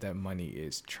make sure that money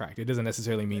is tracked. It doesn't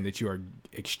necessarily mean that you are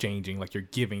exchanging, like you're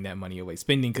giving that money away.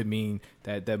 Spending could mean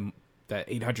that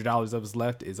 $800 that was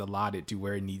left is allotted to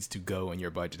where it needs to go in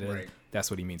your budget. Right. That's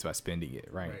what he means by spending it,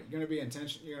 right? You're going to be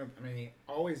intentional.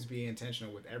 Always be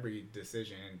intentional with every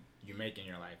decision you make in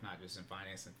your life, not just in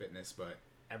finance and fitness, but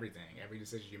everything. Every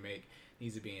decision you make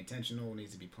needs to be intentional,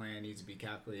 needs to be planned, needs to be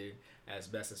calculated as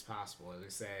best as possible. As I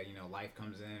said, life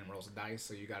comes in and rolls the dice,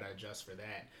 so you got to adjust for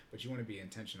that. But you want to be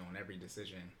intentional in every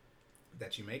decision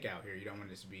that you make out here. You don't want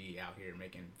to just be out here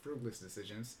making fruitless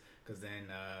decisions, because then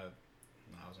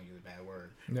No, I was gonna use a bad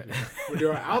word. We're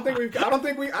doing. I don't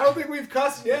think we've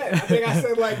cussed yet. I think I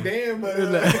said like damn, but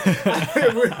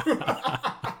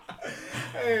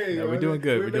hey, no, we're doing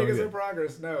good. We're making some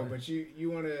progress. No, but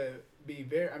you want to be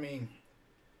very. I mean,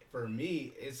 for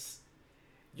me, it's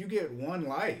you get one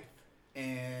life,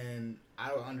 and I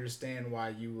don't understand why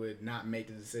you would not make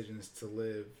the decisions to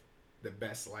live the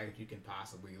best life you can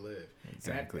possibly live.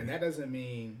 Exactly. And that doesn't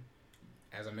mean,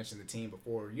 as I mentioned the team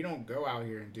before, you don't go out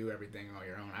here and do everything on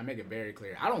your own. I make it very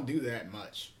clear. I don't do that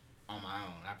much on my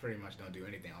own. I pretty much don't do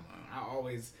anything on my own. I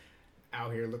always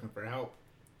out here looking for help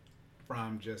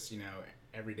from just,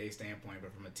 everyday standpoint,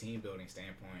 but from a team building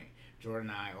standpoint, Jordan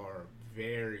and I are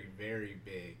very, very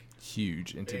big.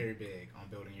 Very big on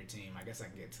building your team. I guess I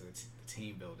can get to the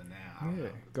team building now. Yeah,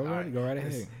 go right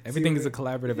ahead. Everything is a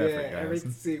collaborative effort,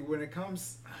 guys. When it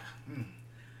comes,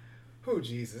 oh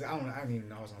Jesus, I didn't even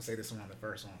know I was gonna say this one on the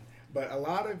first one. But a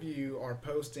lot of you are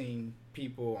posting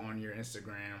people on your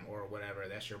Instagram or whatever.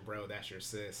 That's your bro, that's your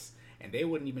sis, and they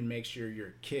wouldn't even make sure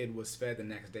your kid was fed the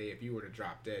next day if you were to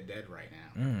drop dead right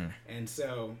now. And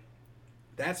so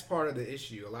that's part of the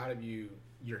issue. A lot of you,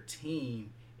 your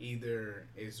team either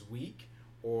is weak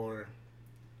or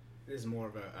this is more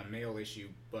of a male issue,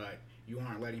 but you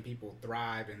aren't letting people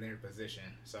thrive in their position.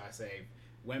 So I say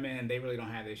women, they really don't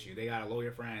have the issue. They got a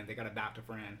lawyer friend, they got a doctor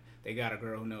friend, they got a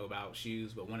girl who know about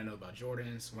shoes but want to know about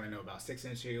Jordans, want to know about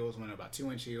 6-inch heels, want to know about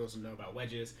 2-inch heels, want to know about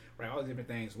wedges, right? All these different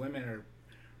things. Women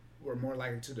we're more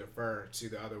likely to defer to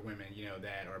the other women,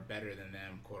 that are better than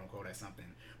them, quote unquote, at something.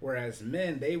 Whereas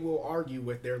men, they will argue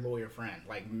with their lawyer friend.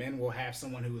 Like men will have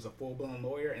someone who is a full-blown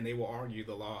lawyer and they will argue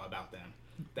the law about them.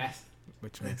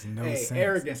 Which makes no sense.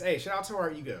 Arrogance. Hey, shout out to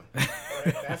our ego.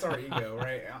 Right? That's our ego,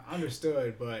 right?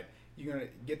 Understood, but you're going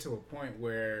to get to a point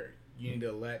where you need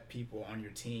to let people on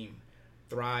your team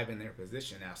thrive in their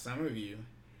position. Now, some of you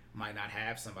might not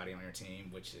have somebody on your team,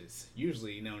 which is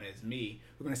usually known as me.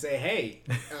 We're going to say, hey,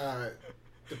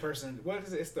 the person, what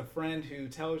is it? It's the friend who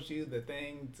tells you the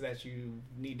things that you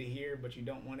need to hear, but you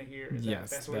don't want to hear.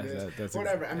 That's what it is. That's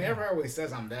whatever. I mean, everyone always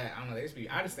says I'm that. I don't know.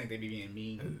 I just think they be being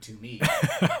mean to me.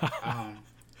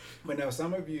 But no,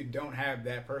 some of you don't have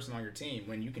that person on your team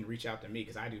when you can reach out to me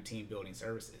because I do team building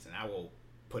services and I will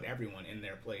put everyone in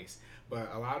their place.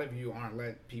 But a lot of you aren't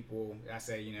letting people, I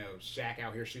say, Shaq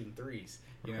out here shooting threes.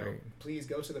 Please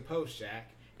go to the post, Shaq,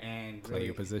 and play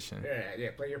your position.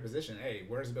 Yeah, play your position. Hey,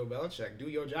 where's Bill Belichick? Do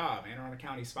your job. Anne Arundel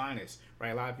County's finest, right?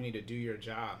 A lot of you need to do your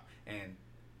job. And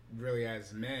really,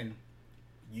 as men,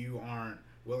 you aren't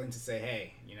willing to say,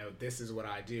 hey, this is what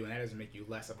I do. And that doesn't make you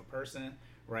less of a person,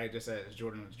 right? Just as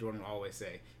Jordan will always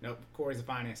say, Corey's a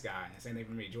finance guy. And same thing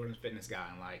for me. Jordan's a fitness guy.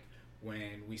 And like,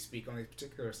 when we speak on these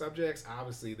particular subjects,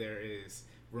 obviously there is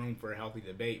room for a healthy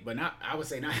debate, but I would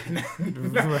say not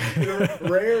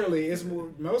rarely. It's more,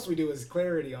 most we do is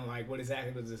clarity on like what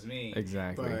exactly does this mean.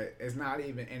 Exactly. But it's not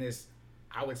even, and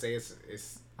I would say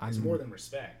it's more than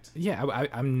respect. Yeah,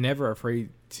 I'm never afraid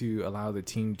to allow the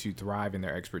team to thrive in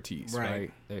their expertise,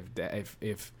 right?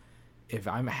 If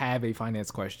I have a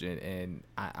finance question and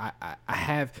I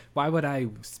have, why would I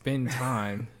spend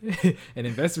time and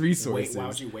invest resources? Why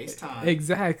would you waste time?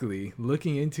 Exactly.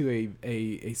 Looking into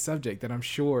a subject that I'm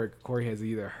sure Corey has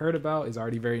either heard about, is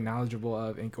already very knowledgeable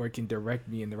of, and Corey can direct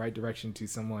me in the right direction to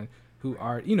someone who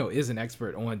is an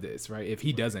expert on this, right? If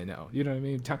he doesn't know, you know what I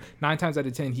mean? 9 times out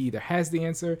of 10, he either has the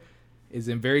answer, is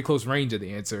in very close range of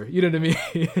the answer. You know what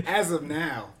I mean? As of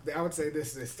now, I would say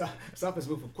this stuff is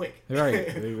moving quick.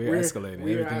 Right. We're escalating.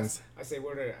 I say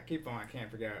I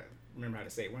can't remember how to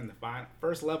say it. We're in the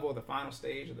first level of the final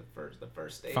stage of the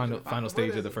first stage. Final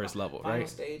stage of the first level, right? Final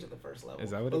stage of the first level.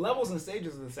 Is that what the levels and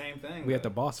stages are the same thing? We at the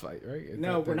boss fight, right?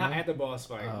 No, we're not at the boss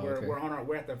fight. Oh,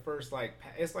 We're at the first, like,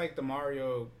 it's like the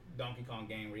Mario Donkey Kong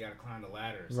game where you got to climb the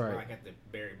ladders. Right. We're like at the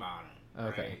very bottom.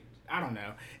 Okay. Right? I don't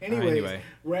know. Anyway,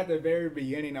 we're at the very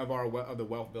beginning of the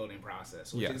wealth building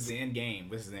process, which is the end game.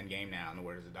 This is the end game now, in the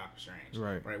words of Doctor Strange.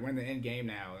 Right. We're in the end game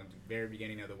now, at the very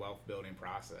beginning of the wealth building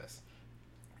process.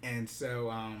 And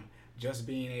so just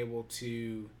being able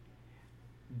to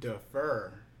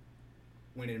defer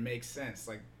when it makes sense,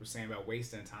 like we're saying about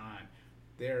wasting time,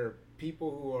 there are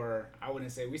people who are,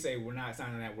 we say we're not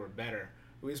sounding that we're better.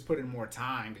 We just put in more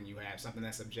time than you have, something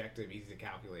that's objective, easy to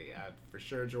calculate. For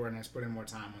sure, Jordan has put in more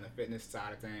time on the fitness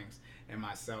side of things, and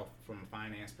myself from a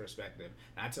finance perspective.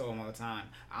 And I tell him all the time,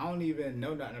 I don't even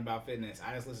know nothing about fitness.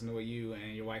 I just listen to what you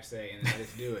and your wife say, and I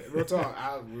just do it. Real talk.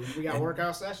 We got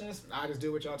workout sessions. I just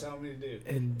do what y'all tell me to do.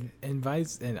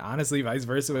 And honestly, vice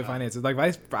versa with finances. Like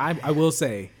I will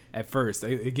say, at first,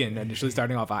 again, initially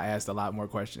starting off, I asked a lot more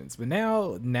questions. But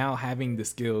now having the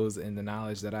skills and the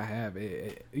knowledge that I have,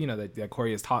 that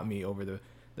Corey has taught me over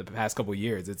the past couple of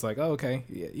years, it's like, oh, okay,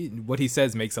 what he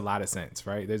says makes a lot of sense,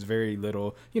 right? There's very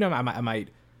little, I might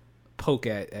poke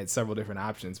at several different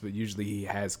options, but usually he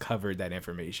has covered that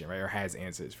information, right, or has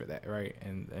answers for that, right?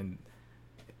 And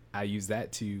I use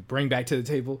that to bring back to the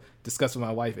table, discuss with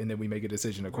my wife, and then we make a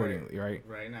decision accordingly, right?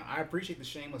 Right. Now, I appreciate the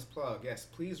shameless plug. Yes,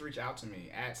 please reach out to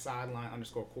me at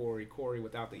sideline_Corey, Corey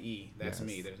without the E. That's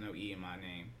me. There's no E in my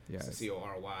name. Yes. It's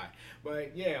Cory.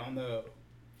 But yeah, on the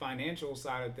financial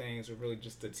side of things, or really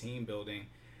just the team building,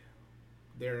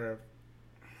 there are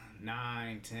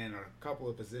 9, 10, or a couple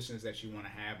of positions that you want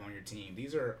to have on your team.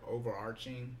 These are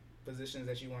overarching positions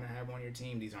that you want to have on your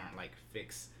team. These aren't like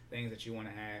fixed things that you want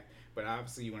to have. But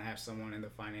obviously, you want to have someone in the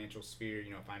financial sphere,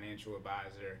 financial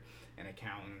advisor, an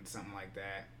accountant, something like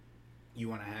that. You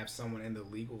want to have someone in the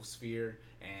legal sphere,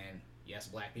 and yes,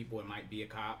 black people, it might be a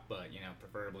cop, but,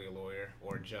 preferably a lawyer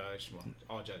or a judge. Well,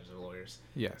 all judges are lawyers.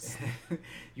 Yes.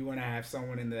 You want to have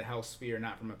someone in the health sphere,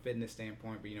 not from a fitness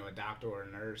standpoint, but, a doctor or a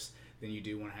nurse. Then you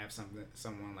do want to have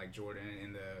someone like Jordan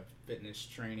in the fitness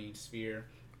training sphere.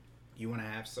 You want to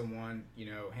have someone,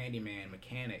 handyman,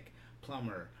 mechanic,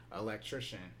 plumber,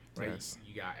 electrician. Right, yes.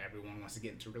 You got everyone wants to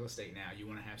get into real estate now. You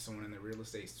want to have someone in the real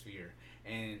estate sphere,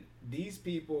 and these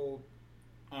people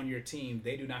on your team,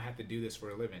 they do not have to do this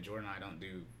for a living. Jordan and I don't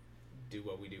do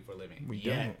what we do for a living. We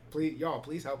don't.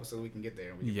 Please help us so we can get there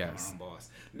and we can become our own boss.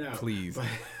 No, please.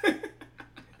 But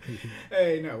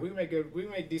hey, no, we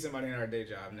make decent money in our day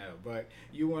job. No, but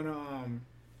you want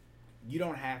you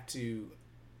don't have to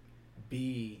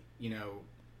be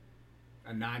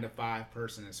a 9-to-5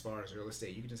 person as far as real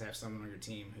estate. You can just have someone on your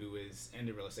team who is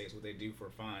into real estate. It's what they do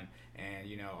for fun, and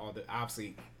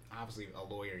obviously a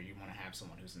lawyer. You want to have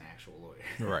someone who's an actual lawyer,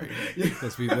 right?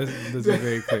 Let's be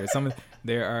very clear.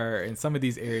 In some of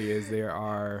these areas there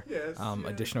are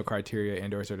additional criteria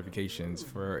and/or certifications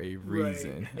for a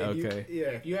reason. Right. Okay.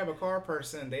 If you have a car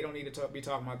person, they don't need to be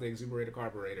talking about the exuberator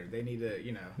carburetor. They need to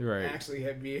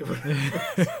actually be able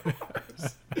to.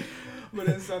 But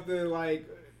it's something like.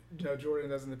 Jordan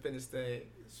does in the fitness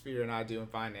sphere and I do in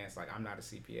finance. Like, I'm not a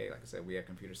CPA. Like I said, we have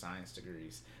computer science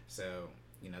degrees. So,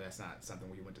 that's not something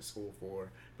we went to school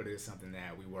for, but it is something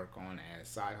that we work on as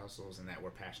side hustles and that we're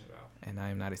passionate about. And I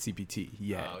am not a CPT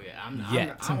yet. Oh, yeah.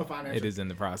 I'm a financial. It is in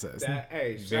the process.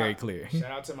 Very clear.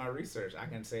 Shout out to my research. I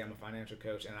can say I'm a financial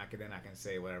coach, and I can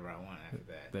say whatever I want after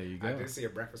that. There you go. I did see a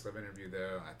Breakfast Club interview,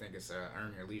 though. I think it's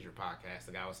Earn Your Leisure podcast.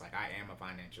 The guy was like, I am a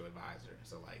financial advisor.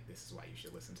 So, like, this is why you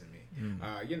should listen to me.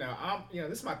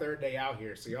 This is my third day out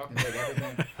here, so y'all can take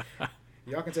everything.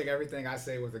 Y'all can take everything I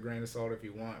say with a grain of salt if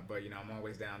you want, but, I'm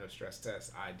always down to stress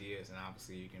test ideas, and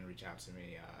obviously you can reach out to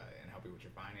me and help you with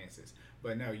your finances.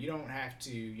 But, no, you don't have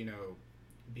to,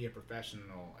 be a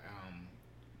professional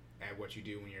at what you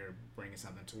do when you're bringing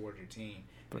something toward your team.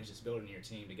 It's just building your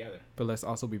team together. But let's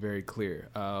also be very clear.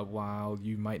 While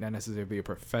you might not necessarily be a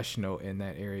professional in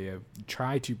that area,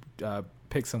 try to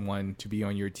pick someone to be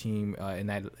on your team in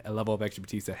that level of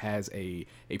expertise that has a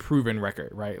proven record,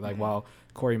 right? Like, while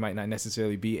Corey might not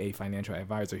necessarily be a financial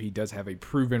advisor, he does have a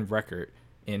proven record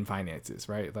in finances,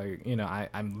 right? Like,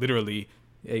 I'm literally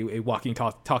a walking,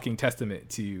 talking testament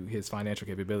to his financial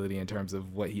capability in terms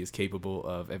of what he is capable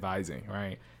of advising,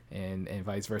 right? And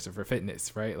vice versa for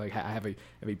fitness, right? Like, I have a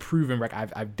proven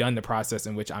record. I've done the process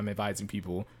in which I'm advising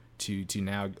people to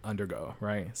now undergo,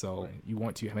 right? So you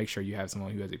want to make sure you have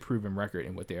someone who has a proven record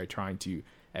in what they are trying to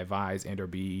advise and or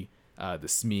be the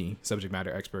SME, subject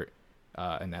matter expert,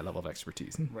 in that level of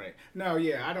expertise. Right. No,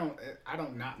 yeah, I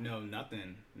don't not know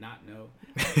nothing. I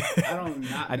don't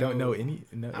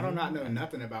know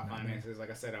nothing about finances. Like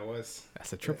I said,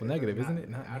 That's a triple negative, isn't it?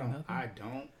 I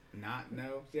don't not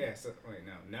know. Yeah. So wait,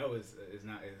 no is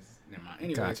never mind.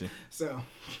 Anyway, gotcha. So.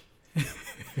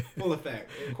 Full effect.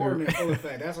 Coordinate full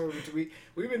effect. That's what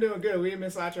we've been doing good. We haven't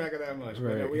been sidetracked that much.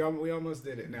 Right. But we almost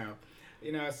did it now.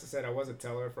 As I said, I was a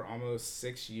teller for almost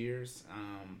 6 years.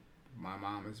 My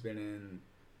mom has been in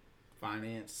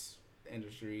finance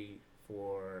industry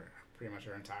for pretty much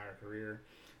her entire career.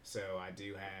 So I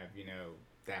do have,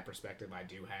 that perspective. I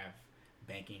do have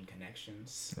banking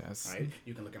connections. Yes. Right?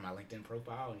 You can look at my LinkedIn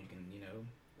profile and you can,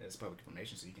 it's public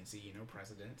information, so you can see,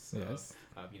 presidents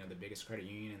of the biggest credit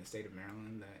union in the state of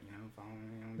Maryland that, following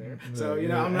me on there. So,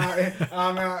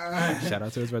 I'm not shout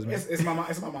out to his resume. It's my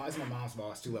mom's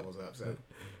boss, 2 levels up. So,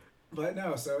 but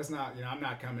no, so it's not, I'm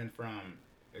not coming from,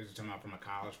 it was talking about from a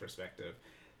college perspective.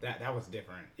 That was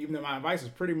different. Even though my advice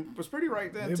was pretty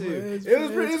right then too. It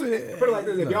was pretty like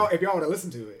this. If y'all would have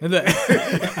listened to it.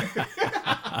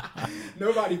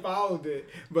 Nobody followed it.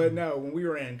 But no, when we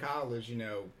were in college,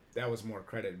 that was more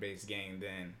credit based game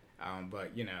then.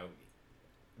 But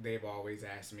they've always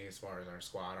asked me, as far as our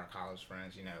squad, our college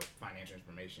friends, financial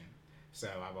information. So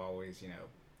I've always,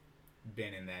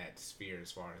 been in that sphere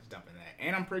as far as dumping that.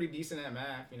 And I'm pretty decent at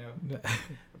math,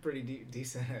 I'm pretty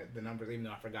decent at the numbers, even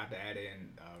though I forgot to add in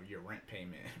your rent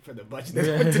payment for the budget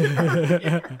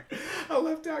that I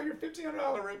left out your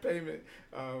 $1,500 rent payment.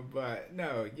 But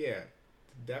no, yeah,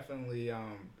 definitely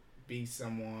be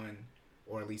someone,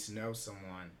 or at least know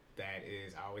someone that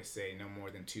is, I always say, no more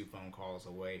than 2 phone calls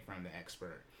away from the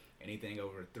expert. Anything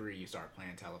over 3, you start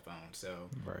playing telephone. So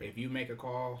if you make a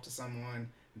call to someone,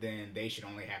 then they should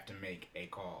only have to make a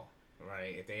call,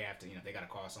 right? If they have to, they got to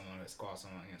call someone, it's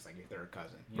like your third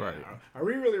cousin. Right. Are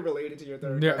we really related to your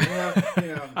third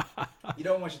cousin? You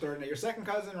don't want your second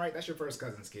cousin, right? That's your first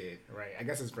cousin's kid, right? I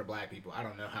guess it's for black people. I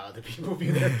don't know how other people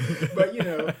view that. But,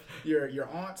 your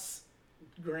aunt's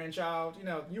grandchild,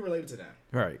 you're related to them.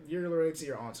 Right. You're related to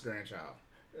your aunt's grandchild.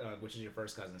 Which is your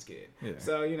first cousin's kid. Yeah.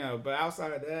 So, but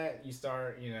outside of that, you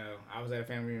start, I was at a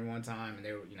family reunion one time, and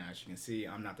they were, as you can see,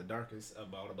 I'm not the darkest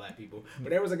of all the black people,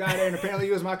 but there was a guy there, and apparently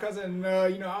he was my cousin, and, I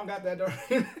don't got that dark.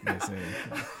 Listen,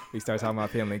 we start talking about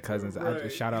family and cousins.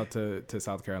 Right. Shout out to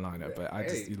South Carolina, but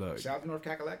look. Shout out to North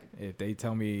Kakalaki. If they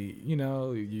tell me,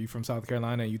 you from South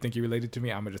Carolina and you think you're related to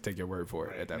me, I'm going to just take your word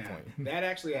for it at that point. That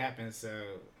actually happens, so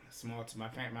my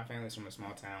family's from a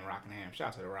small town, Rockingham. Shout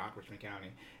out to the Rock, Richmond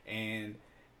County, and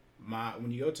when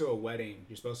you go to a wedding,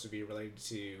 you're supposed to be related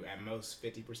to at most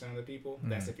 50% of the people. Mm-hmm.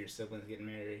 That's if your siblings getting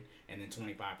married, and then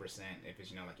 25% if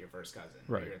it's like your first cousin.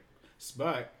 Right.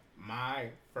 But my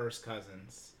first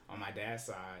cousins on my dad's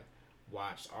side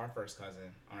watched our first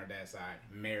cousin on our dad's side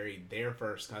marry their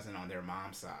first cousin on their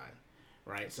mom's side,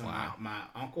 right? So wow. my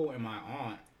uncle and my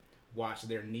aunt watched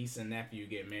their niece and nephew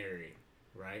get married,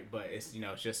 right? But it's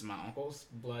it's just my uncle's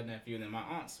blood nephew and then my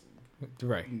aunt's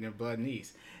their blood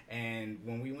niece. And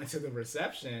when we went to the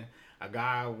reception, a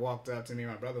guy walked up to me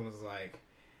and my brother was like,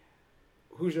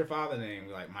 "Who's your father name?"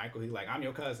 We're like, "Michael." He's like, "I'm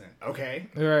your cousin." Okay.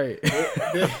 Right.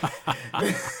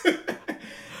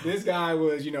 This guy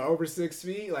was, over 6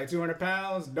 feet, like 200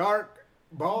 pounds, dark,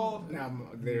 bald. Now,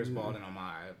 there's balding on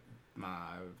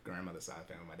my grandmother's side of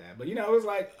the family, my dad. But, it was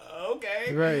like,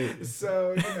 okay. Right.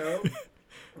 So,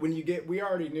 we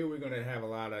already knew we were going to have a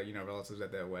lot of, relatives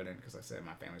at that wedding, because like I said,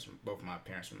 both of my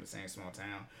parents from the same small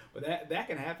town. But that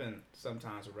can happen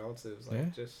sometimes with relatives,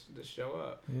 like just show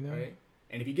up, right?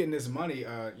 And if you're getting this money,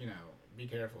 be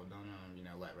careful. Don't,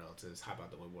 let relatives hop out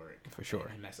the woodwork. For sure.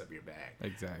 And mess up your bag.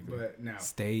 Exactly. But no.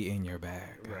 Stay in your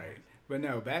bag. Right. But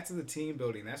no, back to the team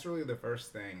building. That's really the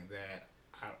first thing that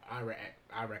I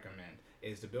recommend,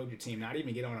 is to build your team. Not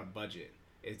even get on a budget,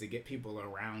 is to get people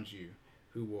around you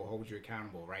who will hold you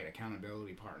accountable, right?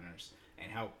 Accountability partners,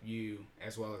 and help you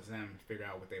as well as them figure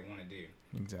out what they want to do.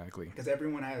 Exactly. Because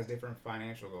everyone has different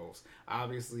financial goals.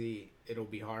 Obviously, it'll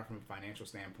be hard from a financial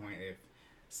standpoint if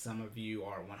some of you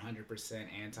are 100%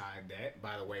 anti-debt,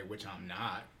 by the way, which I'm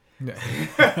not.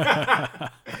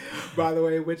 By the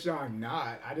way, which I'm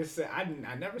not. I just said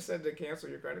I never said to cancel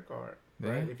your credit card.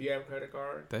 Right? Yeah. If you have a credit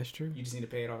card, that's true. You just need to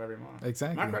pay it off every month.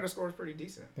 Exactly. My credit score is pretty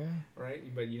decent. Yeah. Right?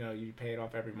 But you pay it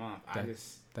off every month.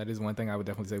 That is one thing I would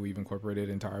definitely say we've incorporated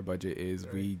into our budget is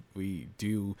right. we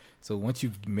do. So once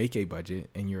you make a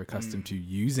budget and you're accustomed to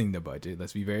using the budget,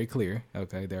 let's be very clear.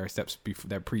 Okay, there are steps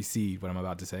that precede what I'm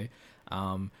about to say.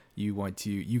 You want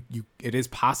to it is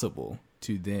possible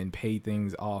to then pay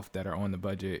things off that are on the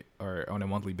budget or on a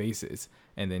monthly basis,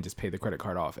 and then just pay the credit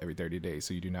card off every 30 days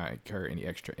so you do not incur any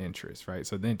extra interest, right?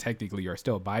 So then technically you're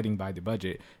still abiding by the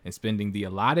budget and spending the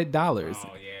allotted dollars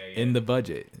in the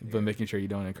budget, but making sure you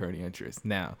don't incur any interest.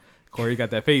 Now, Corey got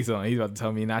that face on. He's about to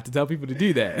tell me not to tell people to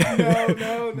do that.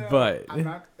 No. But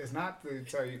it's not to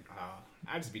tell you.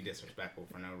 I just be disrespectful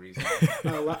for no reason.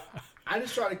 I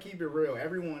just try to keep it real.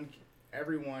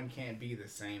 Everyone can't be the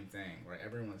same thing, right?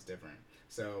 Everyone's different.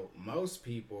 So most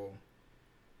people,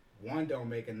 one, don't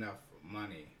make enough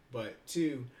money, but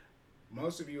two,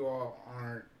 most of you all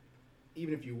aren't,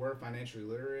 even if you were financially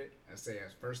literate, I say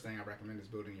as first thing I recommend is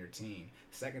building your team.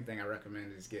 Second thing I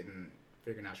recommend is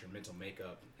figuring out your mental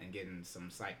makeup and getting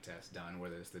some psych tests done,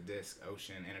 whether it's the DISC,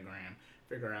 Ocean, Enneagram.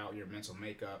 Figure out your mental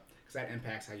makeup, because that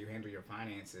impacts how you handle your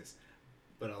finances.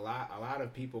 But a lot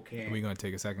of people can't. We're gonna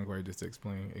take a second, Corey, just to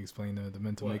explain the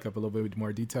mental makeup a little bit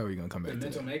more detail. We're gonna come back to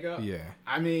mental that. makeup. Yeah.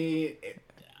 I mean,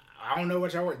 I don't know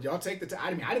what y'all take the test.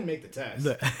 I didn't make the test.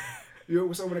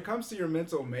 So when it comes to your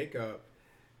mental makeup,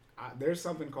 there's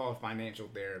something called financial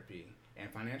therapy, and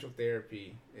financial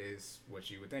therapy is what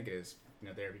you would think it is,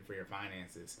 therapy for your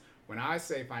finances. When I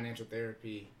say financial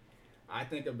therapy, I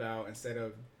think about, instead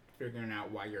of figuring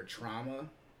out why your trauma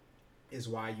is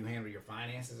why you handle your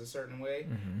finances a certain way.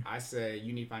 Mm-hmm. I say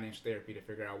you need financial therapy to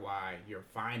figure out why your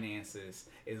finances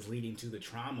is leading to the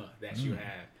trauma that you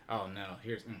have. Oh no,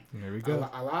 There we go.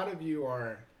 A lot of you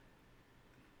are,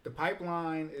 the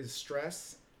pipeline is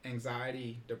stress,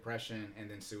 anxiety, depression, and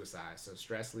then suicide. So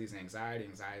stress leads to anxiety,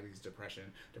 anxiety leads to depression,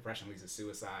 depression leads to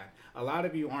suicide. A lot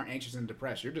of you aren't anxious and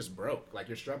depressed. You're just broke. Like,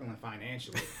 you're struggling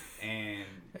financially. And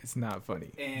it's not funny.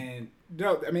 And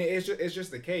no, I mean, it's just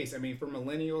the case. I mean, for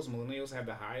millennials have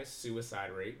the highest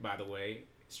suicide rate, by the way.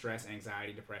 Stress,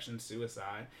 anxiety, depression,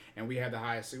 suicide. And we have the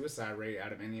highest suicide rate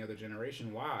out of any other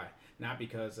generation. Why? Not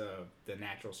because of the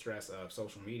natural stress of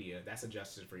social media. That's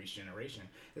adjusted for each generation.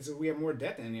 It's that we have more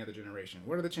debt than any other generation.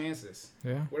 What are the chances?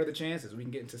 Yeah. What are the chances? We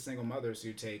can get into single mothers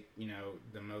who take,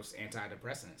 the most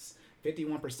antidepressants.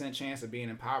 51% chance of being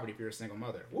in poverty if you're a single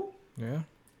mother. Woo! Yeah.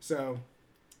 So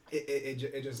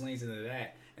it just leans into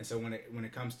that. And so when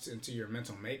it comes to your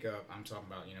mental makeup, I'm talking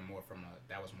about, more from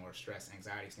that was more stress,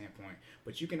 anxiety standpoint.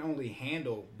 But you can only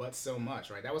handle but so much,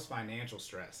 right? That was financial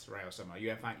stress, right? I was talking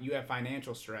about you have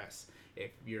financial stress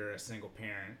if you're a single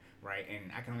parent, right?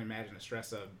 And I can only imagine the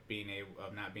stress of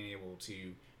not being able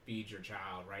to feed your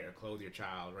child, right, or clothe your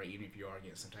child, right, even if you are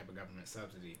getting some type of government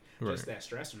subsidy. Right. Just that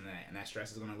stress from that, and that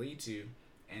stress is going to lead to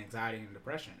anxiety and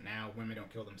depression. Now, women don't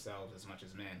kill themselves as much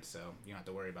as men, so you don't have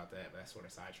to worry about that. That's sort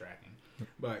of sidetracking.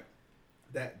 But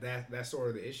that's sort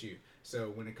of the issue.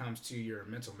 So when it comes to your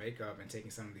mental makeup and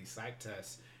taking some of these psych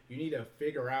tests, you need to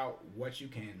figure out what you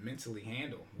can mentally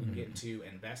handle. We can get into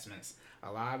investments.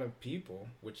 A lot of people,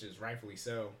 which is rightfully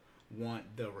so,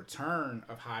 want the return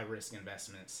of high risk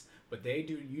investments, but they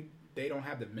don't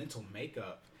have the mental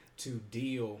makeup to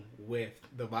deal with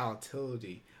the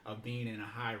volatility of being in a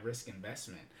high risk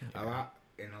investment. Yeah.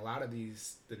 A lot of the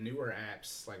newer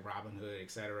apps like Robinhood,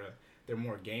 etc., they're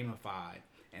more gamified,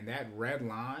 and that red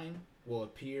line will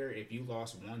appear if you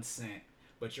lost 1 cent,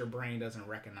 but your brain doesn't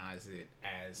recognize it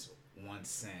as 1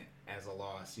 cent as a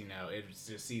loss. It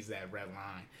just sees that red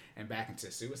line. And back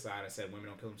into suicide, I said women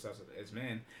don't kill themselves as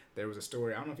men. There was a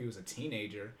story, I don't know if he was a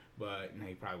teenager, but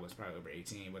he probably was over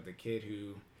 18, but the kid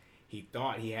who he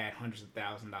thought he had hundreds of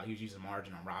thousands of dollars, he was using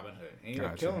margin on Robinhood, and he ended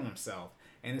up killing himself.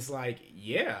 And it's like,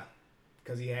 yeah,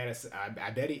 because he had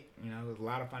I bet he, a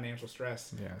lot of financial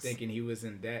stress, thinking he was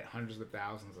in debt hundreds of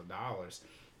thousands of dollars.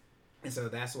 And so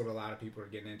that's what a lot of people are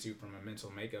getting into from a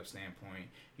mental makeup standpoint.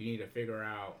 You need to figure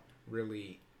out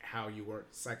really how you work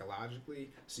psychologically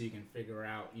so you can figure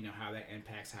out, how that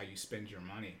impacts how you spend your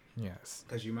money. Yes.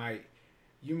 Because you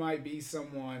might be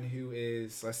someone who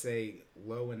is, let's say,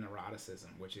 low in neuroticism,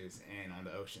 which is N on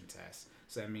the Ocean test.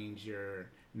 So that means you're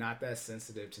not that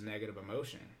sensitive to negative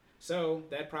emotion. So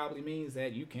that probably means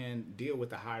that you can deal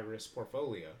with a high-risk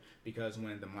portfolio, because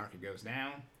when the market goes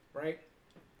down, right,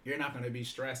 you're not going to be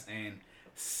stressed and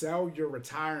sell your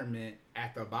retirement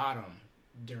at the bottom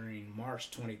during March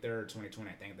 23rd, 2020.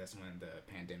 I think that's when the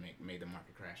pandemic made the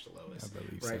market crash the lowest. I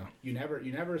believe right? So.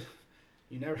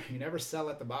 You never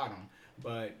sell at the bottom,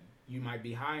 but you might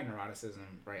be high in neuroticism,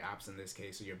 right? Opposite in this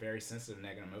case, so you're very sensitive to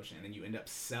negative emotion, and then you end up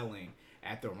selling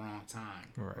at the wrong time,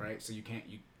 right? So you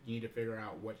need to figure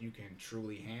out what you can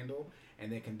truly handle,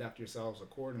 and then conduct yourselves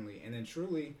accordingly, and then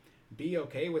truly be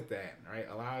okay with that, right?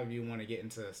 A lot of you want to get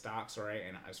into stocks, right?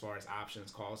 And as far as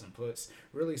options, calls, and puts,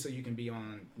 really, so you can be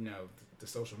on, the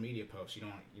social media posts. You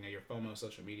don't, your FOMO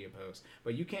social media posts,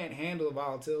 but you can't handle the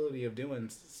volatility of doing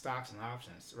stocks and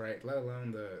options, right? Let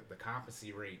alone the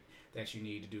competency rate that you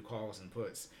need to do calls and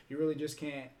puts. You really just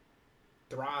can't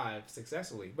thrive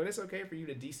successfully. But it's okay for you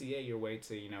to DCA your way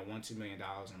to, $1-2 million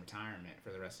in retirement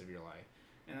for the rest of your life,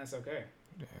 and that's okay.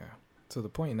 Yeah. So the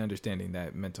point in understanding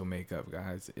that mental makeup,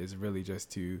 guys, is really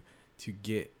just to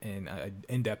get an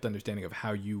in-depth understanding of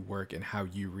how you work and how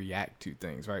you react to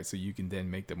things, right? So you can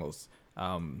then make the most,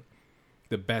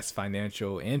 the best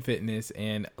financial and fitness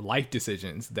and life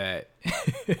decisions that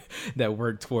that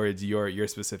work towards your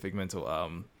specific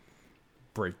mental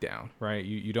breakdown, right?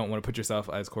 You don't want to put yourself,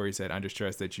 as Corey said, under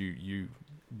stress that you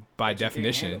by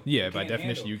definition, you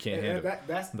can't handle.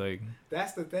 That's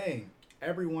the thing.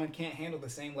 Everyone can't handle the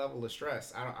same level of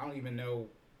stress. I don't even know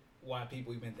why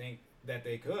people even think that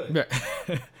they could.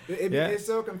 It's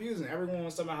so confusing. Everyone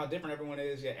wants to talk about how different everyone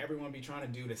is, yet everyone be trying to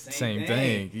do the same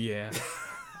thing. Yeah.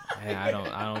 Yeah, I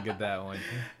don't get that one.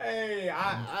 Hey,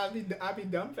 I be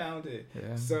dumbfounded.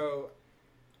 Yeah. So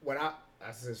I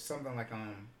said something like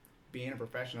being a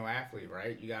professional athlete,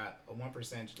 right? You got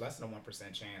less than a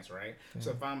 1% chance, right? Yeah.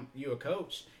 So if I'm a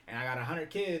coach and I got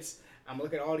 100 kids, I'm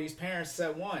looking at all these parents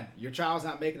set one. Your child's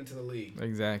not making it to the league.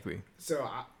 Exactly. So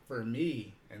for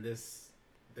me, and this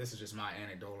is just my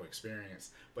anecdotal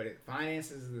experience, but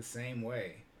finances is the same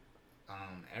way.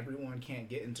 Everyone can't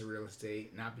get into real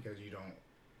estate, not because you don't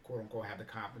quote unquote have the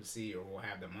competency or will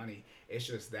have the money. It's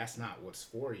just that's not what's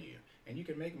for you, and you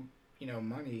can make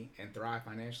money and thrive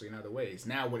financially in other ways.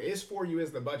 Now, what is for you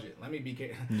is the budget. Let me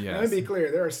be let me be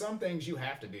clear. There are some things you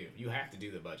have to do. You have to do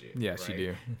the budget. Yes, right? you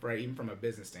do. Right, even from a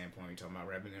business standpoint, you're talking about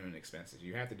revenue and expenses.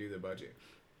 You have to do the budget.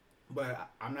 But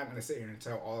I'm not going to sit here and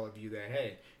tell all of you that,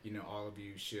 hey, all of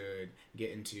you should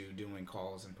get into doing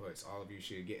calls and puts. All of you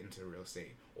should get into real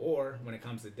estate. Or when it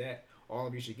comes to debt, all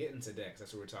of you should get into debt.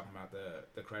 That's what we're talking about,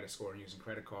 the credit score and using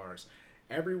credit cards.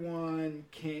 Everyone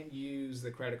can't use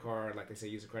the credit card, like they say,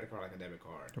 use a credit card like a debit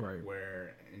card. Right.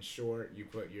 Where, in short, you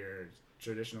put your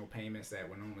traditional payments that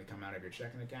would normally come out of your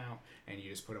checking account, and you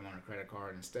just put them on a credit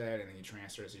card instead, and then you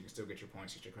transfer it so you can still get your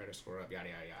points, get your credit score up, yada,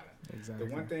 yada, yada. Exactly.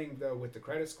 The one thing, though, with the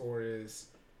credit score is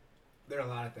there are a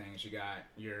lot of things. You got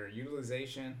your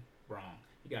utilization, wrong.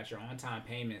 You got your on-time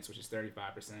payments, which is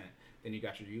 35%. Then you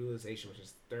got your utilization, which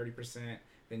is 30%.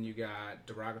 Then you got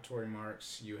derogatory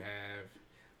marks. You have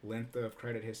length of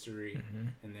credit history. Mm-hmm.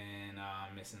 And then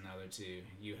missing the other two.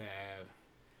 You have...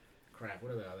 Crap,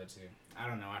 what are the other two? I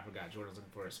don't know. I forgot. Jordan's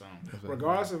looking for his phone.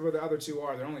 Regardless of what the other two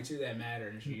are, there are only two that matter.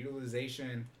 And it's your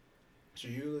utilization...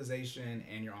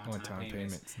 and your on-time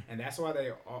payments. And that's why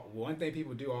one thing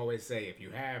people do always say, if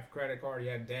you have credit card, you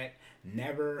have debt,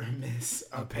 never miss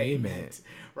a payment.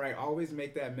 Right? Always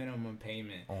make that minimum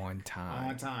payment. On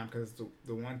time. Because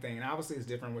the one thing, and obviously it's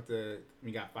different with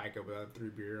we got FICO, but other three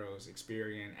bureaus,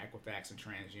 Experian, Equifax, and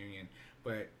TransUnion.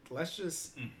 But let's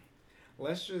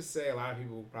just say a lot of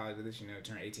people probably do this,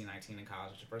 turn 18, 19 in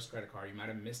college with your first credit card. You might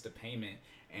have missed a payment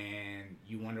and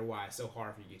you wonder why it's so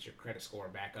hard for you to get your credit score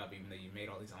back up even though you made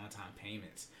all these on-time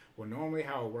payments. Well, normally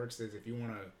how it works is if you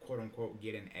want to quote-unquote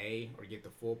get an A or get the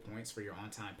full points for your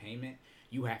on-time payment,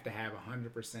 you have to have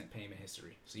 100% payment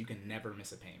history. So you can never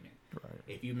miss a payment. Right.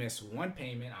 If you miss one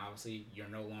payment, obviously you're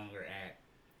no longer at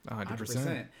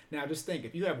 100%. Now just think,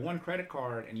 if you have one credit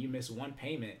card and you miss one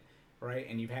payment, right,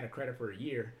 and you've had a credit for a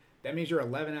year, that means you're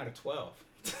 11 out of 12.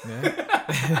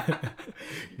 Yeah.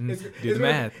 Do the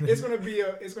math. It's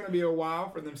gonna be a while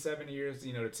for them 7 years,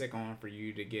 to tick on for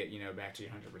you to get, back to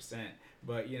your 100%.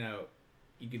 But then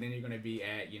you're gonna be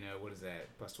at, what is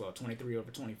that? Plus 12, 23 over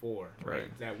 24.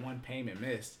 Right. That one payment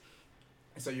missed.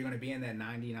 So you're going to be in that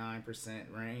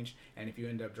 99% range. And if you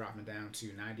end up dropping down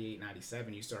to 98,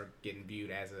 97, you start getting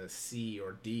viewed as a C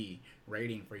or D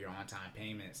rating for your on-time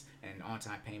payments. And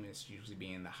on-time payments usually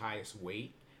being the highest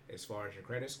weight as far as your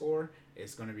credit score,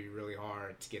 it's going to be really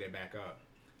hard to get it back up.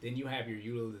 Then you have your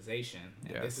utilization.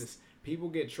 And yes. People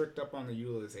get tricked up on the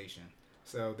utilization.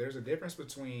 So there's a difference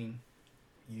between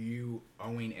you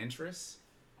owing interest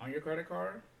on your credit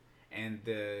card and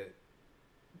the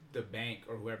bank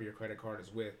or whoever your credit card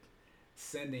is with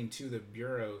sending to the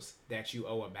bureaus that you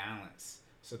owe a balance.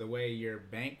 So the way your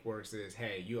bank works is,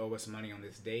 hey, you owe us money on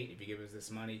this date. If you give us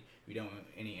this money, we don't owe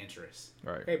any interest.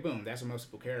 Right. Okay, boom. That's what most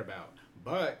people care about.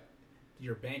 But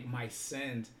your bank might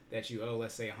send that you owe,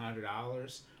 let's say,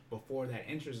 $100 before that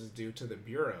interest is due to the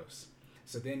bureaus.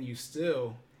 So then you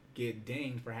still get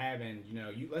dinged for having,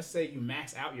 let's say you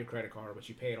max out your credit card, but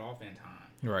you pay it off in time.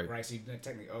 Right. So you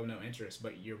technically owe no interest,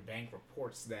 but your bank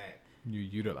reports that you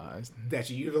utilized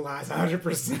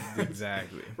 100%.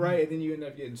 Exactly. Right. And then you end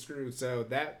up getting screwed. So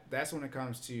that's when it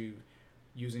comes to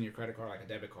using your credit card like a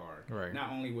debit card. Right.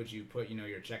 Not only would you put,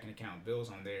 your checking account bills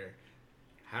on there,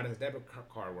 how does a debit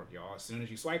card work, y'all? As soon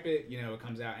as you swipe it, it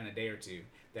comes out in a day or two.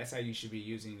 That's how you should be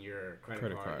using your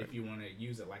credit card if you want to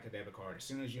use it like a debit card. As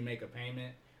soon as you make a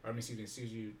payment, as soon as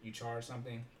you charge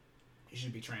something, you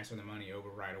should be transferring the money over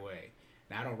right away.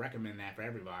 Now, I don't recommend that for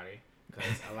everybody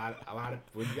because a lot of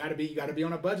you got to be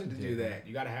on a budget to do that.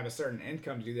 You got to have a certain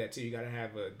income to do that too. You got to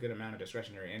have a good amount of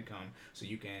discretionary income so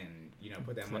you can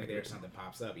put that money there if something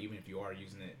pops up, even if you are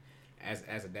using it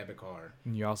as a debit card.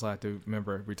 And you also have to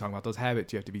remember, we're talking about those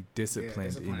habits. You have to be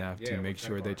disciplined enough to make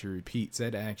sure that you repeat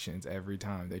said actions every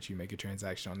time that you make a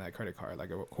transaction on that credit card. Like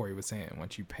what Corey was saying,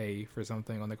 once you pay for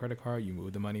something on the credit card, you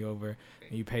move the money over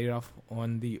and you pay it off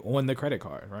on the credit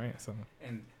card, right? So.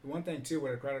 And one thing too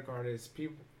with a credit card is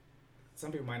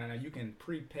some people might not know, you can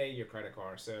prepay your credit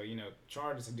card. So,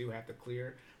 charges do have to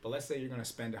clear. But let's say you're going to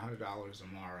spend $100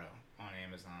 tomorrow on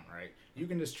Amazon, right? You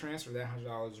can just transfer that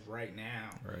 $100 right now.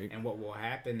 Right. And what will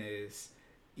happen is,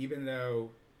 even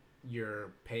though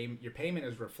your payment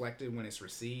is reflected when it's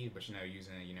received, but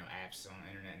using apps on the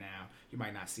internet now, you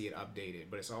might not see it updated,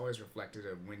 but it's always reflected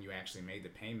of when you actually made the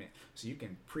payment. So you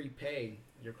can prepay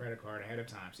your credit card ahead of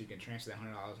time. So you can transfer that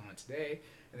 $100 on it today,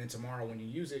 and then tomorrow when you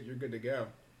use it, you're good to go.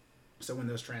 So when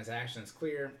those transactions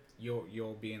clear,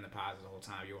 you'll be in the positive the whole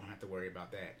time. You won't have to worry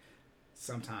about that.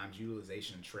 sometimes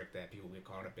utilization trick that people get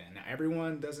caught up in. Now,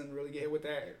 everyone doesn't really get hit with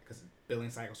that because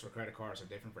billing cycles for credit cards are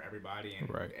different for everybody, and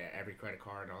every credit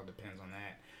card all depends on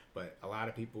that. But a lot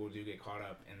of people do get caught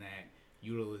up in that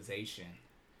utilization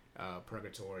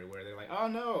purgatory where they're like, "Oh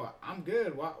no, I'm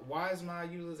good. Why is my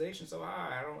utilization so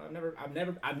high?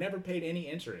 I've never paid any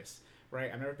interest." Right,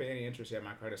 I've never paid any interest yet.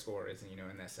 My credit score isn't, in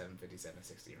that 750,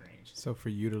 760 range. So for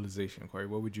utilization, Corey,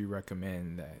 what would you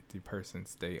recommend that the person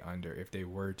stay under if they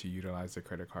were to utilize the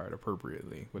credit card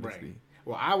appropriately? What is the...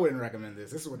 Well, I wouldn't recommend this.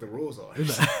 This is what the rules are.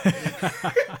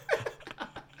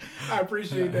 I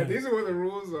appreciate that. These are what the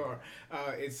rules are.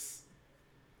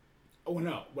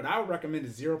 What I would recommend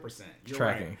is 0%. You're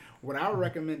tracking. Right. What I would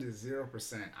recommend is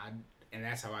 0%. And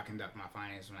that's how I conduct my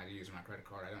finance when I use my credit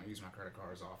card. I don't use my credit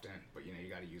cards often, but you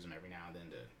got to use them every now and then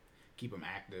to keep them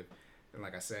active. And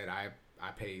like I said, I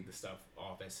pay the stuff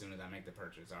off as soon as I make the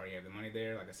purchase. I already have the money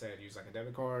there. Like I said, I use like a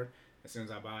debit card. As soon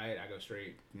as I buy it, I go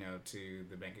straight, to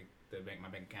my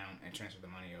bank account and transfer the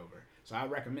money over. So I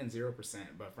recommend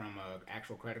 0%. But from an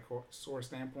actual credit score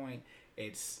standpoint,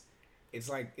 it's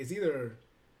either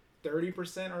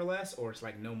 30% or less, or it's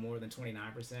like no more than 29%.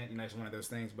 It's one of those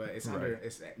things, but it's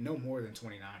it's no more than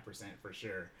 29% for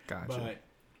sure. Gotcha.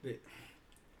 But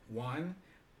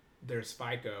there's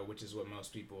FICO, which is what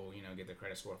most people get their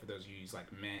credit score. For those who use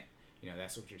like Mint,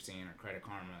 that's what you're seeing, or Credit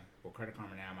Karma. Well, Credit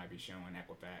Karma now might be showing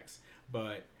Equifax,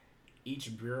 but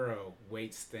each bureau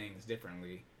weights things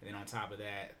differently. And then on top of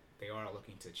that, they are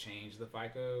looking to change the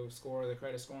FICO score, the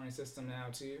credit scoring system now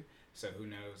too. So who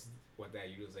knows what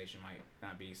that utilization might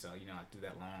not be. So, I do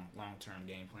that long-term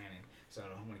game planning. So I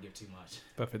don't want to give too much.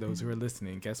 But for those who are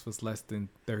listening, guess what's less than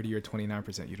 30 or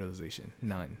 29% utilization?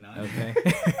 None. Okay.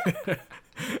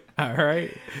 All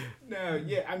right. No,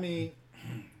 yeah. I mean,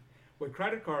 with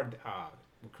credit card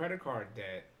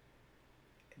debt,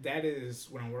 that is,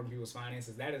 when I'm working people's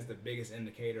finances, that is the biggest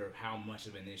indicator of how much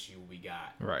of an issue we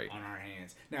got on our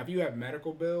hands. Now, if you have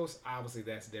medical bills, obviously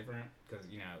that's different because,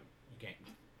 you can't...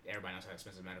 Everybody knows how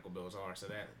expensive medical bills are, so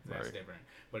that's different.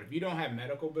 But if you don't have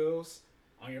medical bills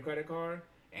on your credit card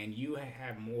and you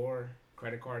have more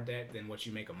credit card debt than what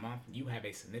you make a month, you have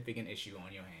a significant issue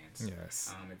on your hands.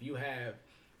 Yes. If you have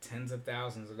tens of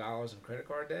thousands of dollars in credit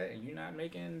card debt and you're not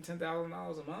making $10,000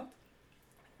 a month,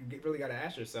 you really got to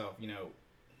ask yourself,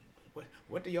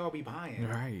 what do y'all be buying?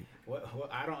 Right. What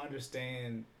I don't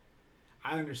understand.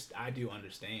 I do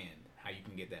understand how you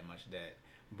can get that much debt.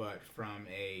 But from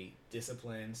a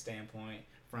discipline standpoint,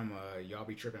 from a y'all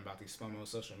be tripping about these FOMO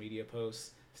social media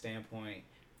posts standpoint,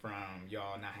 from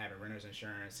y'all not having renter's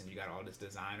insurance and you got all this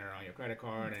designer on your credit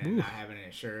card and not having it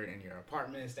insured in your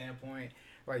apartment standpoint,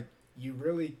 like you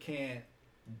really can't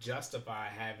justify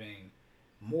having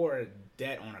more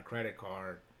debt on a credit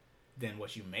card than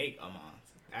what you make a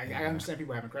month. I understand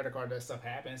people having credit card, that stuff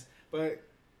happens, but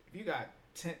if you got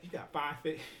 5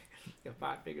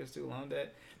 figures to loan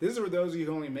debt. This is for those of you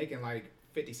who only making like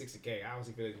 50, 60K.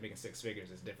 Obviously, if you're making 6 figures,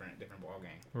 it's different ball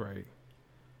game. Right.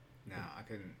 No, I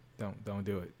couldn't. Don't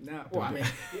do it. No.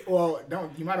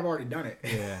 Don't. You might have already done it.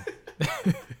 Yeah.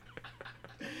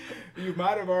 You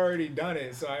might have already done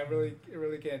it, so I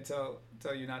really can't tell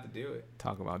you not to do it.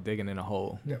 Talk about digging in a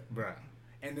hole. Yeah, bro.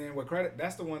 And then with credit,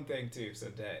 that's the one thing too. So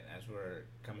debt, as we're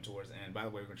coming towards the end. By the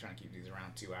way, we're going to try and keep these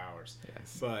around 2 hours.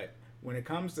 Yes. But when it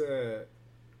comes to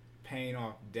paying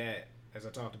off debt, as I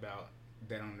talked about,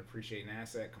 debt on an appreciating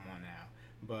asset, come on now.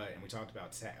 And we talked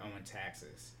about owing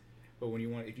taxes. But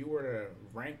if you were to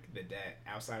rank the debt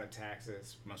outside of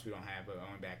taxes, most people don't have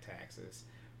owing back taxes.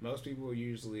 Most people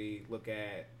usually look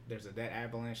at, there's a debt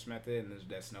avalanche method and there's a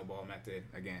debt snowball method.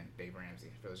 Again, Dave Ramsey,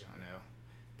 for those you don't know.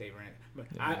 Dave Ramsey.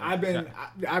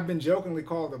 Yeah, I've been jokingly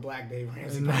called the Black Dave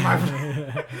Ramsey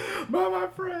by my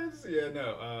friends. Yeah,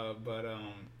 no. But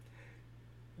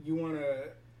you want to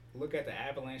look at the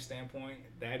avalanche standpoint.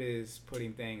 That is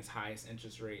putting things highest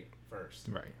interest rate first.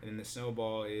 Right. And then the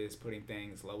snowball is putting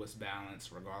things lowest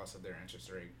balance regardless of their interest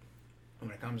rate.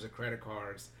 When it comes to credit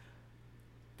cards,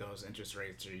 those interest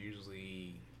rates are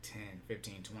usually 10,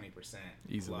 15, 20%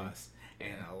 easily plus.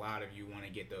 And a lot of you want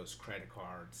to get those credit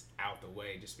cards out the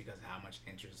way just because of how much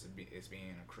interest is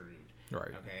being accrued. Right.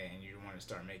 Okay, and you want to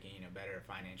start making better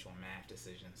financial and math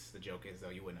decisions. The joke is, though,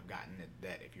 you wouldn't have gotten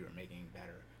that if you were making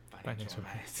better financial and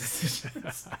math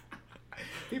decisions.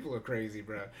 People are crazy,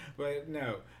 bro. But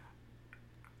no,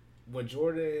 with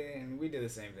Jordan, we did the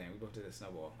same thing. We both did the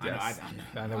snowball. Yes.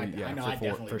 I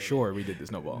know. For sure, we did the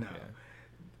snowball. No. Yeah.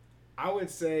 I would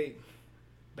say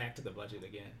back to the budget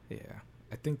again. Yeah,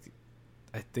 I think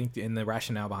I think in the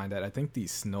rationale behind that, I think the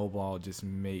snowball just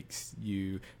makes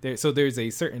you there. So there's a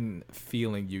certain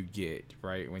feeling you get,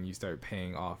 right, when you start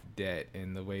paying off debt,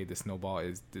 and the way the snowball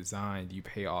is designed, you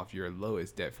pay off your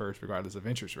lowest debt first, regardless of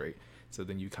interest rate. So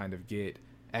then you kind of get,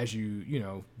 as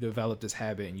you develop this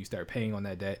habit and you start paying on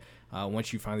that debt,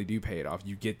 once you finally do pay it off,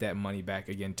 you get that money back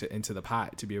again into the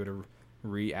pot to be able to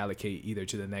reallocate either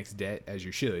to the next debt, as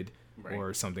you should, right,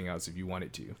 or something else if you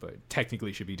wanted to, but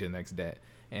technically should be to the next debt.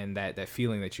 And that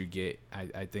feeling that you get,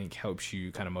 I think helps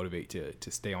you kind of motivate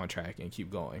to stay on track and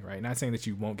keep going, right? Not saying that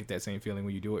you won't get that same feeling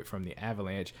when you do it from the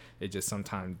Avalanche. It just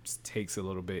sometimes takes a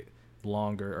little bit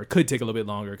longer, or could take a little bit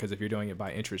longer, because if you're doing it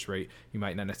by interest rate, you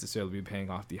might not necessarily be paying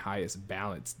off the highest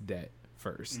balanced debt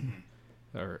first.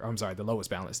 Or I'm sorry, the lowest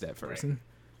balanced debt first. Right.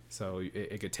 So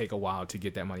it could take a while to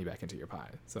get that money back into your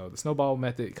pot. So the snowball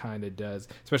method kind of does,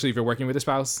 especially if you're working with a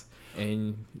spouse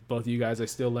and both of you guys are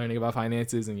still learning about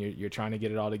finances, and you're trying to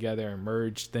get it all together and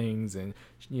merge things, and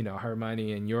her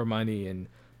money and your money, and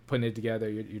putting it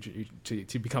together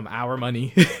to become our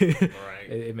money. Right.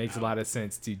 It makes a lot of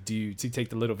sense to take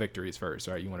the little victories first,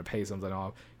 right? You want to pay something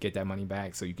off, get that money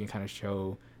back, so you can kind of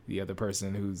show the other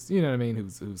person who's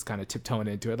who's kind of tiptoeing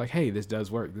into it, like, hey, this does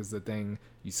work. This is the thing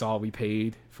you saw we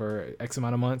paid for X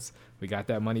amount of months. We got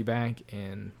that money back,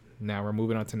 and now we're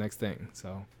moving on to the next thing.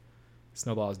 So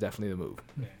snowball is definitely the move.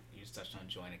 Yeah, you just touched on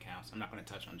joint accounts. I'm not going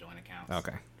to touch on joint accounts.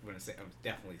 Okay. I'm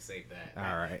definitely save that.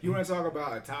 All right. You want to talk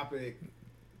about a topic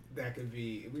that could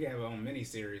be, we have a mini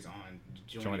series on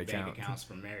joint bank accounts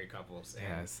for married couples. And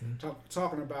yes.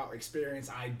 Talking about experience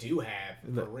I do have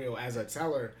for real as a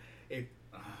teller.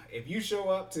 If you show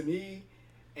up to me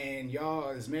and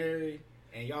y'all is married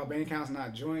and y'all bank account's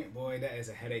not joint, boy, that is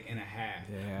a headache and a half.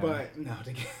 Yeah. But no,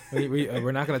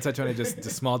 we're not going to touch on it, just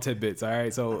small tidbits. All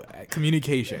right. So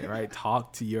communication, right?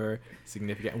 Talk to your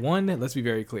significant one. Let's be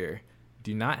very clear.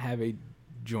 Do not have a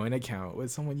joint account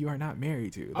with someone you are not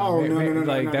married to.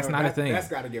 No, that's not a thing. That's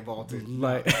got to get vaulted.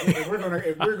 Like, if we're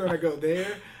gonna go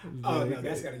there, no,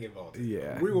 that's got to get vaulted.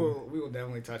 Yeah. We will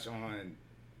definitely touch on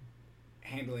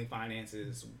handling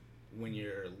finances when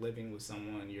you're living with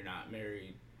someone you're not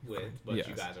married with, but yes,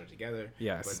 you guys are together.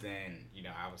 Yes. But then,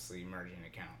 obviously merging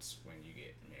accounts when you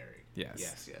get married.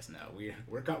 Yes. Yes. No,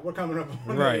 we're coming up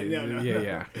on right. That. No.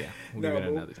 Yeah. We'll do it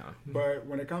another time. But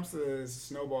when it comes to the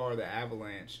snowball or the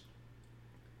avalanche,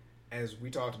 as we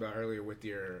talked about earlier with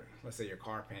let's say your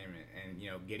car payment and,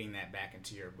 getting that back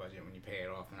into your budget when you pay it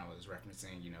off, and I was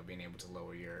referencing, being able to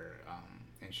lower your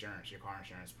insurance, your car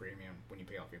insurance premium when you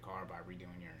pay off your car by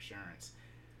redoing your insurance.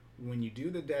 When you do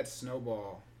the debt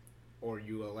snowball, or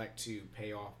you elect to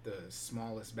pay off the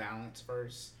smallest balance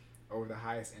first over the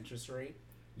highest interest rate,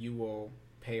 you will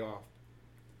pay off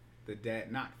the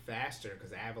debt not faster,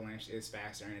 because Avalanche is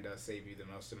faster and it does save you the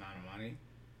most amount of money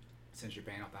since you're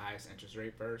paying off the highest interest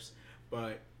rate first.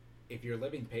 But if you're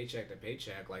living paycheck to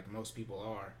paycheck like most people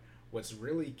are, what's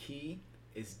really key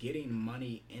is getting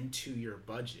money into your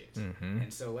budget. Mm-hmm.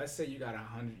 And so let's say you're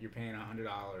paying $100 a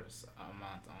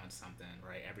month on something,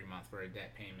 right, every month for a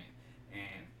debt payment,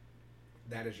 and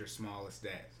that is your smallest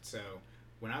debt. So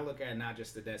when I look at not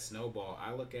just the debt snowball,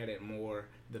 I look at it more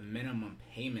the minimum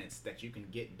payments that you can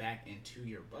get back into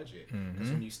your budget. Because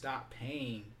when you stop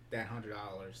paying that $100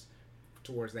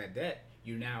 towards that debt,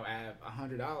 you now have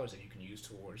 $100 that you can use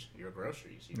towards your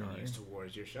groceries. You can use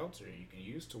towards your shelter. You can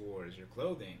use towards your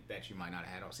clothing that you might not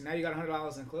have had. So now you got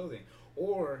 $100 in clothing.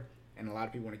 Or, and a lot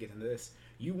of people want to get into this,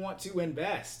 you want to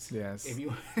invest. Yes. If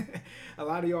you, a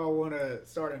lot of y'all want to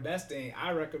start investing,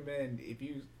 I recommend if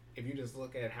you just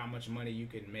look at how much money you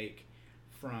can make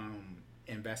from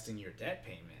investing your debt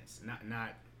payments, not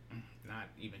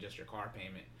even just your car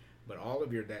payment, but all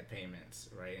of your debt payments,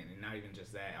 right? And not even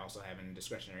just that, also having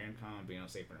discretionary income, being able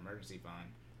to save for an emergency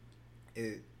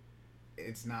fund.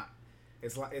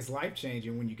 It's life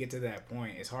changing when you get to that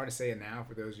point. It's hard to say it now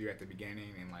for those of you at the beginning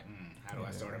and like, how do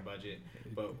I start a budget?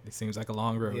 But it seems like a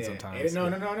long road sometimes. No.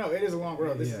 It is a long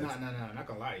road. This is not. I'm not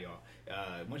gonna lie to y'all.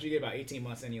 Once you get about 18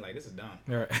 months in, you're like, this is dumb.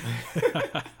 All right.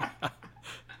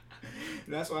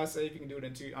 That's why I say if you can do it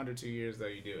in under 2 years, though,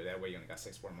 you do it. That way you only got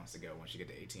 6 more months to go once you get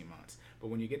to 18 months. But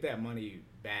when you get that money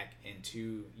back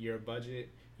into your budget,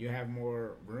 you have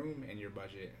more room in your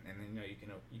budget, and then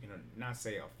you can not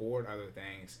say afford other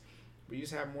things, but you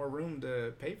just have more room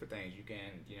to pay for things. You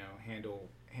can handle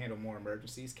more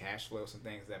emergencies, cash flow, some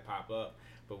things that pop up.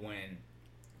 But when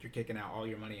you're kicking out all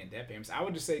your money in debt payments, I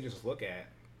would just say just look at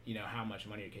how much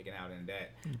money you're kicking out in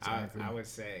debt. Exactly. I would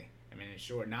say. I mean, in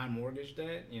short, non-mortgage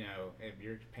debt, if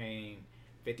you're paying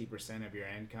 50% of your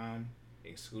income,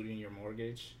 excluding your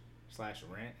mortgage /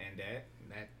 rent and debt,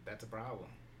 that's a problem.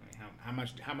 I mean,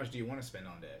 how much do you want to spend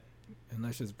on debt? And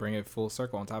let's just bring it full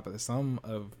circle on top of this. Some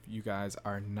of you guys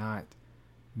are not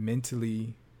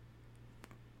mentally,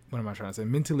 what am I trying to say?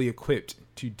 Mentally equipped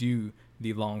to do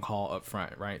the long haul up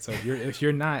front, right? So if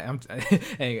you're not,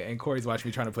 and Corey's watching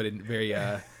me trying to put it very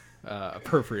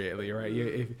appropriately,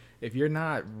 right? If you're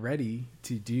not ready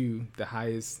to do the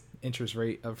highest interest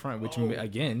rate up front, which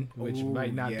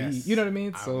might not be, you know what I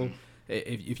mean? So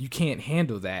if you can't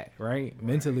handle that, right,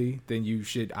 mentally, then you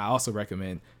should. I also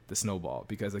recommend the snowball,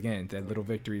 because again, that little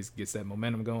victories gets that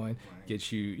momentum going,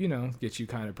 gets you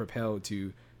kind of propelled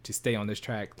to stay on this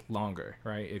track longer,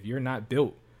 right? If you're not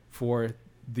built for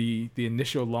the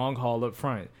initial long haul up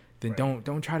front, then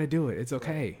don't try to do it. It's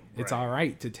okay. It's all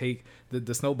right to take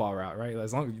the snowball route, right?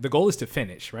 As long the goal is to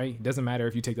finish, right? It doesn't matter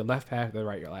if you take the left path or the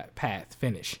right path.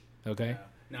 Finish, okay? Yeah.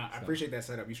 No, I appreciate that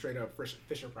setup. You straight up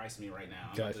Fisher Price me right now.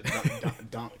 I'm about to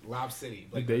dunk Lob City.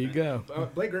 Blake Griffin. You go.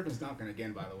 Blake Griffin's dunking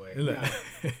again, by the way.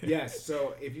 No. Yes.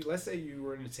 So let's say you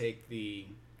were to take the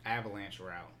Avalanche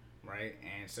route, right?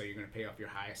 And so you're going to pay off your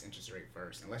highest interest rate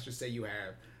first. And let's just say you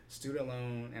have student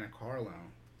loan and a car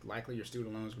loan. Likely your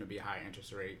student loan is going to be a high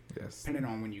interest rate, depending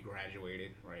on when you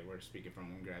graduated, right? We're speaking from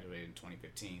when we graduated in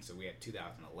 2015, so we had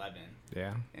 2011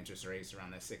 interest rates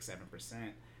around that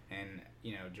 6-7%. And,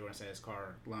 Jordan said his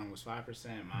car loan was 5%,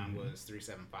 mine was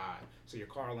 3.75%. So your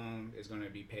car loan is going to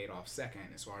be paid off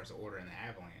second as far as the order in the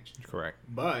Avalanche. Correct.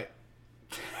 But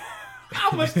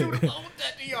how much student loan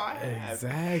debt do y'all have?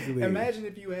 Exactly. Imagine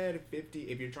if you had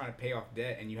if you're trying to pay off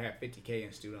debt and you have $50K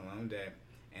in student loan debt,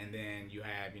 and then you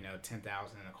have, $10,000 in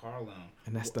a car loan.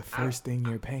 And that's the first thing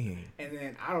you're paying. And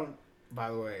then by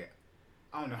the way,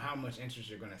 I don't know how much interest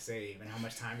you're going to save and how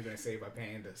much time you're going to save by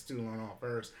paying the student loan off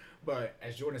first. But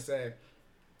as Jordan said,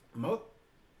 most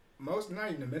not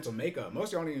even the mental makeup.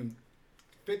 Most y'all don't even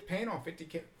paying off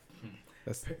 $50K.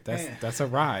 That's a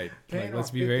ride.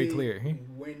 Let's be very clear.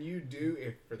 When you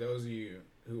do, for those of you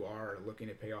who are looking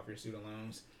to pay off your student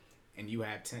loans, and you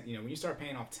have when you start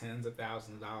paying off tens of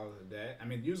thousands of dollars of debt, I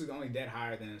mean, usually the only debt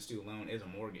higher than a student loan is a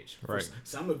mortgage. Right. For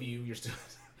some of you, you're still.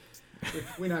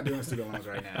 We're not doing student loans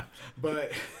right now,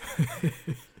 but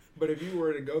if you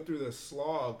were to go through the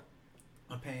slog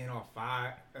of paying off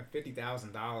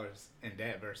 $50,000 in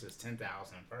debt versus $10,000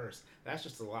 first, that's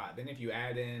just a lot. Then if you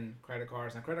add in credit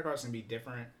cards, now credit cards can be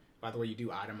different. By the way, you do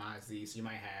itemize these. You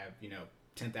might have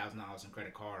 $10,000 in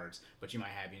credit cards, but you might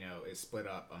have it's split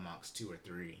up amongst 2 or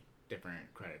 3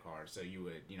 different credit cards. So you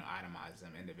would itemize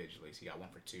them individually. So you got one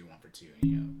for two,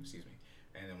 and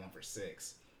then one for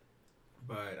 6.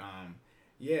 But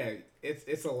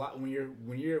it's a lot when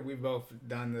we've both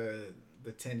done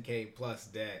the 10K plus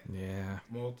debt. Yeah.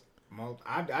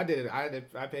 I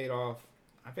paid off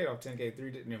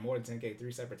 10K more than 10K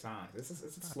 3 separate times. It's a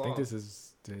slog. I think this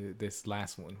is this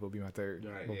last one will be my third.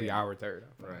 Right, will be our third.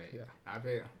 Right. Yeah. I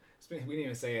paid. We didn't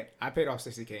even say it. I paid off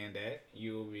 60K in debt.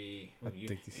 You'll be.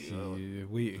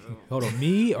 Hold on.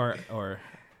 Me or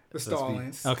the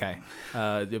Stallings. Okay.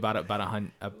 About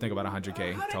 100. I think about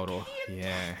 100K total.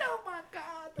 Yeah. Oh my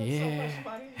God. That's so much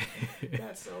money.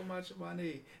 That's so much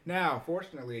money. Now,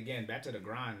 fortunately, again, back to the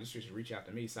grind. You should reach out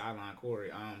to me, Sideline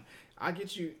Corey. I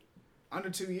get you under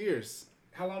 2 years.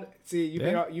 How long? See, you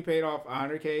paid off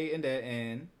 100K in debt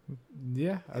and.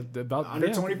 Yeah, about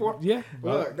under 24. Yeah,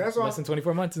 look, that's less than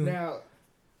 24 months. Now,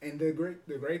 and the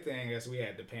great thing is we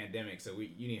had the pandemic, so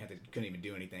couldn't even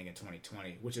do anything in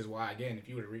 2020, which is why, again, if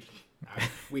you would have reached,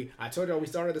 I told y'all we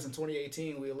started this in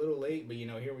 2018. We were a little late, but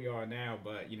here we are now.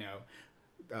 But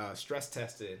stress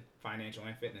tested financial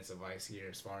and fitness advice here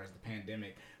as far as the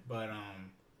pandemic. But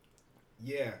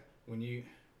when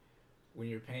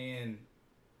you're paying,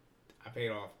 I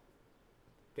paid off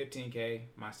 $15K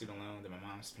my student loan, then my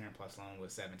mom's Parent Plus loan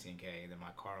was $17K, then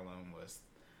my car loan was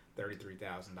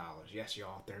 $33,000. Yes,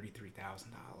 y'all,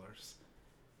 $33,000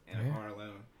 in a car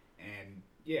loan. And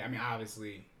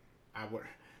obviously,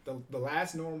 the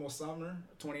last normal summer,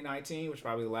 2019, which is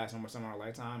probably the last normal summer of our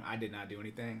lifetime, I did not do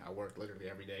anything. I worked literally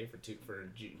every day for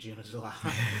June and July.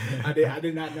 I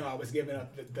did not know I was giving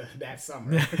up that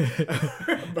summer.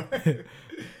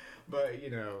 but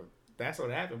that's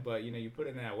what happened. But you put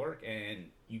in that work and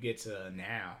you get to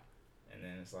now, and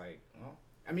then it's like, well,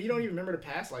 you don't even remember the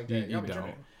past like that. You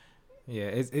don't. Yeah,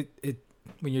 it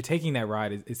when you're taking that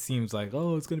ride, it seems like,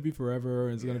 oh, it's gonna be forever.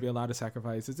 It's gonna be a lot of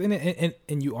sacrifices,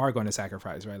 and you are going to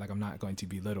sacrifice, right? Like, I'm not going to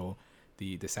belittle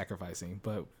the sacrificing,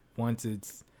 but once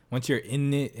you're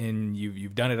in it and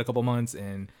you've done it a couple months,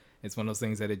 and it's one of those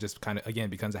things that it just kind of again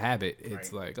becomes a habit.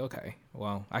 It's like, okay,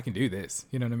 well, I can do this.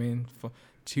 You know what I mean?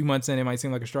 2 months in, it might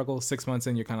seem like a struggle. 6 months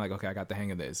in, you're kind of like, okay, I got the hang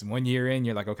of this. 1 year in,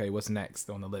 you're like, okay, what's next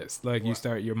on the list? Like, your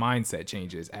mindset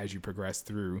changes as you progress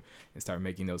through and start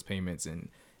making those payments and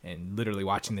and literally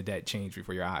watching the debt change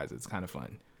before your eyes. It's kind of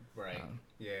fun. Right.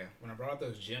 Yeah. When I brought up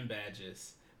those gym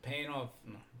badges, paying off,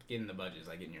 getting the budget is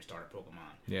like getting your starter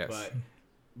Pokemon. Yes. But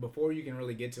before you can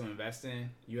really get to investing,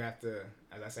 you have to,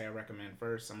 as I say, I recommend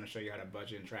first, I'm going to show you how to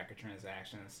budget and track your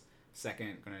transactions.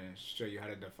 Second, I'm going to show you how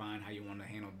to define how you want to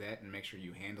handle debt and make sure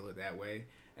you handle it that way.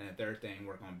 And the third thing,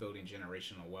 work on building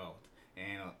generational wealth.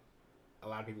 And a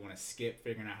lot of people want to skip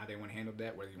figuring out how they want to handle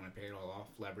debt, whether you want to pay it all off,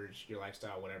 leverage your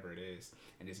lifestyle, whatever it is,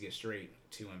 and just get straight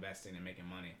to investing and making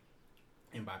money.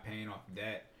 And by paying off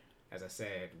debt, as I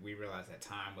said, we realized that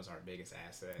time was our biggest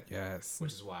asset. Yes.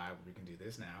 Which is why we can do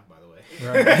this now, by the way.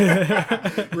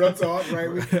 Right. Real talk,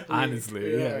 right?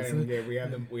 Honestly, yes. And we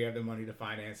have the money to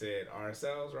finance it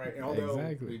ourselves, right? And although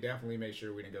we definitely made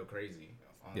sure we didn't go crazy.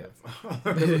 We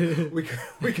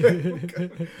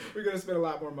could have spent a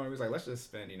lot more money. We was like, let's just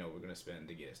spend, we're going to spend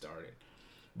to get it started.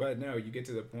 But no, you get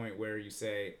to the point where you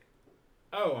say,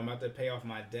 oh, I'm about to pay off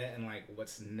my debt, and like,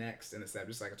 what's next in the step?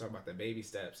 Just like I talk about the baby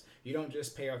steps. You don't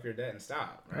just pay off your debt and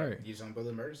stop, right? You just don't build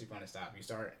an emergency fund and stop. You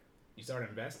start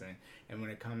investing, and when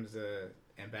it comes to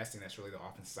investing, that's really the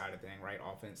offense side of thing, right?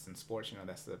 Offense in sports,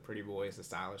 that's the pretty boys, the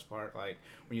stylish part. Like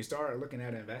when you start looking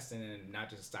at investing in not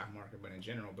just the stock market, but in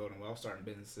general, building wealth, starting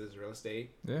businesses, real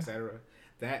estate, etc.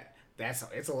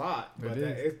 It's a lot, but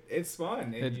it's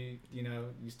fun, and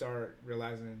you start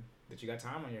realizing that you got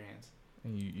time on your hands.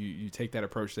 And you take that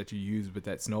approach that you use with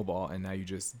that snowball, and now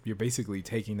you're basically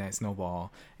taking that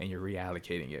snowball and you're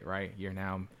reallocating it, right? You're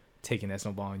now taking that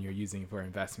snowball and you're using it for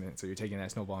investment. So you're taking that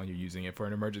snowball and you're using it for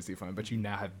an emergency fund, but you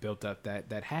now have built up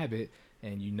that habit,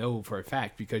 and for a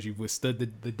fact, because you've withstood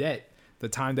the debt, the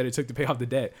time that it took to pay off the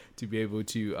debt, to be able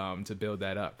to build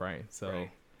that up, right? So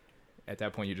right. At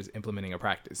that point, you're just implementing a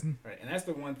practice. Right, and that's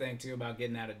the one thing too about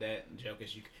getting out of debt. Joke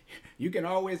is you can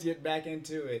always get back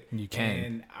into it. You can.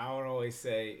 And I would always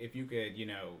say, if you could,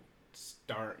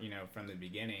 start, from the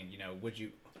beginning, would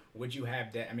you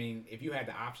have debt? I mean, if you had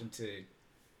the option to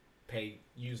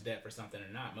use debt for something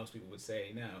or not, most people would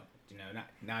say no.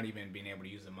 Not even being able to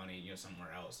use the money, somewhere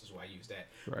else is why I use debt.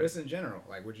 Right. But it's in general.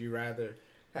 Like, would you rather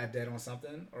have debt on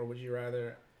something, or would you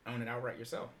rather own it outright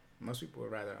yourself? Most people would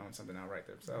rather own something outright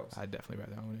themselves. I'd definitely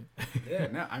rather own it. Yeah,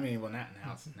 no, I mean, well, now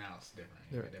it's different.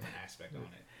 You have a different aspect on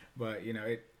it. But,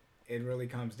 it really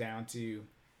comes down to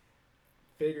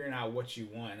figuring out what you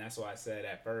want. And that's why I said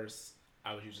at first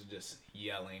I was usually just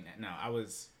yelling. No, I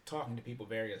was talking to people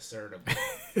very assertively.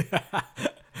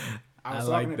 I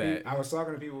was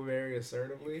talking to people very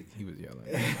assertively. He was yelling.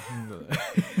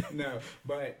 No,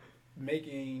 but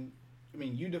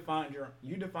you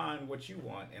define what you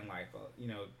want in life.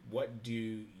 What do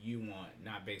you want?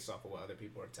 Not based off of what other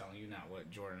people are telling you, not what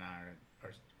Jordan and I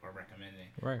are recommending.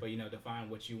 Right. But define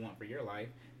what you want for your life.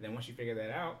 And then once you figure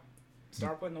that out,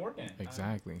 start putting the work in.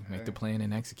 Exactly. Make the plan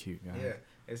and execute. Guys. Yeah.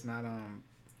 It's not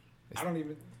I don't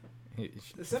even.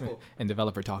 It's simple. And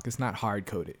developer talk, it's not hard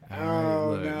coded.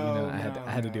 Oh, look, I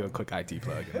had to do a quick IT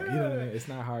plug. It's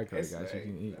not hard coded, guys.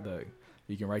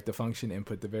 You can write the function,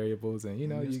 input the variables, and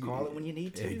you call it when you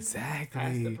need to. Exactly.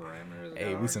 Pass the parameters.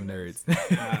 Hey, we some nerds.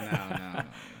 No.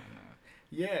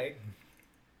 Yeah,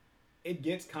 it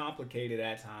gets complicated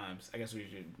at times. I guess we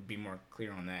should be more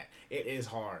clear on that. It is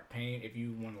hard. If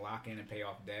you want to lock in and pay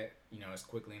off debt, as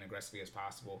quickly and aggressively as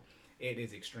possible, it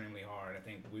is extremely hard. I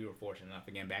think we were fortunate enough,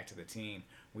 again, back to the team,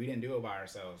 we didn't do it by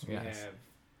ourselves. We have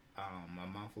a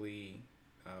monthly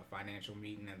financial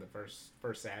meeting at the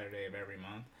first Saturday of every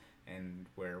month, and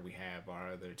where we have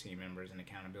our other team members and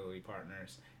accountability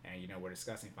partners, and we're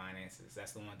discussing finances.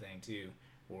 That's the one thing too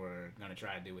we're going to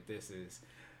try to do with this is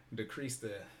decrease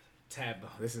the taboo.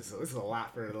 This is a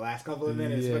lot for the last couple of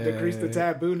minutes, but decrease the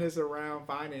tabooness around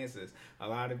finances. A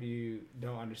lot of you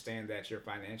don't understand that your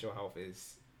financial health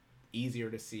is easier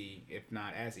to see, if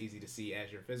not as easy to see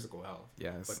as your physical health.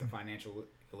 Yes. But the financial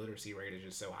literacy rate is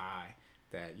just so high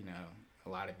that a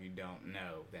lot of you don't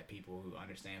know that people who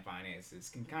understand finances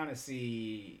can kind of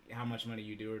see how much money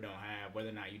you do or don't have, whether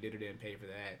or not you did or didn't pay for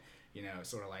that.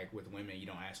 Sort of like with women, you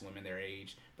don't ask women their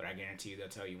age, but I guarantee you they'll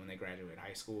tell you when they graduate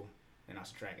high school, and I'll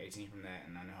subtract 18 from that,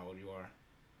 and I know how old you are.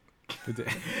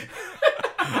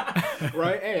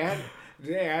 Right? Hey, I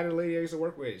had a lady I used to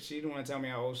work with. She didn't want to tell me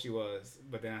how old she was,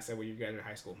 but then I said, well, you graduated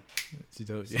high school. She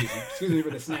told you. Excuse me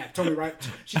for the snap. Told me right.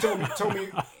 She told me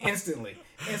instantly.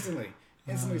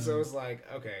 So it's like,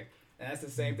 okay. And that's the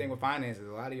same thing with finances.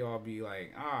 A lot of y'all be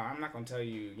like, I'm not going to tell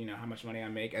you, how much money I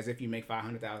make, as if you make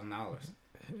 $500,000.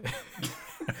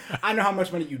 I know how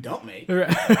much money you don't make.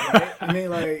 Right? I mean,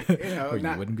 like, or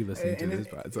you wouldn't be listening to this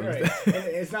podcast. Right.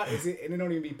 And it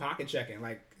don't even be pocket checking.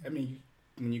 Like, I mean,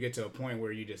 when you get to a point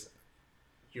where you just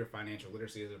your financial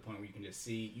literacy to the point where you can just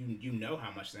see, you know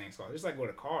how much things cost. Just like with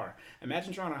a car.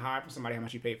 Imagine trying to hide from somebody how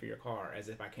much you pay for your car, as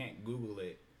if I can't Google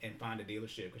it and find a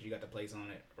dealership because you got the place on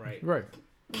it, right? Right.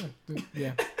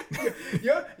 Yeah.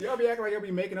 y'all be acting like y'all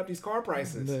be making up these car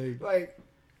prices. Like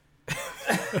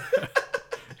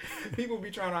people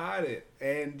be trying to hide it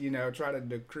and, you know, try to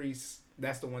decrease.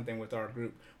 That's the one thing with our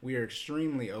group. We are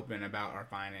extremely open about our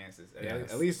finances.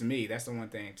 Yes. At least me, that's the one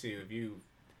thing too.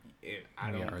 If I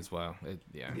don't, as well.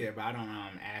 Yeah, but I don't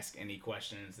ask any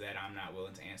questions that I'm not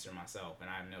willing to answer myself, and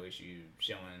I have no issue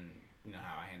showing, you know,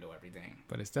 how I handle everything.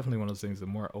 But it's definitely one of those things. The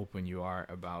more open you are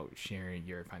about sharing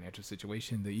your financial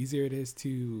situation, the easier it is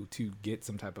to get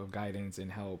some type of guidance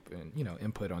and help and, you know,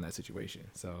 input on that situation.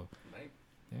 So, right.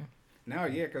 Yeah. No,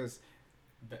 yeah, because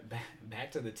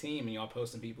back to the team, and y'all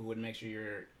posting people who would make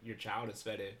sure your child is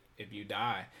fed if you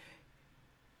die.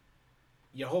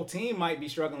 Your whole team might be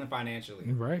struggling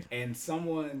financially. Right. And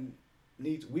someone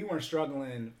we weren't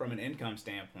struggling from an income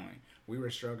standpoint. We were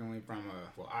struggling from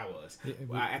I was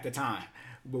at the time,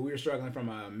 but we were struggling from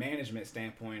a management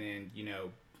standpoint and, you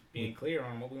know, being clear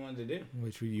on what we wanted to do.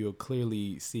 Which you'll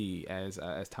clearly see as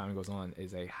time goes on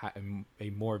is a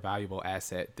more valuable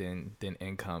asset than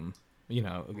income, you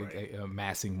know, right.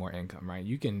 Amassing more income, right?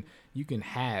 You can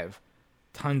have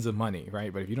tons of money,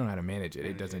 right? But if you don't know how to manage it,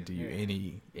 it doesn't do you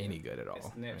any good at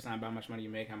all. It's not about how much money you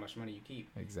make, how much money you keep.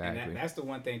 Exactly. And that's the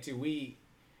one thing too.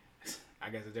 I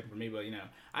guess it's different for me, but, you know,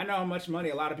 I know how much money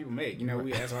a lot of people make. You know,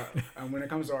 we as when it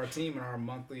comes to our team and our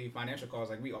monthly financial calls,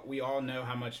 like we all know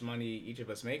how much money each of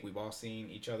us make. We've all seen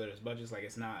each other's budgets. Like,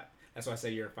 it's not. That's why I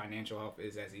say your financial health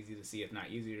is as easy to see, if not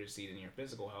easier to see, than your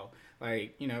physical health.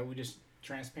 Like, you know, we just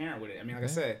transparent with it. I mean, like I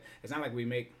said, it's not like we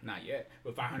make, not yet,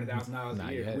 but $500,000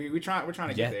 a year. We're trying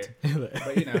to get there.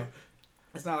 But, you know,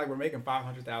 it's not like we're making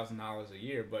 $500,000 a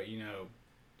year. But, you know,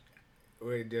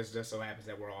 it just so happens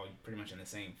that we're all pretty much in the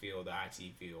same field, the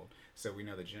IT field. So we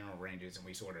know the general ranges, and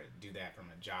we sort of do that from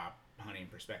a job hunting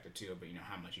perspective too. But, you know,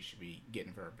 how much you should be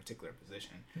getting for a particular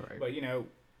position. Right. But, you know,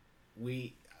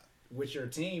 with your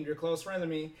team, your close friends, I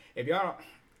mean, if y'all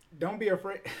don't be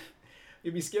afraid.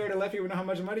 You'd be scared to let people know how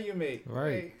much money you make.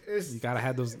 Right. Like, you gotta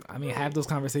have those. I mean, have those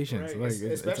conversations. Right. Like,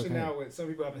 especially it's okay. now with some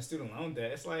people having student loan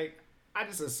debt. It's like, I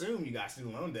just assume you got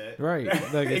student loan debt. Right.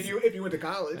 Like, if you went to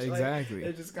college. Exactly.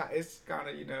 Like, it's kind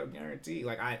of, you know, guaranteed.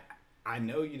 Like, I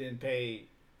know you didn't pay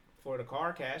for the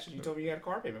car cash. You told me you had a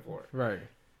car payment for it. Right.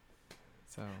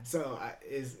 So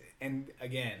and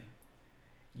again,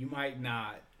 you might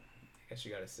not. I guess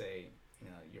you gotta say, you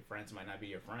know, your friends might not be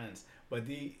your friends, but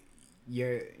you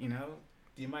know,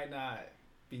 you might not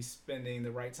be spending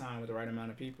the right time with the right amount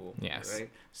of people. Yes. Right.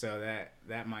 So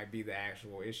that might be the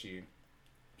actual issue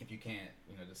if you can't,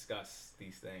 you know, discuss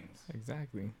these things.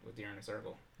 Exactly. With your inner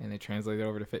circle. And it translates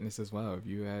over to fitness as well. If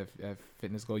you have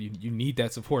fitness goal, you need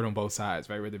that support on both sides,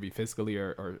 right? Whether it be physically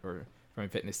or from a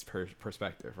fitness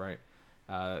perspective, right?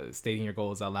 Stating your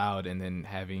goals out loud and then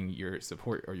having your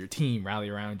support or your team rally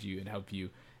around you and help you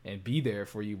and be there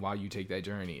for you while you take that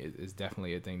journey is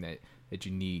definitely a thing that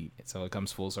you need. So it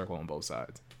comes full circle on both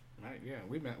sides. Right. Yeah.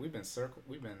 We've been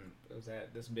it was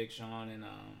at this Big Sean and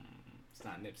it's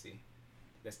not Nipsey.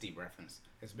 That's deep reference.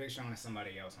 It's Big Sean and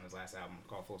somebody else on his last album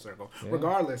called Full Circle. Yeah.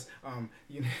 Regardless,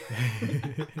 you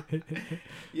know,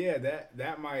 yeah,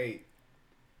 that might.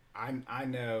 I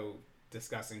know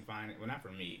discussing finance. Well, not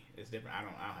for me. It's different. I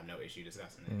don't have no issue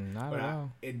discussing it. Not at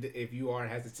all. If you are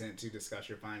hesitant to discuss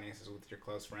your finances with your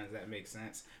close friends, that makes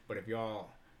sense. But if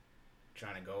y'all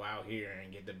trying to go out here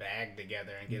and get the bag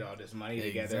together and get all this money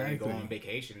together and go on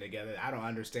vacation together, I don't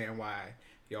understand why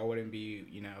y'all wouldn't be,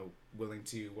 you know, willing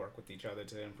to work with each other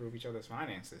to improve each other's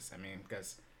finances. I mean,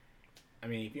 because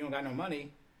if you don't got no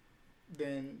money,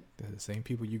 then they're the same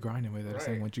people you grinding with are the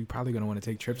same ones you probably gonna want to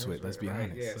take trips with. Let's be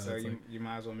honest. Yeah, so you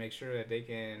might as well make sure that they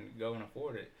can go and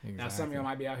afford it. Exactly. Now, some of y'all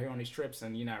might be out here on these trips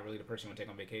and you're not really the person you want to take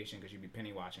on vacation because you be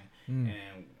penny watching,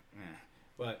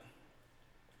 but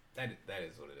that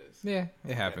is what it is. Yeah,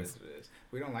 it happens. That is what it is.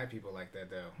 We don't like people like that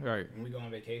though. Right. When we go on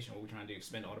vacation, what we trying to do is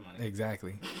spend all the money.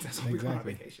 Exactly. That's what we go on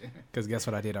vacation. Because guess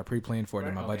what I did? I pre-planned for it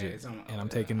in my budget, and I'm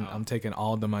taking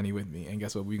all the money with me. And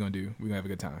guess what we're gonna do? We're gonna have a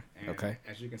good time. And okay.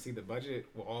 As you can see, the budget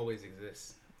will always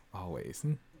exist. Always.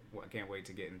 Well, I can't wait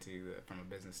to get into from a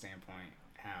business standpoint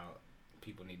how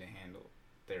people need to handle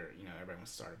their. You know, everybody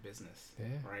wants to start a business,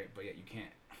 right? But yet you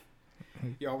can't.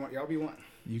 Y'all be one.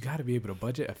 You got to be able to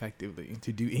budget effectively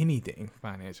to do anything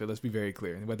financial. Let's be very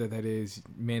clear. Whether that is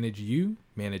manage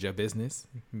a business,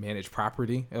 manage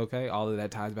property, okay? All of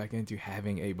that ties back into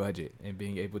having a budget and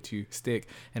being able to stick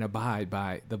and abide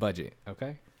by the budget,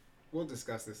 okay? We'll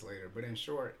discuss this later, but in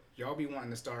short, y'all be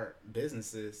wanting to start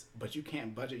businesses, but you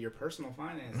can't budget your personal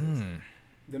finances.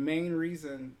 the main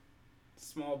reason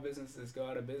small businesses go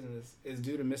out of business is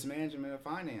due to mismanagement of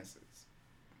finances.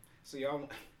 So y'all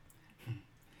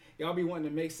be wanting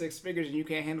to make six figures and you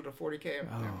can't handle the 40K.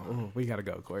 Oh, we gotta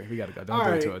go, Corey. We gotta go. Don't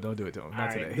do it to him. Don't do it to him.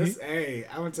 Not today. Hey,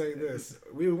 I'm gonna tell you this.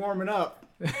 We were warming up.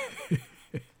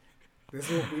 We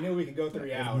knew we could go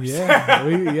 3 hours. Yeah,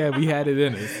 we had it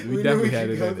in us. We definitely had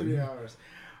it in us. 3 hours.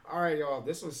 All right, y'all.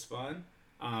 This was fun.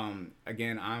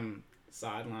 Again, I'm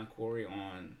Sideline Corey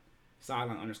on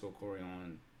Sideline_Corey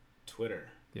on Twitter.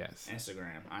 Yes.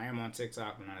 Instagram. I am on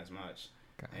TikTok, but not as much.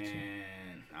 Gotcha.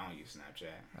 And I don't use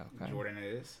Snapchat. Okay. Jordan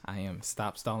is. I am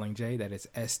Stop Stalling J. That is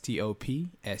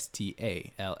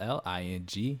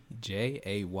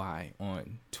STOPSTALLINGJAY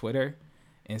on Twitter,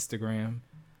 Instagram,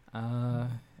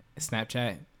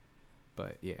 Snapchat.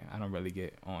 But yeah, I don't really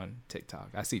get on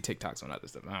TikTok. I see TikToks on other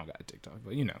stuff. I don't got a TikTok,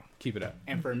 but keep it up.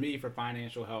 And for me, for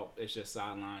financial help, it's just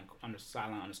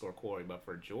Sideline_Corey. But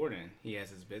for Jordan, he has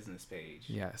his business page.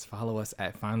 Yes, follow us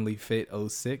at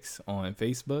FinallyFit06 on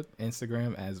Facebook,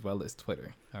 Instagram, as well as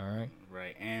Twitter. All right.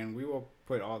 Right, and we will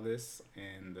put all this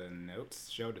in the notes,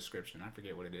 show description. I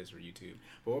forget what it is for YouTube,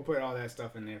 but we'll put all that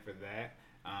stuff in there for that.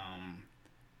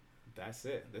 That's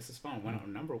it. This is fun.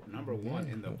 Number one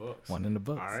in the books. One in the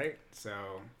books. All right.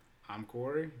 So I'm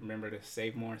Corey. Remember to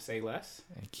save more, say less.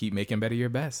 And keep making better your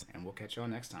best. And we'll catch y'all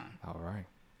next time. All right.